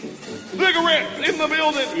 please. Cigarettes in the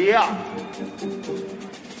building. Yeah.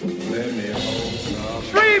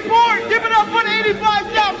 Shreveport, give it up for the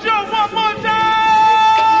 85 South Show one more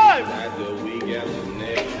time!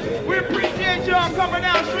 We appreciate y'all coming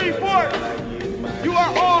out, Shreveport. You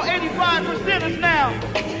are all 85%ers now.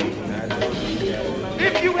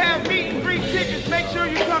 If you have meet and greet tickets, make sure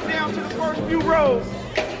you come down to the first few rows.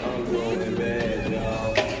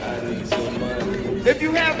 If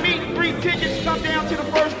you have meet and greet tickets, come down to the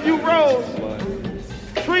first few rows.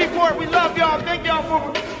 Shreveport, we love y'all. Thank y'all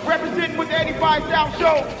for representing with the 85 South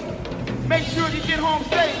Show. Make sure you get home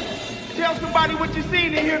safe. Tell somebody what you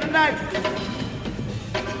seen in here tonight.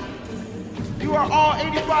 You You are all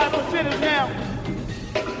 85%ers now.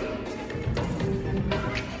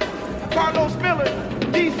 Karlous Miller,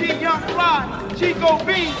 DCYoungFly, Chico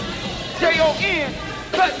B, Jon,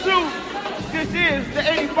 Karlous. This is the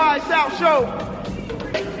 85 South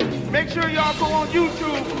Show. Make sure y'all go on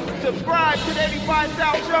YouTube, subscribe to the 85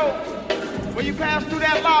 South Show. When you pass through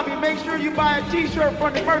that lobby, make sure you buy a t-shirt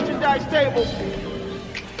from the merchandise table.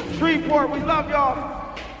 Shreveport, we love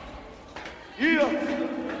y'all. Yeah.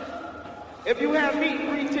 If you have meet and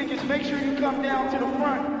greet tickets, make sure you come down to the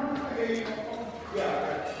front.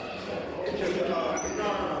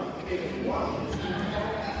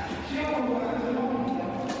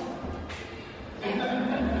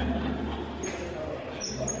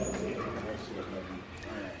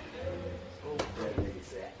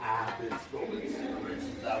 I've been smoking cigarettes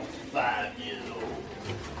since I was 5 years old.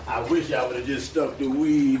 I wish I would have just stuck to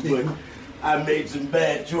weed, but I made some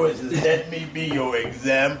bad choices. Let me be your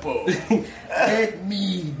example. Let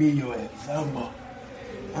me be your example.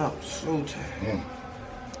 I'm so tired. Man,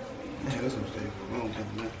 that's some stay for a long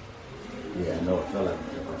time, man. Yeah, I know it felt like it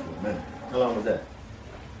for a minute. How long was that?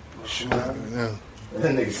 Shit, I don't know.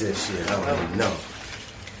 That nigga said shit, I don't even know.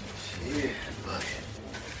 Shit, fuck it.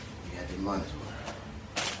 You got the money's worth.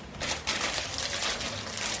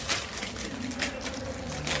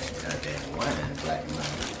 Goddamn wine, black man.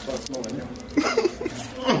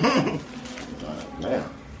 Man.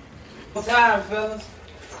 What's time, fellas?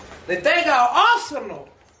 They think I'm Arsenal.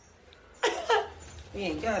 We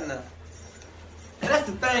ain't got nothing. And that's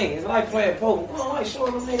the thing. It's like playing poker. We don't like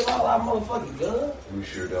showing them niggas all our motherfucking guns. We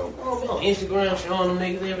sure don't. We don't be on Instagram showing them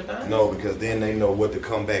niggas everything. No, because then they know what to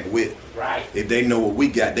come back with. Right. If they know what we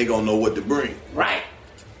got, they gonna know what to bring. Right.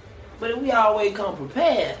 But if we always come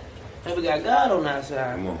prepared, and we got God on our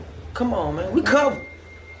side. Come on. Come on, man. We covered.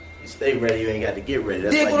 You stay ready, you ain't got to get ready.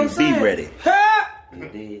 That's Dig why what you I'm saying? be ready. Ha! You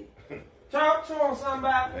did. Talk to him,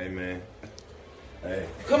 somebody. Hey, man. Hey.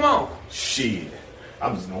 Come on. Shit.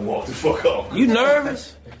 I'm just gonna walk the fuck off. You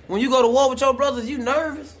nervous? When you go to war with your brothers, you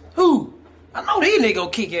nervous? Who? I know these niggas gonna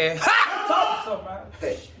kick your ass. Ha! Talk to somebody.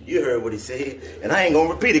 Hey, you heard what he said, and I ain't gonna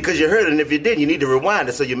repeat it because you heard it, and if you didn't, you need to rewind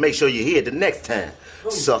it so you make sure you hear it the next time. Who?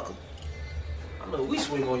 Sucker. I know we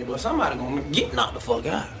swing on you, but somebody gonna get knocked the fuck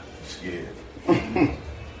out. Scared.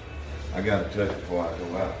 I gotta touch it before I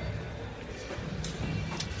go out.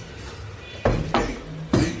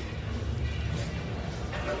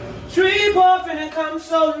 Shreveport finna come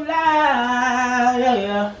so loud,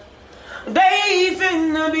 yeah. They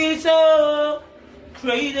finna be so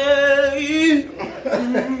crazy.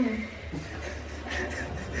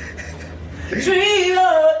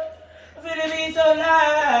 Shreveport finna be so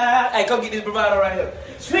loud. Hey, come get this bravado right here.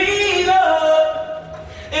 Shreveport,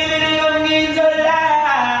 it ain't get so loud.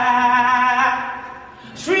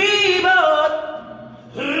 Shreveport,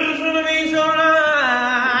 it's finna be so loud.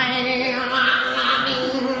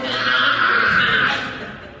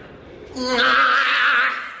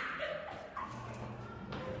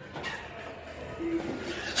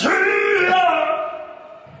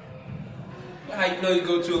 How you know you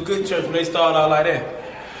go to a good church when they start out like that?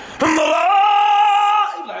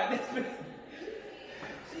 Like this.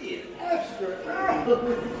 Shit,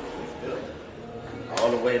 All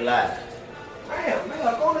the way live. damn, man,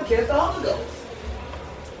 I'm going to catch the Holy Ghost.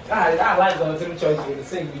 I like going to the church with the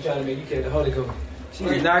singer be trying to make you catch the Holy Ghost.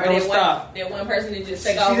 She's not gonna stop. That one person that just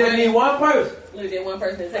take She off just running. need one person. Look, that one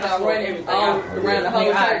person that take off That's running everything. all around the whole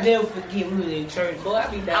Nigga, I church. never forget we was in church. Boy, I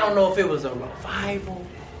be down. I don't know if it was a revival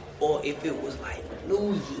or if it was like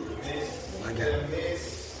New Year's. My God.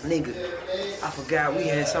 Nigga, I forgot we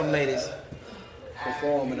had some ladies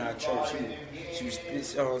perform in our church. She was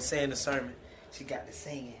saying the sermon. She got to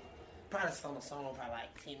singing. Probably sung a song for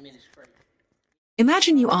like 10 minutes straight.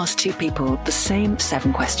 Imagine you ask two people the same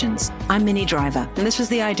 7 questions. I'm Minnie Driver, and this was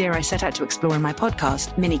the idea I set out to explore in my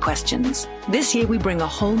podcast, Mini Questions. This year, we bring a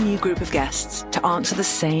whole new group of guests to answer the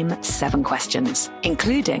same 7 questions,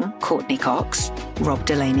 including Courtney Cox, Rob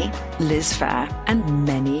Delaney, Liz Fair, and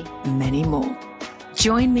many, many more.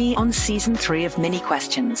 Join me on Season 3 of Mini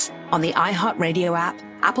Questions on the iHeartRadio app,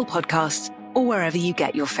 Apple Podcasts, or wherever you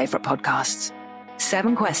get your favorite podcasts.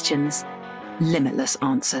 7 questions, limitless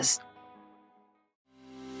answers.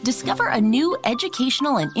 Discover a new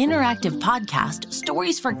educational and interactive podcast,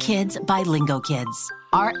 Stories for Kids by Lingo Kids.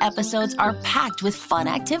 Our episodes are packed with fun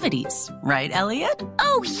activities. Right, Elliot?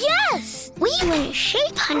 Oh, yes! We went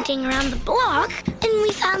shape hunting around the block, and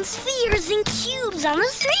we found spheres and cubes on the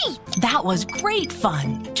street. That was great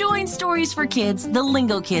fun. Join Stories for Kids, the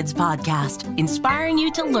Lingo Kids podcast, inspiring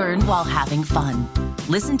you to learn while having fun.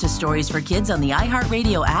 Listen to Stories for Kids on the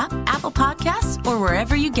iHeartRadio app, Apple Podcasts, or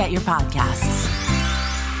wherever you get your podcasts.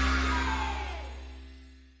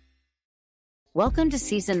 Welcome to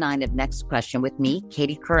Season 9 of Next Question with me,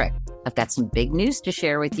 Katie Couric. I've got some big news to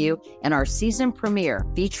share with you in our season premiere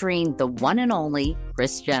featuring the one and only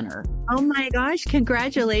Kris Jenner. Oh my gosh,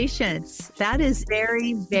 congratulations. That is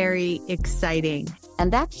very, very exciting.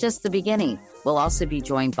 And that's just the beginning. We'll also be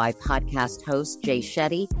joined by podcast host Jay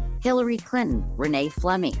Shetty, Hillary Clinton, Renee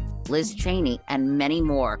Fleming, Liz Cheney, and many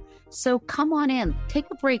more. So come on in, take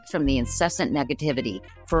a break from the incessant negativity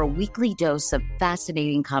for a weekly dose of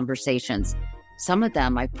fascinating conversations. Some of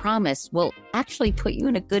them, I promise, will actually put you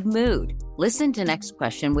in a good mood. Listen to Next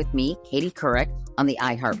Question with me, Katie Couric, on the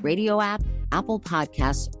iHeartRadio app, Apple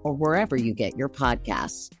Podcasts, or wherever you get your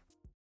podcasts.